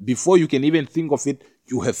 Before you can even think of it,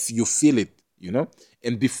 you feel it.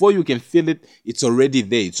 And before you can feel it, it's already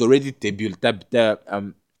there. It's already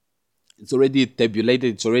it's already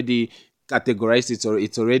tabulated. It's already categorized.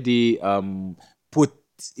 It's already put.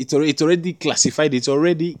 It's already classified. It's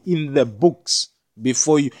already in the books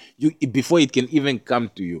before before it can even come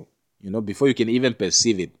to you. Before you can even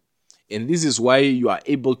perceive it. And this is why you are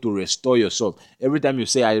able to restore yourself. Every time you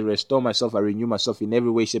say, I restore myself, I renew myself in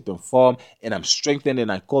every way, shape, and form, and I'm strengthened,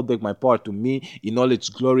 and I call back my power to me in all its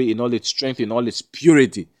glory, in all its strength, in all its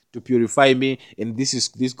purity, to purify me. And this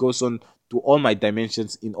goes on to all my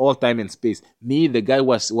dimensions in all time and space. Me, the guy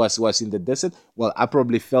was in the desert. Well, I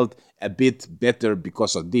probably felt a bit better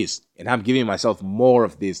because of this, and I'm giving myself more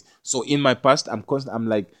of this. So in my past, I'm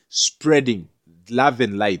like spreading love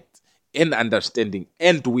and light and understanding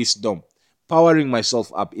and wisdom, powering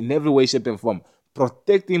myself up in every way, shape, and form,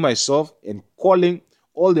 protecting myself and calling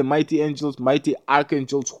all the mighty angels, mighty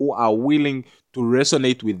archangels who are willing to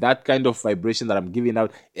resonate with that kind of vibration that I'm giving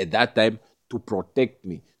out at that time, to protect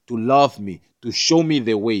me, to love me, to show me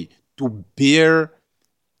the way, to bear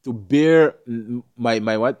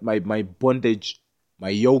my bondage, my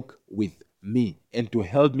yoke with me, and to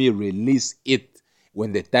help me release it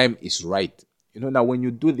when the time is right. Now when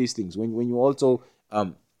you do these things, when you also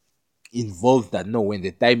involve that, no, when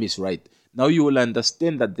the time is right, now you will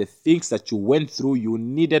understand that the things that you went through, you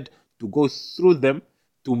needed to go through them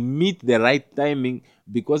to meet the right timing,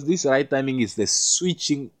 because this right timing is the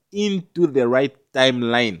switching into the right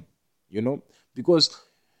timeline, because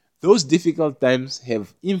those difficult times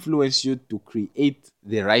have influenced you to create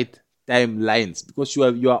the right timelines, because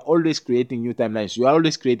you are always creating new timelines. You are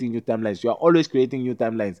always creating new timelines. You are always creating new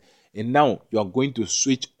timelines. And now you are going to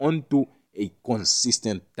switch onto a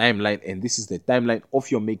consistent timeline. And this is the timeline of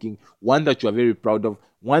your making, one that you are very proud of,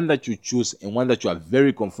 one that you choose, and one that you are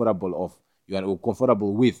very comfortable of. You are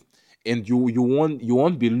comfortable with. and you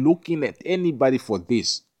won't be looking at anybody for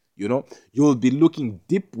this. You'll be looking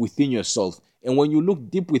deep within yourself, and when you look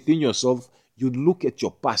deep within yourself, you look at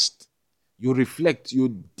your past, you reflect,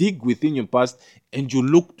 you dig within your past, and you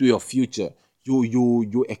look to your future.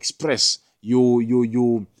 You express,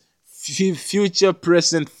 you future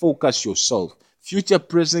present focus yourself, future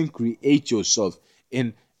present create yourself,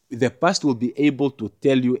 and the past will be able to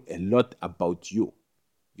tell you a lot about you,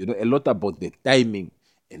 a lot about the timing.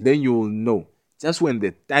 And then you will know just when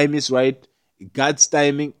the time is right, God's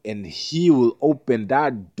timing, and He will open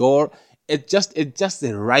that door. It's just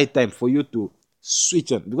the right time for you to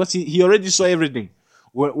switch on, because he already saw everything.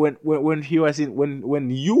 When he was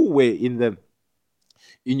when you were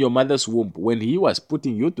in your mother's womb, when He was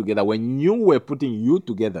putting you together, when you were putting you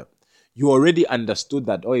together, you already understood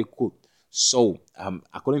that. Oh, cool. So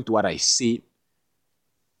according to what I see,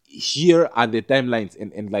 here are the timelines,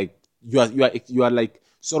 and like you are like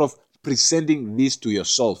sort of presenting this to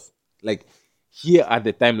yourself, like, here are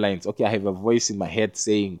the timelines. Okay, I have a voice in my head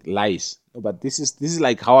saying lies. No, but this is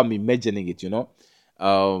like how I'm imagining it,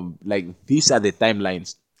 like, these are the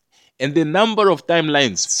timelines, and the number of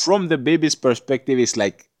timelines from the baby's perspective is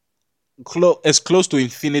like as close to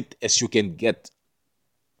infinite as you can get,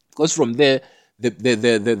 because from there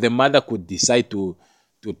the mother could decide to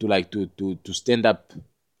stand up,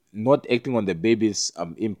 not acting on the baby's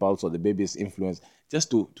impulse or the baby's influence, just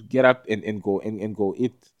to get up and go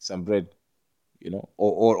eat some bread,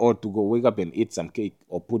 or to go wake up and eat some cake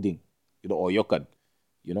or pudding, or yogurt,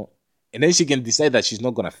 you know and then she can decide that she's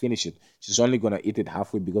not going to finish it. She's only going to eat it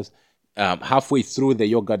halfway, because halfway through the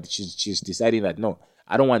yogurt, she's deciding that, no,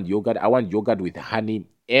 I don't want yogurt. I want yogurt with honey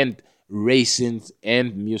and raisins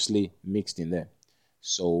and muesli mixed in there.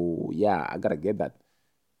 So yeah, I gotta get that.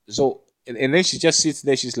 So, and then she just sits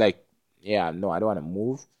there. She's like, yeah, no, I don't want to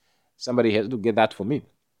move. Somebody has to get that for me.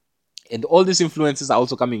 And all these influences are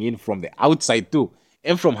also coming in from the outside too,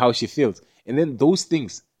 and from how she feels. And then those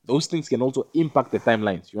things can also impact the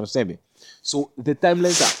timelines. You understand me? So the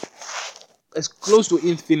timelines are as close to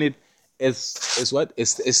infinite as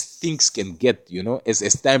things can get, as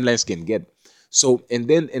timelines can get. So, and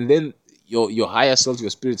then your higher self, your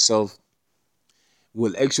spirit self,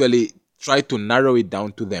 will actually try to narrow it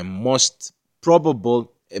down to the most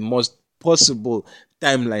probable and most possible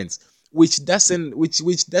timelines, which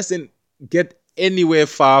doesn't get anywhere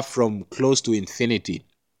far from close to infinity,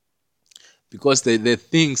 because the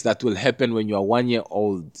things that will happen when you are 1 year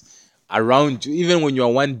old around you, even when you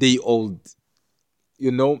are 1 day old,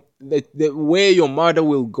 the way your mother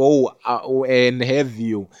will go and have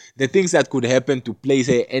you, the things that could happen to place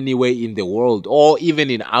her anywhere in the world or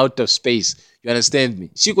even in outer space. You understand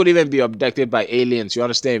me? She could even be abducted by aliens. You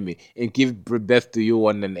understand me? And give birth to you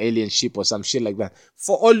on an alien ship or some shit like that.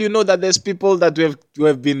 For all you know, that there's people that who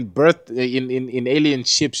have been birthed in alien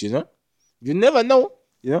ships. You never know.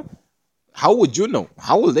 How would you know?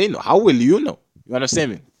 How will they know? How will you know? You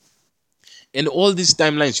understand me? And all these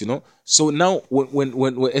timelines. So now,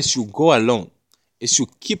 when as you go along, as you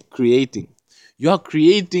keep creating, you are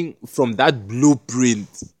creating from that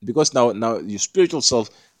blueprint, because now your spiritual self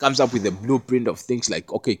comes up with a blueprint of things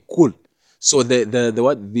like, okay, cool. So the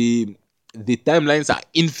timelines are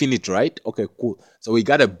infinite, right? Okay, cool. So we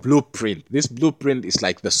got a blueprint. This blueprint is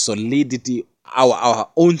like the solidity, our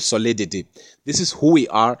own solidity. This is who we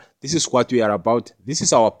are. This is what we are about. This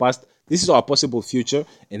is our past. This is our possible future,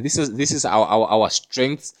 and this is our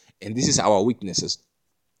strengths, and this is our weaknesses.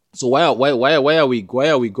 So why are we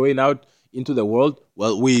going out into the world?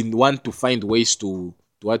 Well, we want to find ways to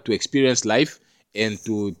experience life, and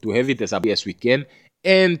to have it as happy as we can,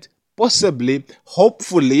 and possibly,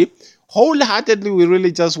 hopefully, wholeheartedly, we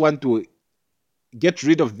really just want to get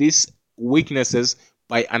rid of these weaknesses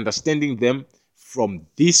by understanding them from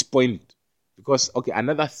this point. Because, okay,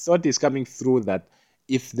 another thought is coming through, that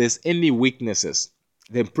if there's any weaknesses,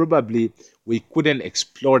 then probably we couldn't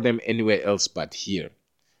explore them anywhere else but here,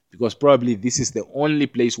 because probably this is the only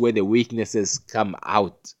place where the weaknesses come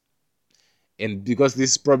out, and because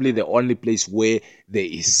this is probably the only place where there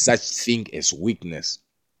is such thing as weakness.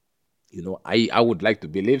 I would like to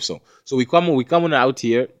believe so. So we come on out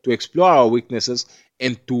here to explore our weaknesses,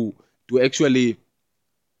 and to actually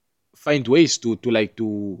find ways to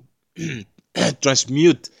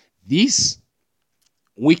transmute these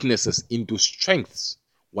weaknesses into strengths,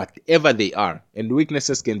 whatever they are. And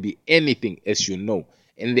weaknesses can be anything, as you know.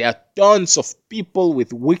 And there are tons of people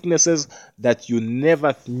with weaknesses that you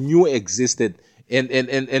never knew existed.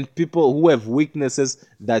 And people who have weaknesses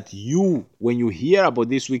that when you hear about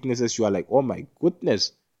these weaknesses, you are like, oh my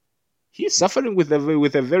goodness, He's suffering with a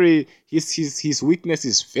very his weakness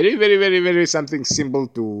is very very very very something simple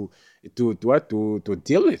to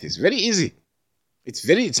deal with. It's very easy.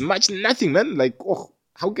 It's much nothing, man. Like, oh,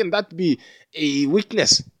 how can that be a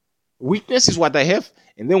weakness? Weakness is what I have.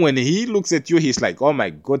 And then when he looks at you, he's like, oh my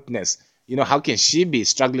goodness, how can she be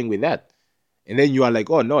struggling with that? And then you are like,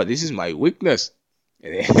 oh no, this is my weakness.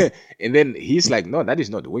 And then he's like, no, that is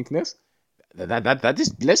not weakness. That is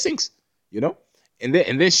blessings, you know. And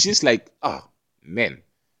then she's like, oh man,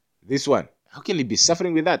 this one, how can he be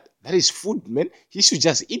suffering with that? That is food, man. He should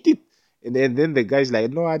just eat it. And then the guy's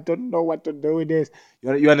like, no, I don't know what to do with this.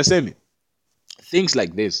 You understand me? Things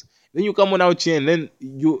like this. Then you come on out here, and then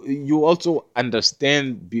you also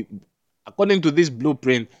understand. According to this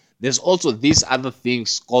blueprint, there's also these other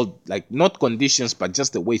things called, like, not conditions, but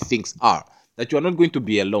just the way things are. That you are not going to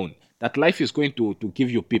be alone. That life is going to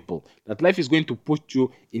give you people. That life is going to put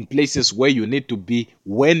you in places where you need to be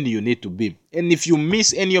when you need to be. And if you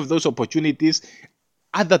miss any of those opportunities,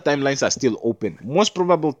 other timelines are still open. Most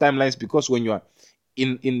probable timelines, because when you are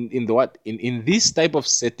in the what in this type of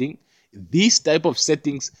setting, these type of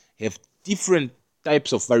settings have different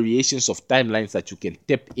types of variations of timelines that you can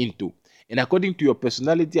tap into. And according to your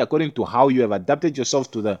personality, according to how you have adapted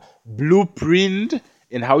yourself to the blueprint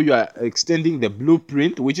and how you are extending the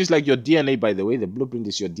blueprint, which is like your DNA, by the way. The blueprint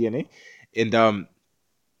is your DNA. And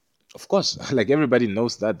of course, like, everybody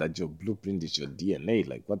knows that your blueprint is your DNA.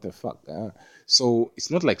 Like, what the fuck? So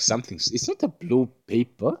it's not like something. It's not a blue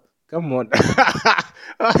paper. Come on.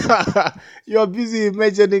 You're busy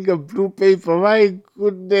imagining a blue paper. My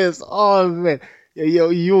goodness. Oh man.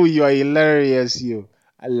 You are hilarious.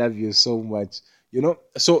 I love you so much.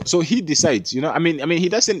 So he decides, I mean he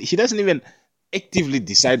doesn't even actively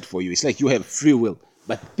decide for you. It's like you have free will,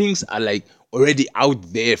 but things are like already out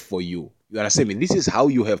there for you. You understand me? This is how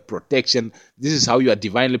you have protection. This is how you are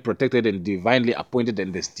divinely protected and divinely appointed,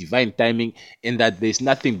 and there's divine timing, and that there's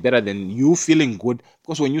nothing better than you feeling good.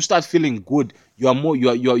 Because when you start feeling good, you are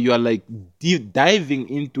like diving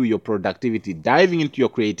into your productivity, diving into your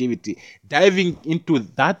creativity, diving into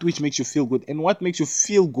that which makes you feel good. And what makes you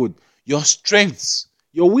feel good? Your strengths.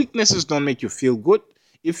 Your weaknesses don't make you feel good.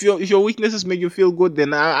 If your weaknesses make you feel good,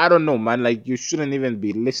 then I don't know, man. Like, you shouldn't even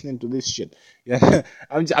be listening to this shit. Yeah,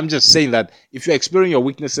 I'm just saying that if you're exploring your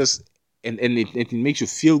weaknesses and it makes you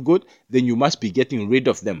feel good, then you must be getting rid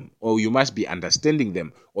of them, or you must be understanding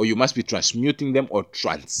them, or you must be transmuting them or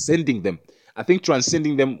transcending them. I think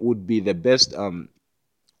transcending them would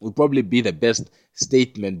probably be the best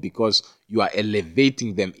statement, because you are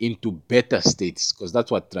elevating them into better states, because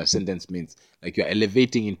that's what transcendence means. Like, you're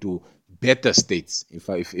elevating into better states. If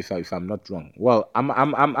I'm not wrong, well,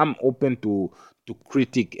 I'm open to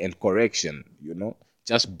critique and correction.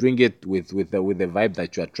 Just bring it with the vibe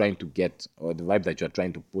that you are trying to get, or the vibe that you are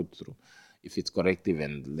trying to put through. If it's corrective,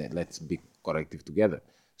 and let's be corrective together.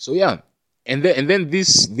 So yeah. And then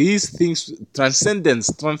these things,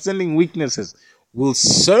 transcending weaknesses, will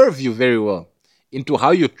serve you very well into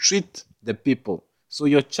how you treat the people. So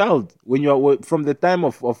your child, when you are from the time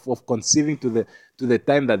of conceiving to the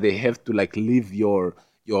time that they have to, like, leave your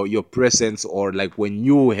presence, or like when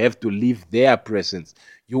you have to leave their presence,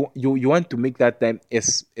 you want to make that time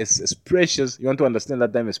as precious. You want to understand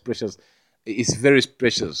that time as precious. It's very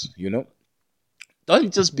precious.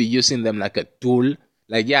 Don't just be using them like a tool.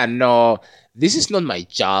 Like, yeah, no, this is not my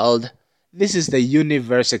child. This is the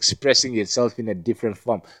universe expressing itself in a different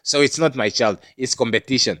form. So it's not my child. It's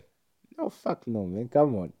competition. No, fuck no, man.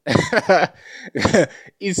 Come on.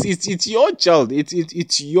 It's your child.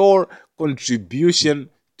 It's your contribution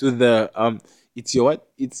to the It's your what?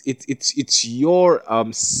 It's your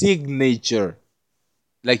signature.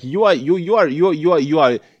 Like, you are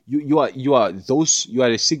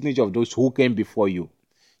a signature of those who came before you.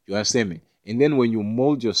 You understand me? And then when you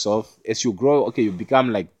mold yourself as you grow, okay, you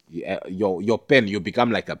become like your pen. You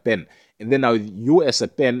become like a pen, and then now you as a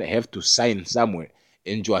pen have to sign somewhere,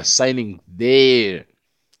 and you are signing there.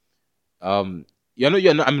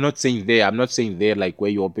 You're not. I'm not saying there. I'm not saying there like where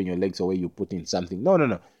you open your legs or where you put in something. No, no,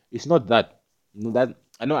 no. It's not that. That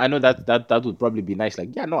I know that would probably be nice.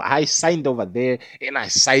 Like, yeah, no, I signed over there and I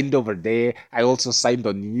signed over there. I also signed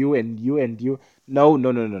on you and you and you. No,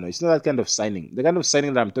 no, no, no, no. It's not that kind of signing. The kind of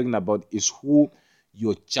signing that I'm talking about is who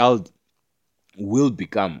your child will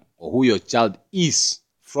become, or who your child is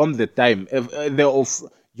from the time of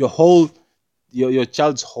your whole your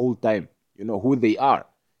child's whole time. Who they are.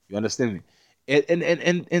 You understand me?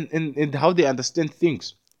 And how they understand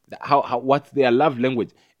things, how what their love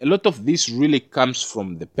language. A lot of this really comes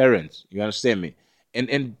from the parents. You understand me?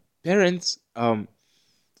 And parents,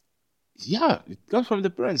 Yeah, it comes from the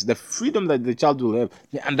parents. The freedom that the child will have,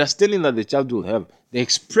 the understanding that the child will have, the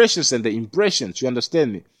expressions and the impressions. You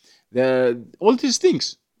understand me? The all these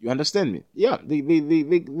things. You understand me? Yeah,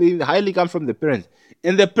 they highly come from the parents,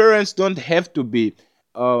 and the parents don't have to be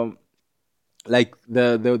um, like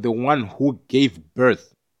the one who gave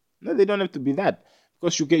birth. No, they don't have to be that,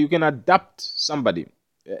 because you can adapt somebody,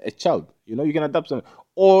 a child. You can adapt some,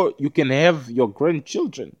 or you can have your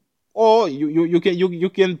grandchildren, or you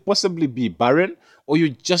can possibly be barren, or you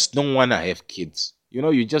just don't want to have kids.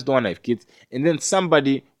 You just don't want to have kids, and then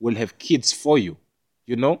somebody will have kids for you.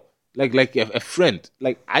 You know, like a friend.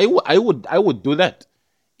 Like I would do that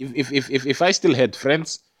if I still had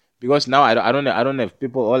friends, because now I don't have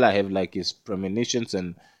people. All I have like is premonitions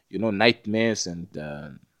and nightmares and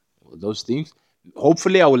those things.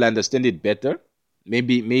 Hopefully I will understand it better.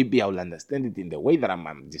 Maybe I will understand it in the way that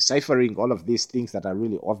I'm deciphering all of these things that are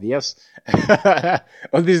really obvious.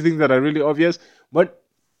 All these things that are really obvious. But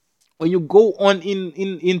when you go on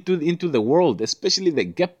into the world, especially the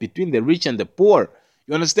gap between the rich and the poor,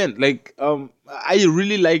 you understand, like I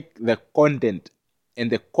really like the content and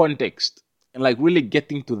the context, and like really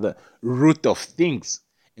getting to the root of things.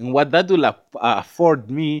 And what that will afford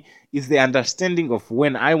me is the understanding of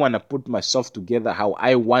when I want to put myself together, how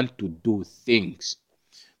I want to do things,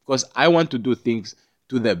 because I want to do things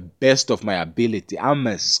to the best of my ability. I'm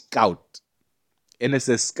a scout. And as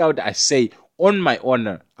a scout, I say, on my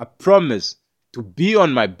honor, I promise to be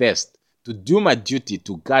on my best, to do my duty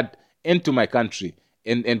to God and to my country,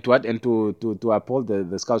 and to what and to uphold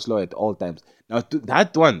the Scouts law at all times. Now, to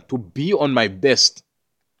that one, to be on my best,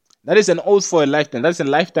 that is an oath for a lifetime. That's a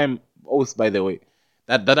lifetime oath, by the way.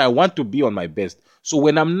 That I want to be on my best. So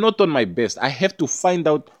when I'm not on my best, I have to find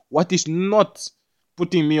out what is not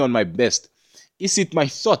putting me on my best. Is it my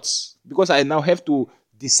thoughts? Because I now have to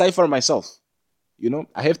decipher myself.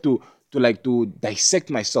 I have to dissect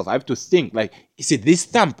myself. I have to think, like, is it this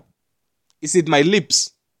thumb? Is it my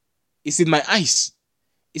lips? Is it my eyes?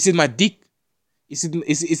 Is it my dick? Is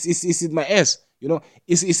it my ass?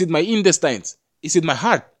 Is it my intestines? Is it my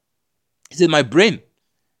heart? Is it my brain?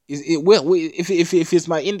 If it's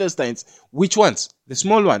my intestines, which ones? The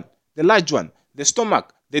small one, the large one, the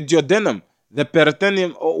stomach, the duodenum, the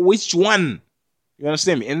peritoneum, or which one? You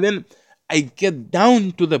understand me? And then I get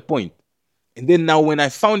down to the point. And then now when I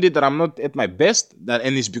found it that I'm not at my best,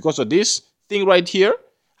 and it's because of this thing right here,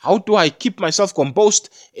 how do I keep myself composed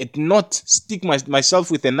and not stick myself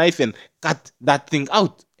with a knife and cut that thing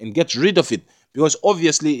out and get rid of it? Because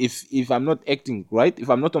obviously, if I'm not acting right, if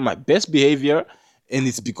I'm not on my best behavior, and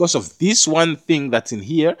it's because of this one thing that's in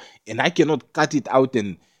here, and I cannot cut it out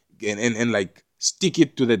and like stick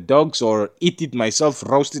it to the dogs or eat it myself,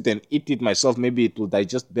 roast it and eat it myself, maybe it will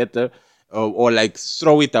digest better, or like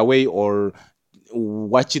throw it away or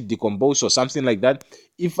watch it decompose or something like that.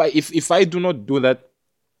 If I do not do that,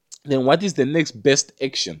 then what is the next best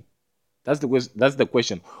action? That's the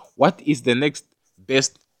question. What is the next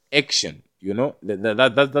best action?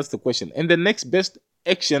 That's the question. And the next best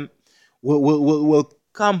action will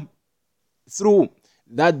come through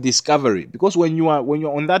that discovery. Because when you're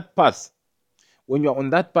on that path,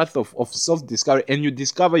 of self-discovery, and you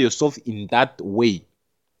discover yourself in that way,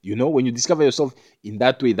 when you discover yourself in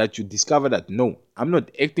that way, that you discover that, no, I'm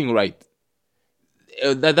not acting right.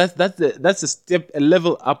 That's a step, a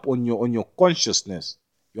level up on your consciousness.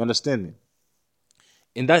 You understand me?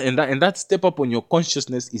 And that step up on your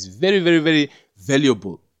consciousness is very, very, very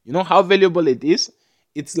valuable. You know how valuable it is?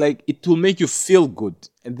 It's like it will make you feel good.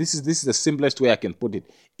 And this is the simplest way I can put it.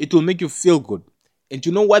 It will make you feel good. And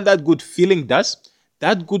you know what that good feeling does?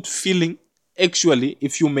 That good feeling, actually,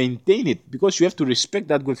 if you maintain it, because you have to respect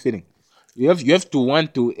that good feeling. You have to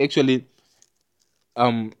want to actually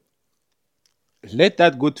let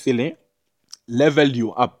that good feeling level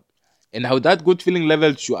you up. And how that good feeling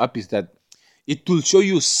levels you up is that it will show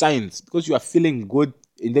you signs, because you are feeling good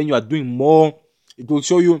and then you are doing more. It will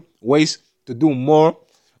show you ways to do more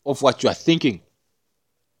of what you are thinking.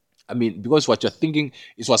 I mean, because what you're thinking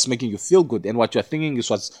is what's making you feel good, and what you're thinking is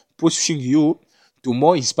what's pushing you to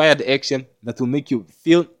more inspired action that will make you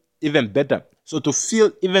feel even better. So to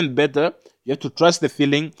feel even better, you have to trust the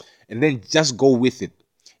feeling and then just go with it.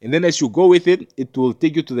 And then as you go with it, it will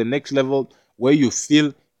take you to the next level where you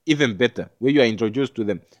feel even better, where you are introduced to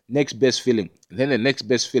the next best feeling, and then the next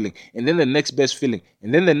best feeling, and then the next best feeling,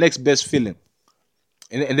 and then the next best feeling.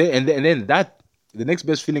 And then that the next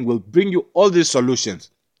best feeling will bring you all these solutions.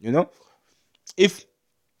 If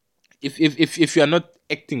you are not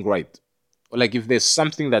acting right, or like if there's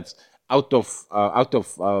something that's out of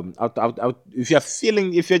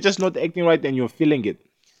if you're just not acting right and you're feeling it,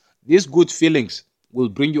 these good feelings will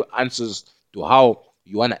bring you answers to how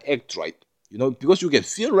you want to act right. Because you can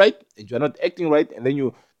feel right and you're not acting right, and then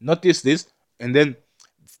you notice this, and then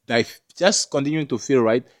by just continuing to feel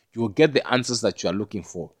right, you will get the answers that you are looking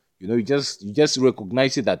for. You just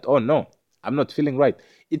recognize it that, oh no, I'm not feeling right.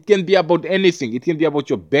 It can be about anything. It can be about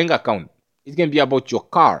your bank account. It can be about your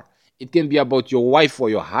car. It can be about your wife or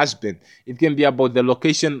your husband. It can be about the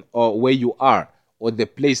location or where you are, or the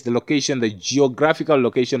place, the location, the geographical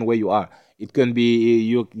location where you are. It can be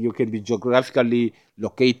you can be geographically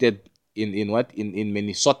located in what in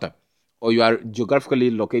Minnesota, or you are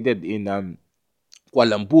geographically located in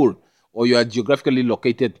Kuala Lumpur, or you are geographically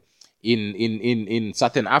located in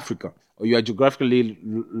Southern Africa, or you are geographically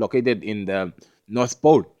located in the North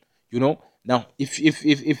Pole. Now,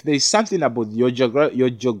 if there is something about your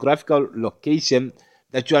geographical location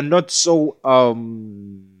that you are not so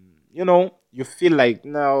you feel like,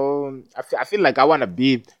 no, I feel like I want to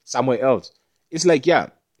be somewhere else. It's like, yeah,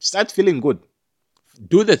 start feeling good.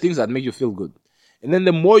 Do the things that make you feel good, and then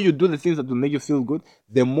the more you do the things that will make you feel good,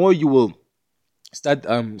 the more you will start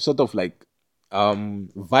sort of like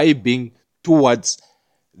vibing towards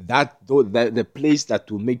the place that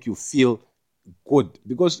will make you feel good.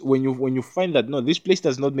 Because when you find that, no, this place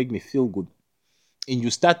does not make me feel good, and you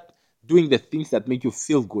start doing the things that make you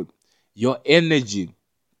feel good, your energy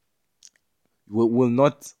will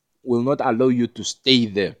not allow you to stay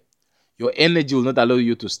there. Your energy will not allow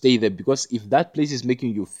you to stay there, because if that place is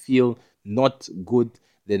making you feel not good,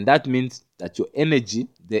 then that means that your energy,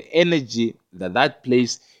 the energy that that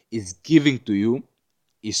place is giving to you,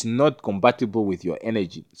 is not compatible with your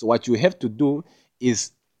energy. So what you have to do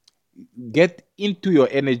is get into your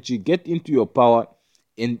energy, get into your power,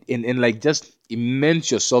 and like just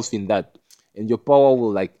immerse yourself in that, and your power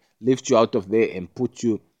will like lift you out of there and put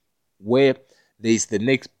you where there is the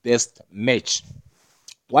next best match.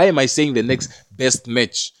 Why am I saying the next best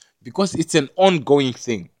match? Because it's an ongoing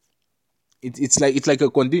thing. It's like a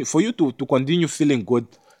continue for you to continue feeling good.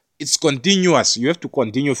 It's continuous. You have to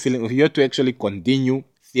continue feeling. You have to actually continue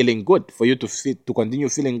feeling good for you to continue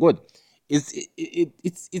feeling good. It's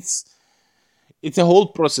a whole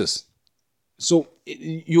process. So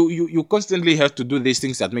you constantly have to do these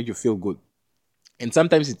things that make you feel good, and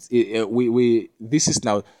sometimes we this is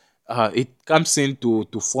now it comes in to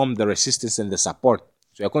form the resistance and the support.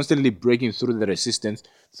 So you're constantly breaking through the resistance.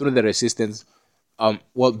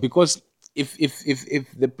 Well, because if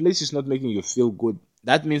the place is not making you feel good,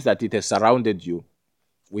 that means that it has surrounded you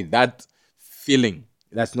with that feeling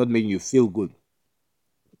that's not making you feel good.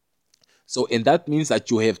 So, and that means that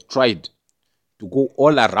you have tried to go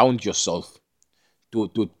all around yourself to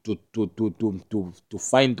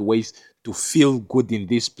find ways to feel good in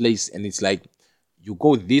this place. And it's like, you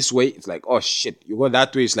go this way, it's like, oh shit. You go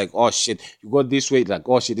that way, it's like, oh shit. You go this way, it's like,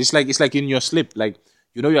 oh shit. It's like in your sleep, like,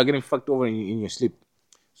 you are getting fucked over in your sleep.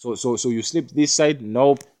 So you sleep this side,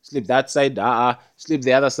 no, sleep that side, sleep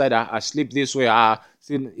the other side, sleep this way,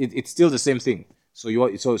 it's still the same thing. So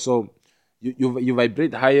you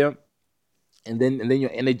vibrate higher, and then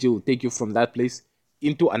your energy will take you from that place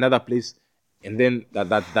into another place, and then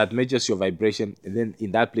that matches your vibration, and then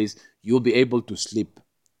in that place you'll be able to sleep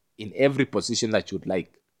in every position that you'd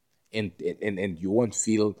like, and you won't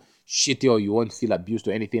feel shitty, or you won't feel abused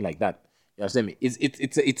or anything like that. You understand me?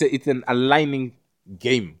 It's an aligning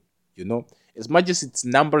game, as much as it's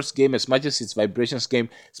numbers game, as much as it's vibrations game,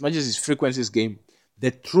 as much as it's frequencies game.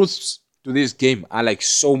 The truths to this game are like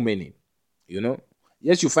so many.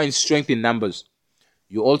 Yes, you find strength in numbers,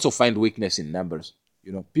 you also find weakness in numbers.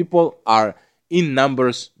 People are in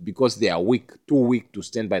numbers because they are weak, too weak to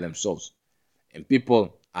stand by themselves, and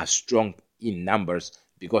people are strong in numbers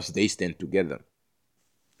because they stand together.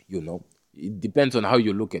 It depends on how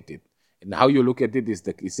you look at it, and how you look at it is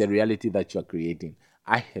the reality that you are creating.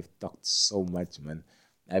 I have talked so much, man.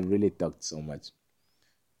 I've really talked so much.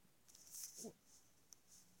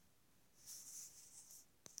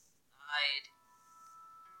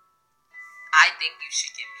 I think you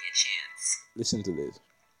should give me a chance. Listen to this.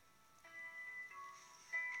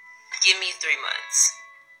 Give me 3 months.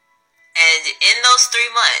 And in those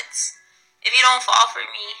 3 months, if you don't fall for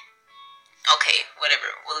me, okay, whatever,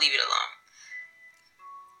 we'll leave it alone.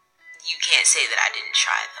 You can't say that I didn't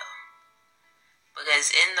try, though.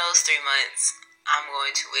 Because in those 3 months, I'm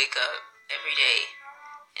going to wake up every day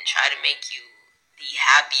and try to make you the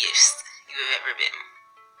happiest you have ever been.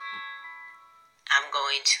 I'm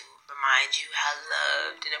going to remind you how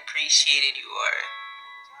loved and appreciated you are.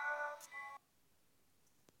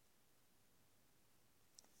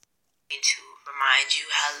 To remind you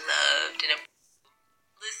how loved and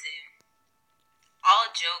listen,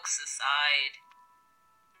 all jokes aside,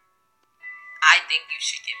 I think you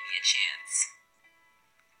should give me a chance.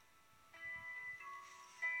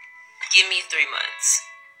 Give me 3 months.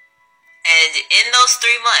 And in those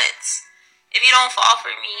 3 months, if you don't fall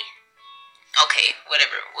for me, okay,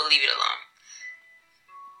 whatever, we'll leave it alone.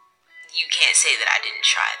 You can't say that I didn't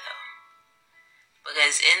try, though.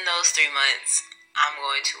 Because in those 3 months, I'm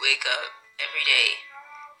going to wake up every day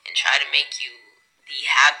and try to make you the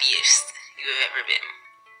happiest you have ever been.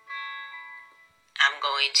 I'm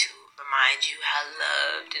going to remind you how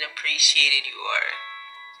loved and appreciated you are.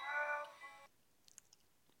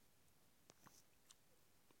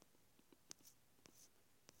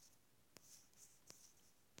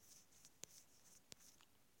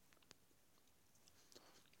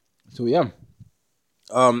 So yeah.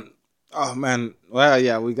 Oh man. Well,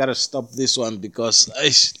 yeah, we gotta stop this one because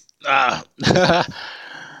it's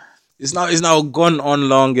now gone on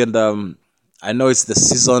long, and I know it's the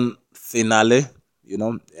season finale,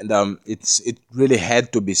 and it really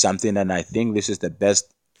had to be something, and I think this is the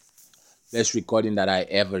best recording that I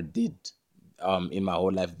ever did in my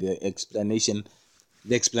whole life. The explanation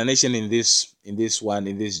in this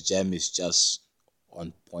jam is just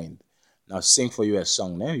on point. Now sing for you a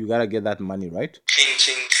song, man. You gotta get that money, right? Ching,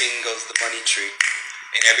 ching, ching goes the money tree.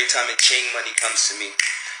 And every time it ching, money comes to me.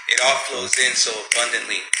 It all flows in so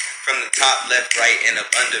abundantly. From the top, left, right, and up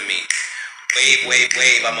under me. Wave, wave,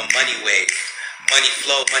 wave, I'm a money wave. Money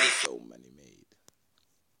flow, money flow. Money made.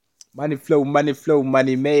 Money flow, money flow,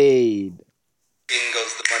 money made. Ching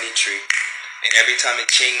goes the money tree. And every time it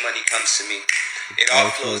ching, money comes to me. It all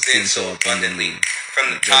flows in so abundantly.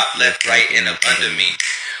 From the top, left, right, and up under me.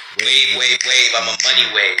 Wave, wave, wave, I'm a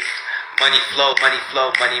money wave. Money flow,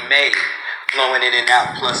 money made. Flowing in and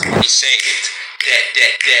out, plus money saved. Debt,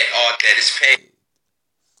 all debt is paid.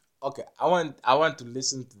 Okay, I want to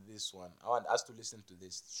listen to this one. I want us to listen to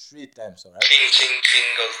this 3 times, alright? Ching, ching, ching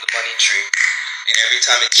goes the money tree. And every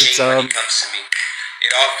time it ching, money comes to me.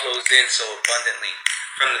 It all flows in so abundantly.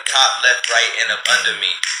 From the top, left, right, and up under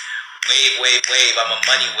me. Wave, wave, wave, I'm a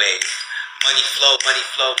money wave. Money flow,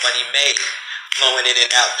 money made. Flowing in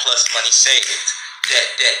and out, plus money saved. Debt,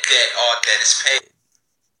 all debt is paid.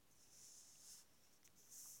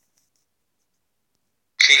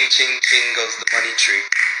 Ching, ching, ching goes the money tree.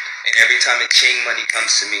 And every time it ching, money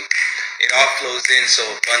comes to me. It all flows in so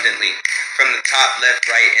abundantly. From the top, left,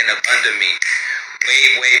 right, and up under me.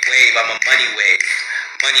 Wave, wave, wave, I'm a money wave.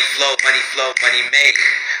 Money flow, money made.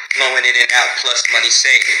 Flowing in and out, plus money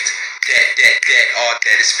saved. Debt, all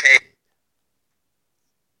debt is paid.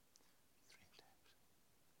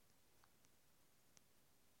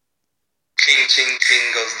 Ching, ching, ching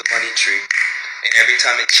goes the money tree. And every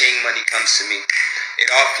time it ching, money comes to me. It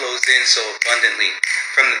all flows in so abundantly.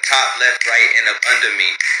 From the top, left, right, and up under me.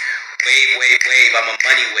 Wave, wave, wave, I'm a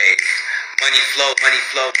money wave. Money flow,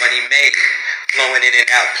 money made. Flowing in and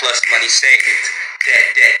out, plus money saved.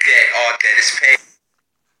 Debt, all debt is paid.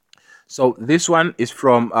 So this one is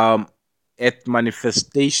from at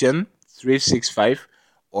Manifestation 365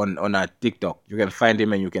 on our TikTok. You can find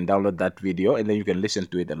him and you can download that video and then you can listen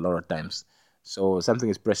to it a lot of times. So something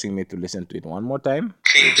is pressing me to listen to it one more time.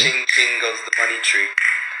 Ching, ching, ching goes the money tree.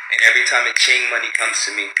 And every time it ching, money comes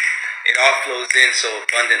to me. It all flows in so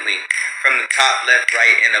abundantly. From the top, left,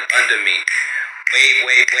 right, and up under me. Wave,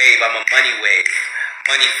 wave, wave, I'm a money wave.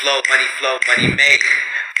 Money flow, money made.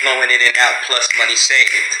 Flowing in and out, plus money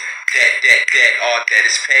saved. Debt, all debt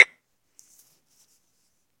is paid.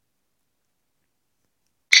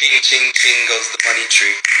 Ching, ching, ching goes the money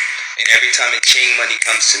tree. And every time it ching, money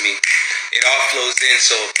comes to me. It all flows in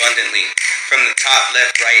so abundantly. From the top,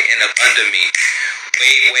 left, right, and up under me.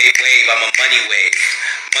 Wave, wave, wave, I'm a money wave.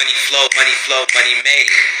 Money flow, money made.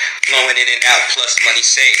 Flowing in and out, plus money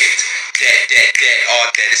saved. Debt, all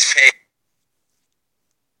debt is paid.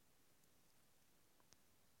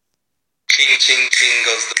 Ching, ching, ching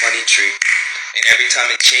goes the money tree. And every time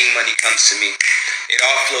it ching, money comes to me. It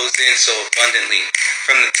all flows in so abundantly.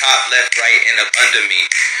 From the top, left, right, and up under me.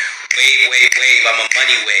 Wave, wave, wave, I'm a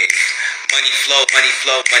money wave. Money flow,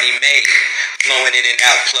 money made. Flowing in and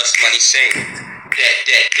out, plus money saved. Debt,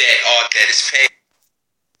 all debt is paid.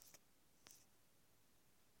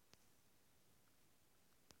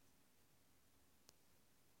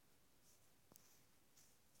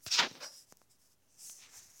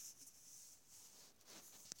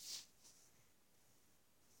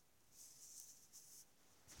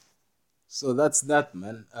 So that's that,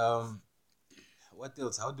 man. What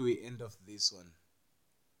else? How do we end off this one?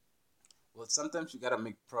 Well, sometimes you gotta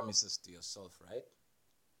make promises to yourself, right?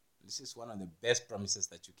 This is one of the best promises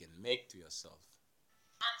that you can make to yourself.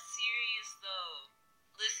 I'm serious though.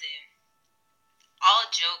 Listen, all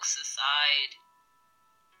jokes aside,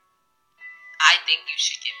 I think you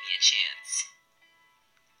should give me a chance.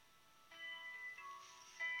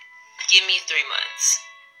 Give me 3 months.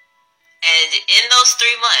 And in those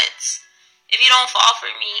 3 months, if you don't fall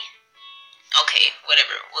for me, okay,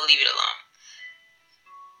 whatever, we'll leave it alone.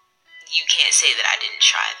 You can't say that I didn't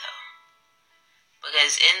try, though.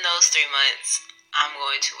 Because in those 3 months, I'm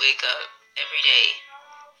going to wake up every day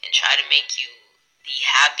and try to make you the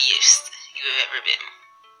happiest you have ever been.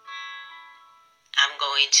 I'm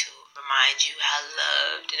going to remind you how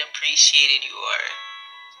loved and appreciated you are,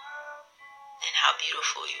 and how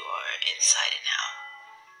beautiful you are inside and out.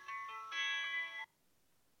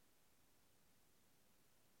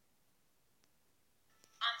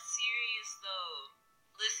 I'm serious though.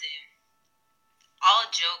 Listen, all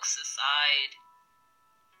jokes aside,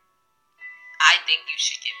 I think you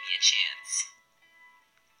should give me a chance.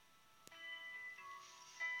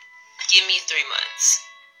 Give me 3 months.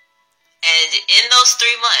 And in those 3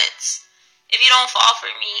 months, if you don't fall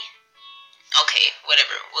for me, okay,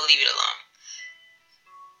 whatever, we'll leave it alone.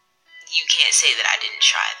 You can't say that I didn't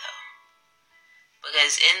try, though.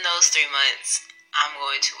 Because in those 3 months, I'm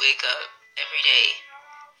going to wake up every day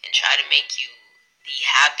and try to make you the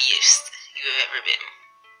happiest you have ever been.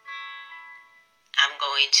 I'm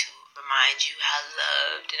going to remind you how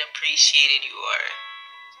loved and appreciated you are,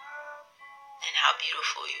 and how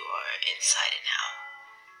beautiful you are inside and out.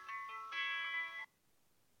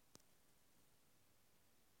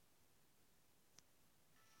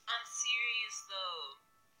 I'm serious though.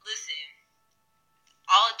 Listen,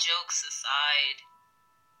 all jokes aside,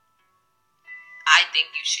 I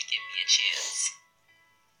think you should give me a chance.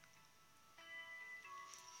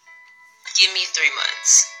 Give me 3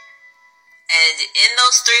 months. And in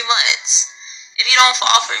those 3 months, if you don't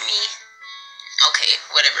fall for me, okay,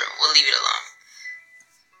 whatever, we'll leave it alone.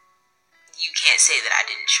 You can't say that I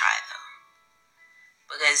didn't try, though.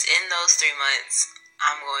 Because in those 3 months,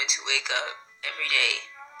 I'm going to wake up every day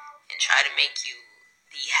and try to make you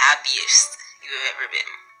the happiest you have ever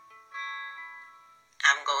been.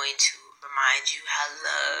 I'm going to remind you how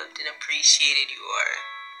loved and appreciated you are,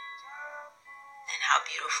 and how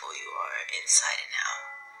beautiful you are inside and out.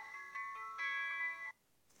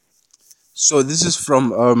 So this is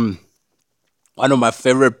from one of my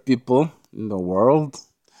favorite people in the world.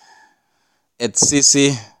 It's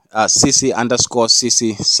CC underscore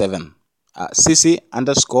CC7. CC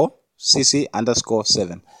underscore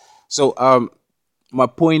CC_7. So my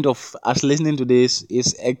point of us listening to this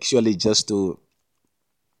is actually just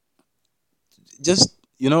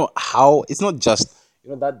how it's not just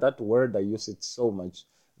that word, I use it so much,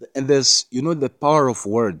 and there's the power of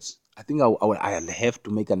words. I think I'll have to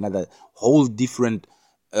make another whole different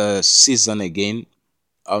season again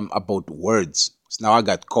about words. So now I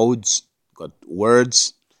got codes, got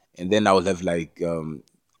words, and then I'll have like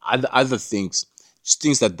other things, just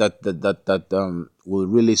things that will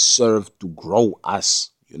really serve to grow us,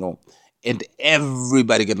 and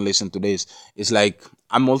everybody can listen to this. It's like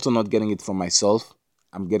I'm also not getting it from myself.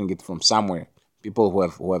 I'm getting it from somewhere. People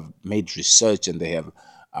who have made research, and they have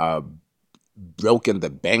broken the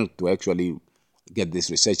bank to actually get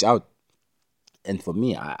this research out. And for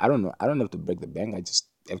me, I don't know. I don't have to break the bank. I just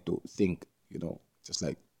have to think, just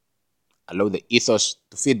like allow the ethos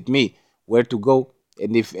to feed me where to go.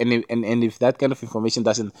 And if that kind of information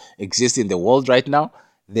doesn't exist in the world right now,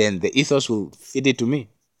 then the ethos will feed it to me.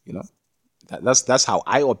 That's how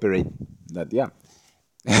I operate. That, yeah.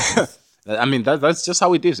 I mean, that's just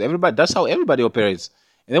how it is. That's how everybody operates.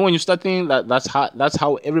 And then when you start thinking that that's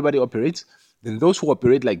how everybody operates, then those who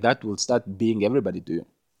operate like that will start being everybody to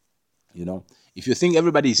you. If you think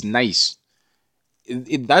everybody is nice,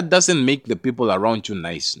 that doesn't make the people around you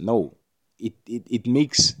nice. No, it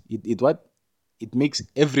makes what? It makes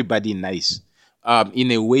everybody nice.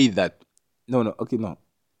 In a way that no, okay, no.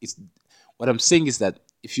 It's what I'm saying is that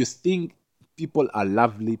if you think people are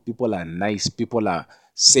lovely, people are nice, people are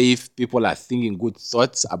safe, people are thinking good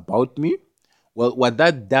thoughts about me, well, what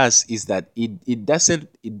that does is that it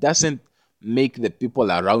doesn't make the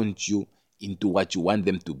people around you into what you want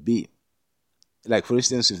them to be. Like, for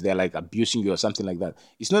instance, if they're like abusing you or something like that,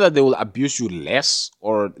 it's not that they will abuse you less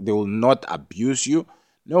or they will not abuse you.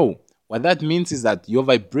 No, what that means is that your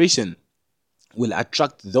vibration will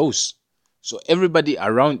attract those. So everybody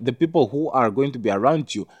around, the people who are going to be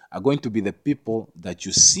around you are going to be the people that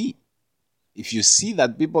you see. If you think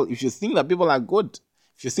that people are good,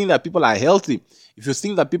 if you think that people are healthy, if you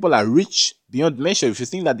think that people are rich beyond measure, if you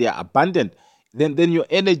think that they are abundant, then your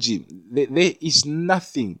energy, there is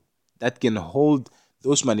nothing that can hold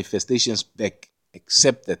those manifestations back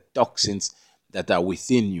except the toxins that are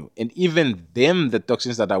within you. And even them, the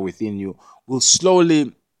toxins that are within you, will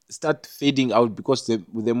slowly start fading out, because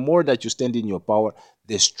the more that you stand in your power,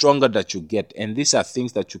 the stronger that you get. And these are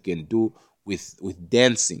things that you can do with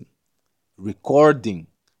dancing, recording,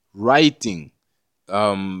 writing,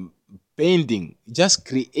 um, painting. Just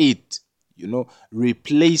create,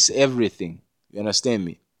 replace everything. You understand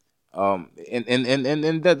me? And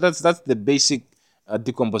that's the basic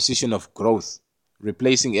decomposition of growth,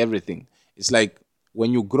 replacing everything. It's like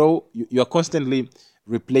when you grow, you're constantly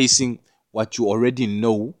replacing what you already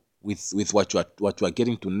know with what you are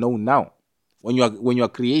getting to know now. When you are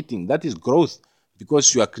creating, that is growth,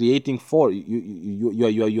 because you are creating for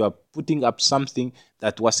you are putting up something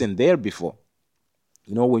that wasn't there before.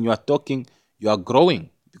 When you are talking, you are growing,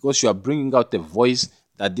 because you are bringing out a voice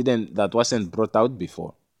that wasn't brought out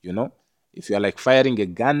before. If you are like firing a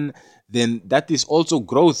gun, then that is also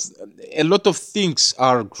growth. A lot of things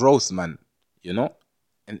are growth, man. you know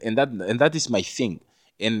and that is my thing.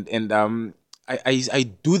 And I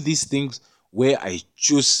do these things where I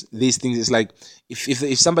choose these things. It's like,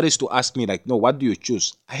 if somebody is to ask me, like, no, what do you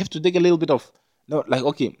choose, I have to take a little bit of, no, like,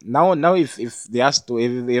 okay, now if they ask to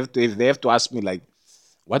if they have to ask me, like,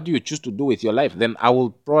 what do you choose to do with your life, then I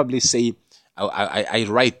will probably say I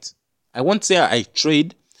write. I won't say I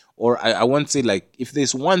trade, or I won't say, like, if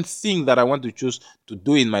there's one thing that I want to choose to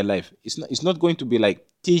do in my life, it's not going to be like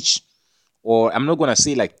teach, or I'm not gonna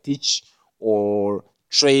say like teach or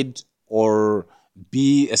trade or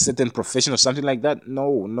be a certain profession or something like that.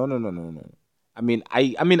 No, no, no, no, no, no. I mean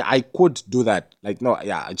I could do that. Like, no,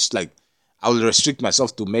 yeah, I just, like, I'll restrict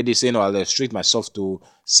myself to medicine, or I'll restrict myself to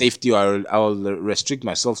safety, or I'll restrict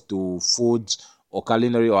myself to foods or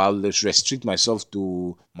culinary, or I'll restrict myself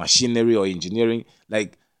to machinery or engineering.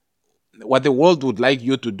 Like, what the world would like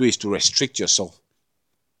you to do is to restrict yourself.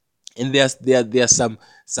 And there are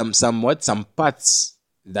some parts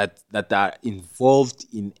that are involved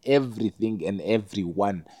in everything and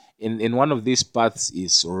everyone. And one of these paths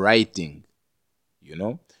is writing.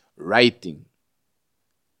 Writing.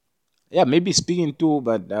 Yeah, maybe speaking too,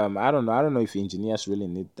 but I don't know if engineers really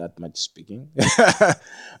need that much speaking.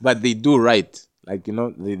 But they do write. Like,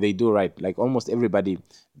 they do write. Like, almost everybody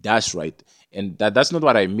does write. And that's not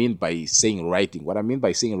what I mean by saying writing. What I mean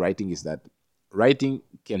by saying writing is that writing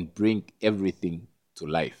can bring everything to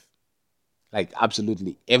life. Like,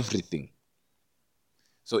 absolutely everything.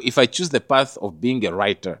 So if I choose the path of being a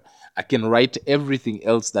writer, I can write everything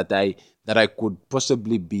else that I could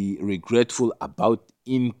possibly be regretful about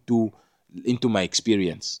into my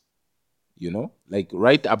experience. Like,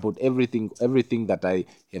 write about everything that I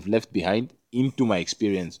have left behind into my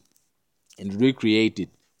experience, and recreate it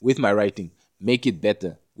with my writing, make it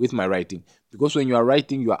better with my writing. Because when you are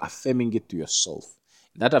writing, you are affirming it to yourself.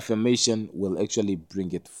 That affirmation will actually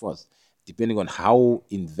bring it forth, depending on how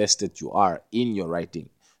invested you are in your writing.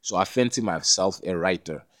 So I fancy myself a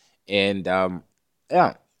writer, and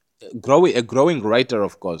yeah, a growing writer,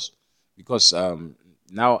 of course, because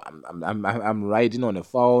now I'm writing on a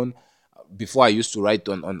phone. Before, I used to write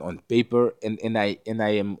on paper, and I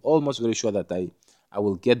am almost very sure that I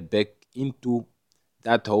will get back into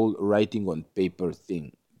that whole writing on paper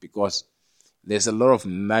thing, because there's a lot of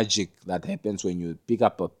magic that happens when you pick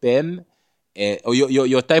up a pen, or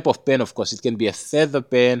your type of pen. Of course, it can be a feather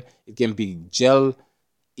pen, it can be gel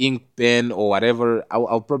ink pen, or whatever.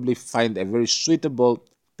 I'll probably find a very suitable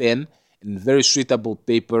pen and very suitable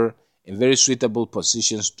paper and very suitable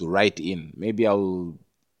positions to write in. Maybe I'll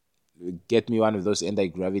get me one of those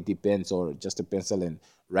anti-gravity pens, or just a pencil, and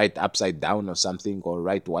write upside down or something, or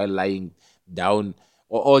write while lying down,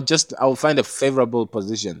 or just I'll find a favorable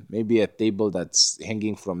position, maybe a table that's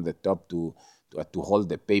hanging from the top to hold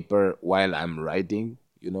the paper while I'm writing.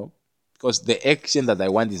 Because the action that I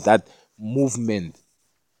want is that movement,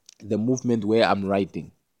 the movement where I'm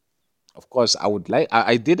writing. Of course,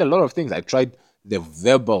 I did a lot of things. I tried the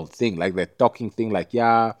verbal thing, like the talking thing, like,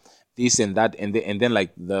 yeah, this and that, and then,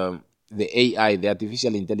 like, the AI, the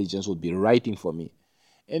artificial intelligence, would be writing for me.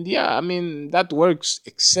 And yeah, I mean, that works,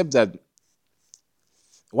 except that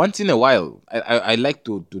once in a while, I like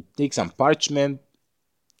to take some parchment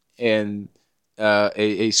and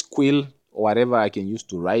a squill or whatever I can use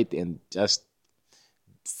to write, and just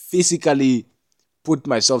physically put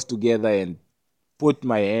myself together and put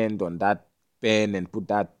my hand on that pen and put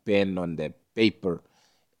that pen on the paper.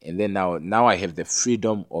 And then now I have the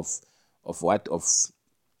freedom of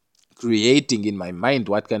creating in my mind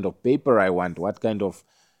what kind of paper I want, what kind of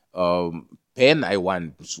pen I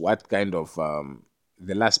want, what kind of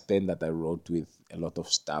the last pen that I wrote with a lot of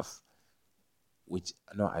stuff. Which,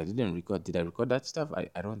 no, I didn't record. Did I record that stuff?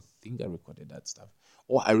 I don't think I recorded that stuff.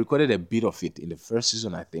 Or I recorded a bit of it in the first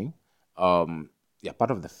season, I think. Yeah,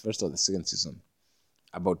 part of the first or the second season.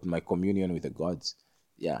 about my communion with the gods.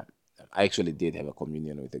 Yeah, I actually did have a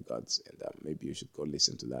communion with the gods, and maybe you should go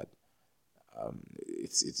listen to that.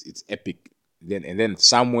 It's epic. Then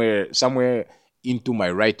somewhere into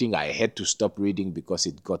my writing, I had to stop reading because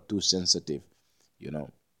it got too sensitive, you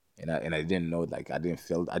know. And I didn't know, like, I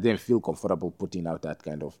didn't feel comfortable putting out that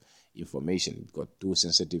kind of information. It got too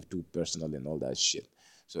sensitive, too personal, and all that shit.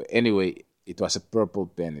 So anyway, it was a purple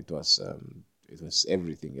pen. It was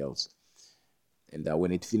everything else. And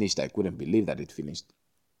when it finished, I couldn't believe that it finished.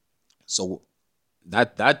 So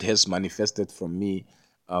that has manifested from me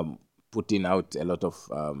um, putting out a lot of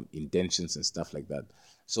intentions and stuff like that.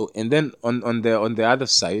 So, and then on the other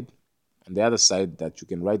side, that you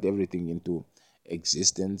can write everything into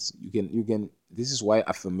existence. You can This is why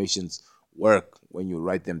affirmations work when you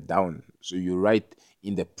write them down. So you write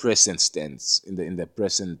in the present tense, in the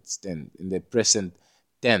present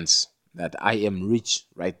tense, that I am rich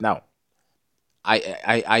right now.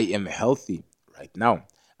 I am healthy right now.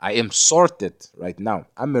 I am sorted right now.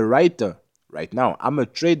 I'm a writer right now. I'm a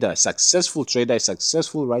trader, successful trader, a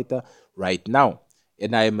successful writer right now.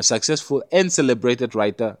 And I am a successful and celebrated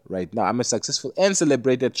writer right now. I'm a successful and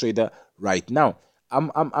celebrated trader right now. I'm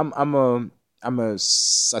a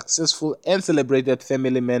successful and celebrated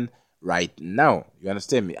family man right now. You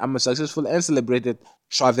understand me? I'm a successful and celebrated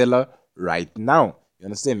traveler right now. You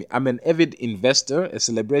understand me? I'm an avid investor, a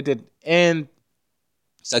celebrated and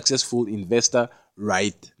successful investor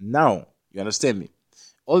right now. You understand me?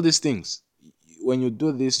 All these things. When you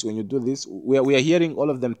do this, we are hearing all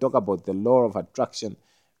of them talk about the law of attraction.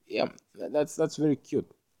 Yeah, that's very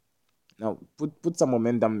cute. Now put some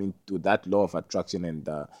momentum into that law of attraction, and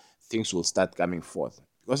things will start coming forth.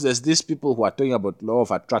 Because there's these people who are talking about law of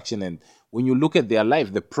attraction, and when you look at their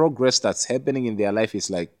life, the progress that's happening in their life is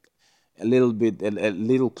like a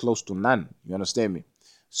little close to none. You understand me?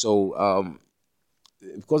 So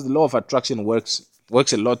because the law of attraction works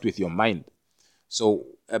a lot with your mind. So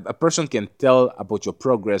a person can tell about your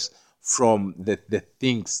progress from the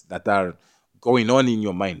things that are going on in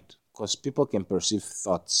your mind, because people can perceive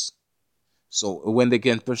thoughts. So when they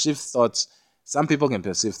can perceive thoughts, some people can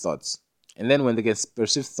perceive thoughts. And then when they can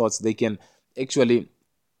perceive thoughts, they can actually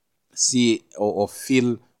see or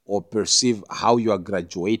feel or perceive how you are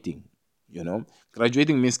graduating.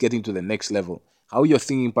 Graduating means getting to the next level. How your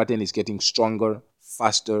thinking pattern is getting stronger,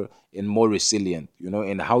 faster, and more resilient.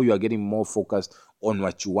 And how you are getting more focused on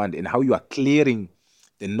what you want, and how you are clearing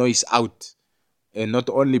the noise out, and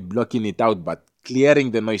not only blocking it out, but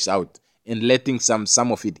clearing the noise out and letting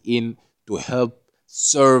some of it in to help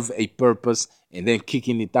serve a purpose, and then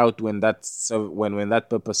kicking it out when that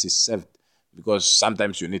purpose is served. Because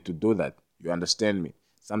sometimes you need to do that. You understand me?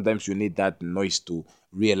 Sometimes you need that noise to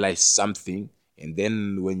realize something, and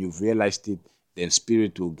then when you've realized it, then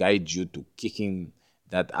spirit will guide you to kicking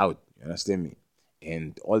that out. You understand me?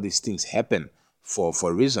 And all these things happen for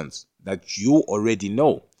reasons that you already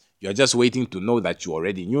know. You're just waiting to know that you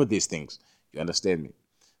already knew these things. You understand me?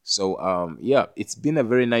 So yeah, it's been a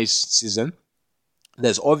very nice season.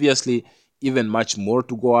 There's obviously even much more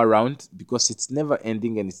to go around, because it's never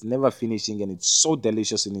ending and it's never finishing, and it's so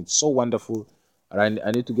delicious and it's so wonderful. I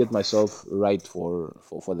need to get myself right for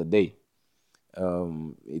the day.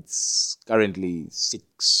 It's currently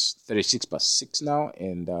 6:36 past 6 now,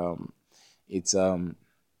 and it's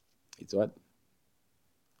what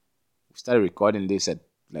we started recording this at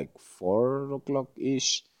like 4 o'clock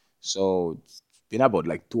ish. So it's been about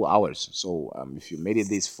like 2 hours. So if you made it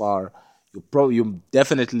this far, you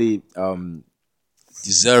definitely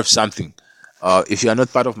deserve something. If you are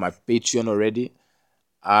not part of my Patreon already,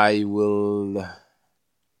 I will.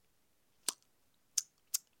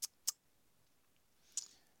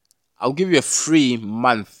 I'll give you a free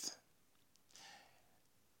month.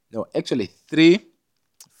 No, actually, 3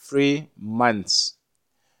 free months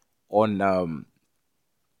on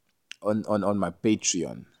on my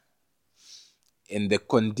Patreon. And the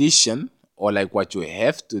condition, or like what you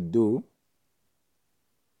have to do,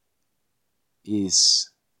 is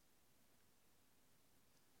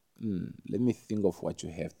let me think of what you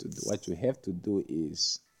have to do. What you have to do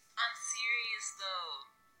is, I'm serious though.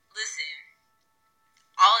 Listen,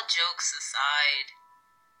 all jokes aside,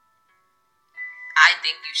 I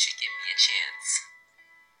think you should give me a chance.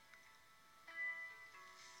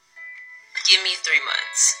 Give me 3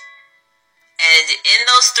 months. And in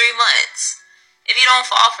those 3 months, if you don't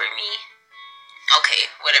fall for me,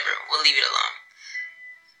 okay, whatever, we'll leave it alone.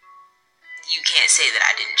 You can't say that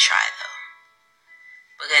I didn't try though.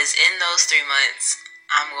 Because in those 3 months,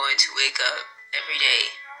 I'm going to wake up every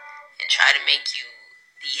day and try to make you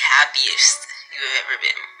the happiest you have ever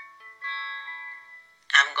been.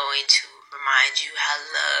 I'm going to remind you how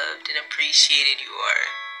loved and appreciated you are,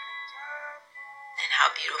 and how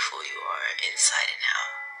beautiful you are inside and out.